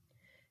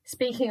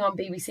 Speaking on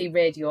BBC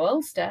Radio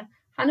Ulster,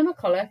 Hannah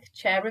McCulloch,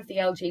 chair of the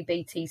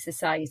LGBT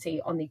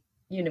Society on the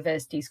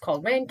university's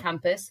Coleraine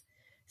campus,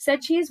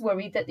 said she is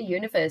worried that the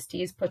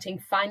university is putting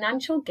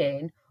financial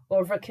gain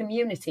over a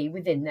community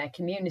within their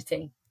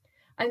community,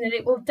 and that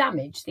it will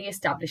damage the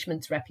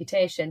establishment's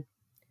reputation.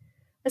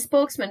 A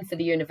spokesman for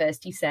the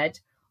university said,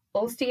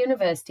 Ulster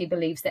University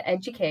believes that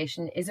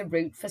education is a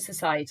route for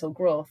societal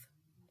growth,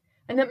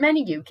 and that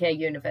many UK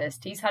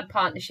universities had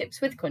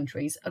partnerships with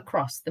countries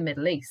across the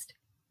Middle East.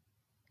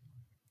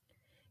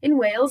 In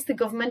Wales, the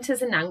government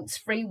has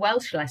announced free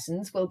Welsh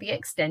lessons will be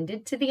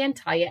extended to the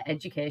entire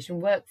education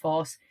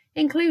workforce,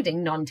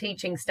 including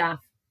non-teaching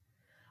staff.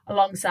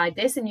 Alongside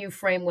this, a new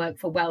framework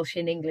for Welsh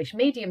in English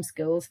medium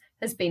schools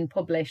has been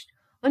published,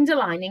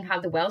 underlining how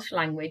the Welsh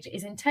language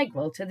is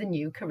integral to the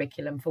new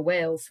curriculum for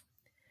Wales.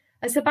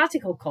 A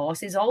sabbatical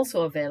course is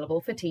also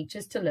available for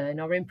teachers to learn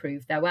or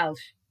improve their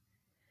Welsh.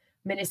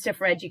 Minister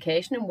for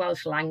Education and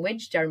Welsh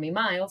Language, Jeremy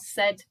Miles,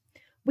 said,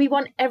 "We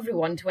want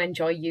everyone to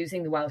enjoy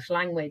using the Welsh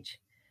language.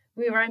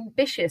 We are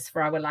ambitious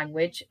for our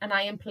language, and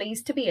I am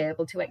pleased to be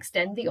able to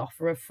extend the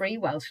offer of free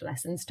Welsh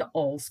lessons to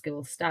all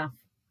school staff."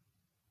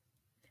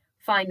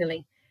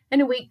 Finally,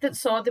 in a week that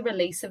saw the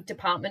release of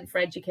Department for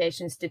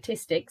Education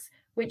statistics,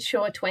 which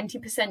show a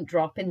 20%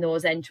 drop in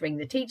those entering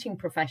the teaching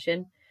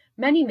profession,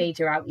 many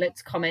media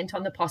outlets comment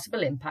on the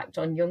possible impact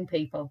on young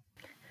people.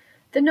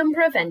 The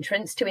number of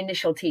entrants to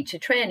initial teacher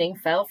training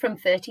fell from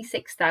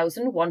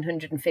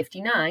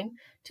 36,159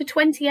 to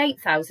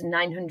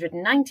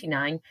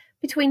 28,999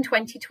 between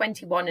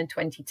 2021 and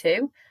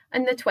 22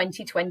 and the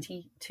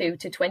 2022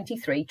 to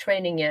 23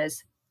 training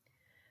years.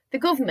 The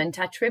government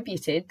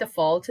attributed the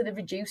fall to the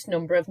reduced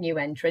number of new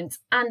entrants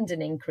and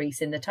an increase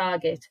in the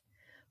target.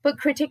 But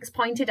critics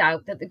pointed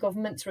out that the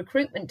government's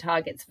recruitment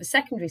targets for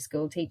secondary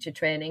school teacher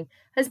training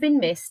has been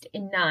missed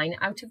in 9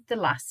 out of the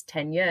last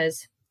 10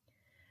 years.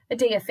 A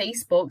DfE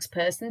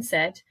spokesperson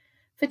said,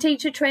 "For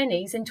teacher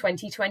trainees in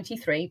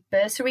 2023,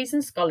 bursaries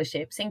and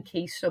scholarships in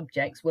key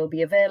subjects will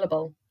be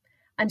available,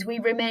 and we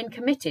remain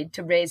committed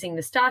to raising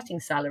the starting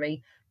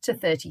salary to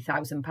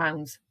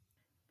 £30,000.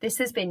 This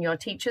has been your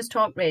Teachers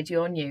Talk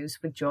Radio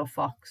News with Joe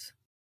Fox.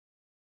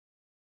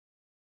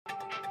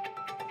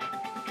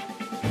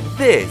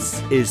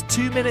 This is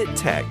 2 Minute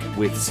Tech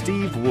with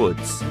Steve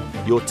Woods,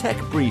 your tech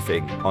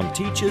briefing on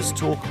Teachers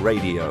Talk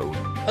Radio.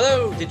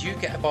 Hello, did you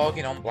get a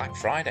bargain on Black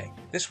Friday?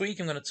 This week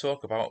I'm going to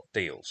talk about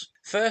deals.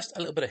 First, a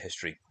little bit of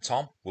history.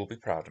 Tom will be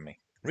proud of me.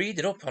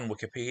 Reading up on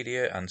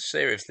Wikipedia and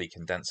seriously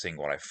condensing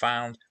what I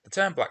found, the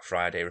term Black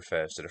Friday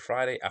refers to the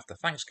Friday after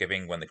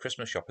Thanksgiving when the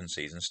Christmas shopping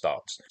season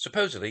starts.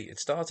 Supposedly, it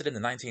started in the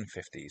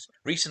 1950s.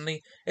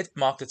 Recently, it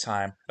marked a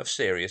time of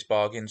serious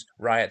bargains,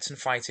 riots and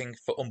fighting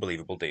for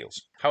unbelievable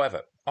deals.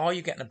 However, are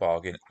you getting a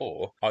bargain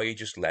or are you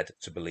just led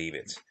to believe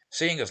it?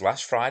 Seeing as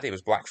last Friday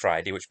was Black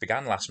Friday, which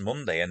began last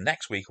Monday, and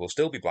next week will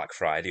still be Black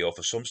Friday, or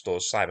for some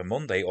stores Cyber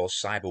Monday or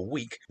Cyber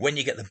Week, when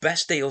you get the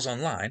best deals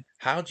online,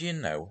 how do you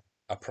know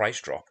a price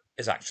drop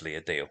is actually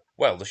a deal?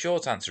 Well, the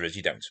short answer is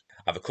you don't.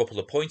 I have a couple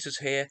of pointers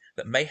here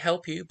that may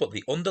help you, but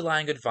the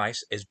underlying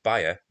advice is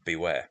buyer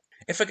beware.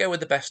 If I go with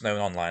the best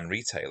known online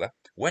retailer,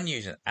 when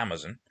using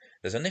Amazon,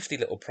 there's a nifty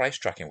little price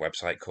tracking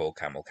website called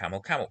Camel.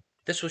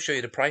 This will show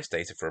you the price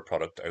data for a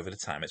product over the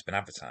time it's been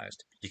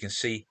advertised. You can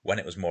see when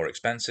it was more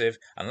expensive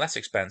and less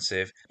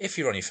expensive if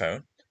you're on your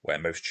phone, where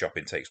most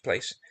shopping takes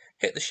place.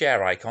 hit the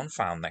share icon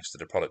found next to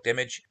the product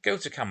image, go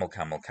to Camel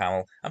Camel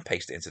Camel and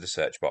paste it into the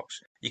search box.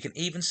 You can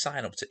even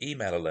sign up to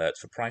email alerts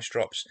for price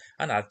drops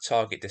and add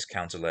target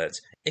discount alerts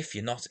if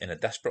you're not in a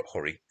desperate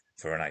hurry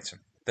for an item.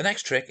 The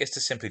next trick is to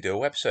simply do a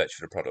web search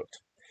for the product.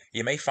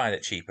 You may find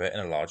it cheaper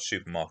in a large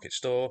supermarket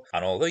store,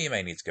 and although you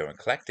may need to go and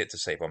collect it to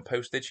save on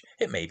postage,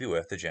 it may be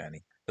worth the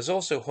journey. There's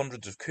also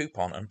hundreds of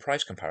coupon and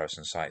price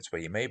comparison sites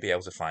where you may be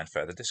able to find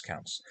further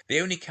discounts.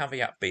 The only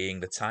caveat being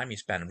the time you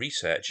spend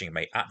researching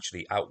may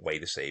actually outweigh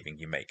the saving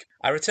you make.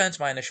 I return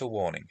to my initial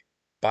warning.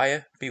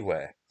 Buyer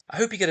beware. I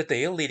hope you get a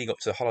deal leading up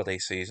to the holiday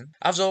season.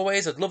 As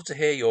always, I'd love to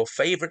hear your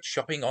favourite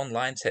shopping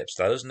online tips.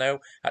 Let us know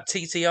at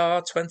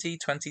TTR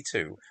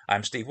 2022.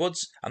 I'm Steve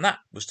Woods, and that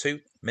was 2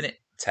 Minute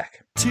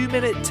Tech. 2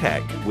 Minute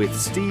Tech with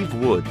Steve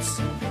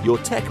Woods, your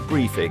tech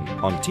briefing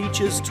on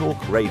Teachers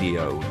Talk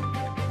Radio.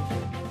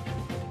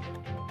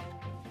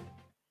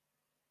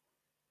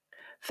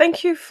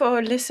 Thank you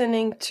for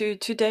listening to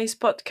today's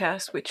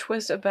podcast, which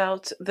was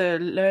about the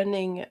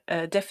learning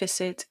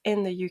deficit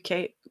in the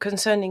UK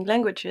concerning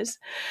languages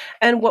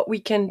and what we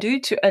can do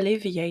to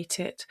alleviate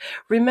it.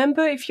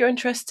 Remember, if you're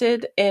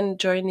interested in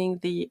joining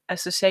the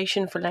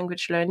Association for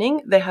Language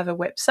Learning, they have a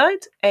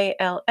website,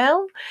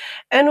 ALL,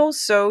 and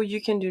also you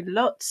can do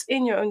lots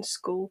in your own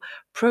school,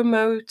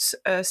 promote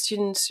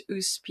students who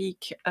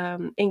speak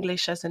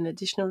English as an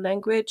additional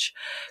language,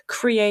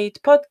 create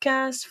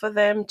podcasts for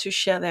them to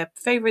share their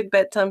favorite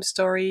bedtime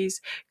stories,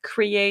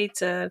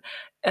 create a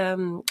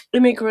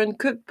immigrant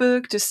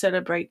cookbook to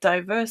celebrate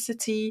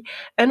diversity,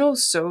 and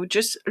also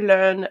just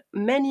learn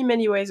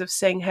many ways of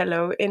saying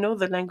hello in all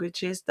the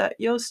languages that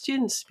your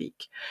students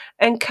speak.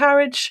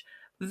 Encourage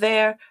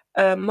their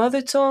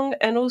mother tongue,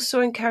 and also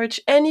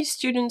encourage any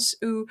students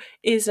who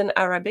is an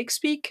Arabic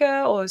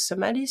speaker or a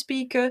Somali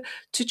speaker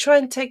to try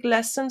and take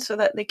lessons so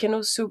that they can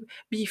also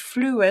be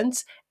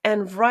fluent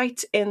and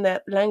write in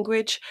that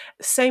language.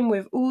 Same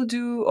with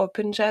Urdu or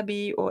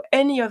Punjabi or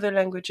any other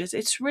languages.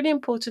 It's really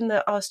important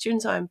that our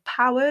students are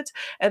empowered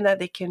and that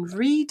they can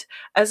read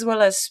as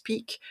well as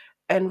speak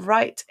and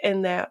write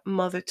in their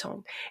mother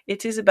tongue.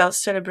 It is about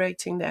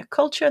celebrating their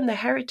culture and their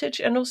heritage,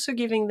 and also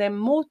giving them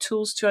more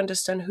tools to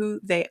understand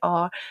who they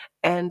are,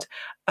 and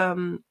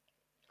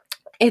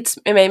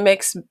it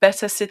makes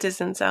better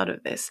citizens out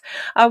of this.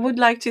 I would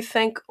like to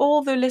thank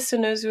all the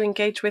listeners who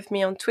engage with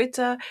me on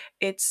Twitter.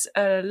 It's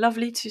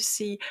lovely to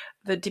see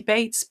the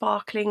debate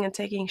sparkling and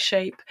taking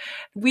shape.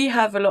 We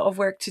have a lot of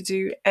work to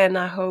do, and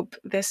I hope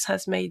this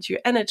has made you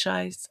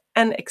energized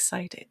and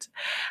excited.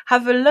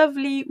 Have a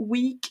lovely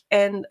week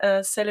and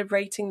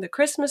celebrating the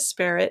Christmas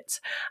spirit.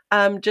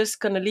 I'm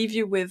just going to leave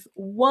you with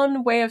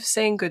one way of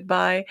saying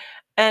goodbye,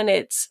 and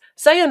it's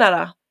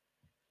sayonara.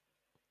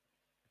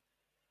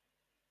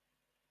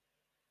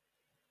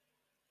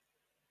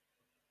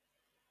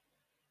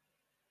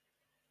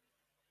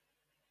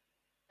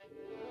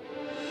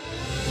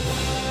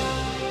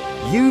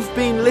 You've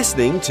been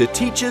listening to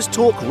Teachers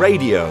Talk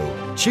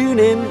Radio. Tune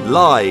in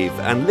live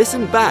and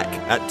listen back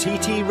at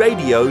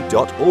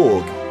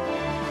ttradio.org.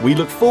 We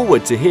look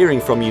forward to hearing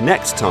from you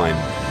next time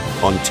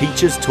on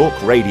Teachers Talk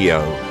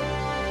Radio.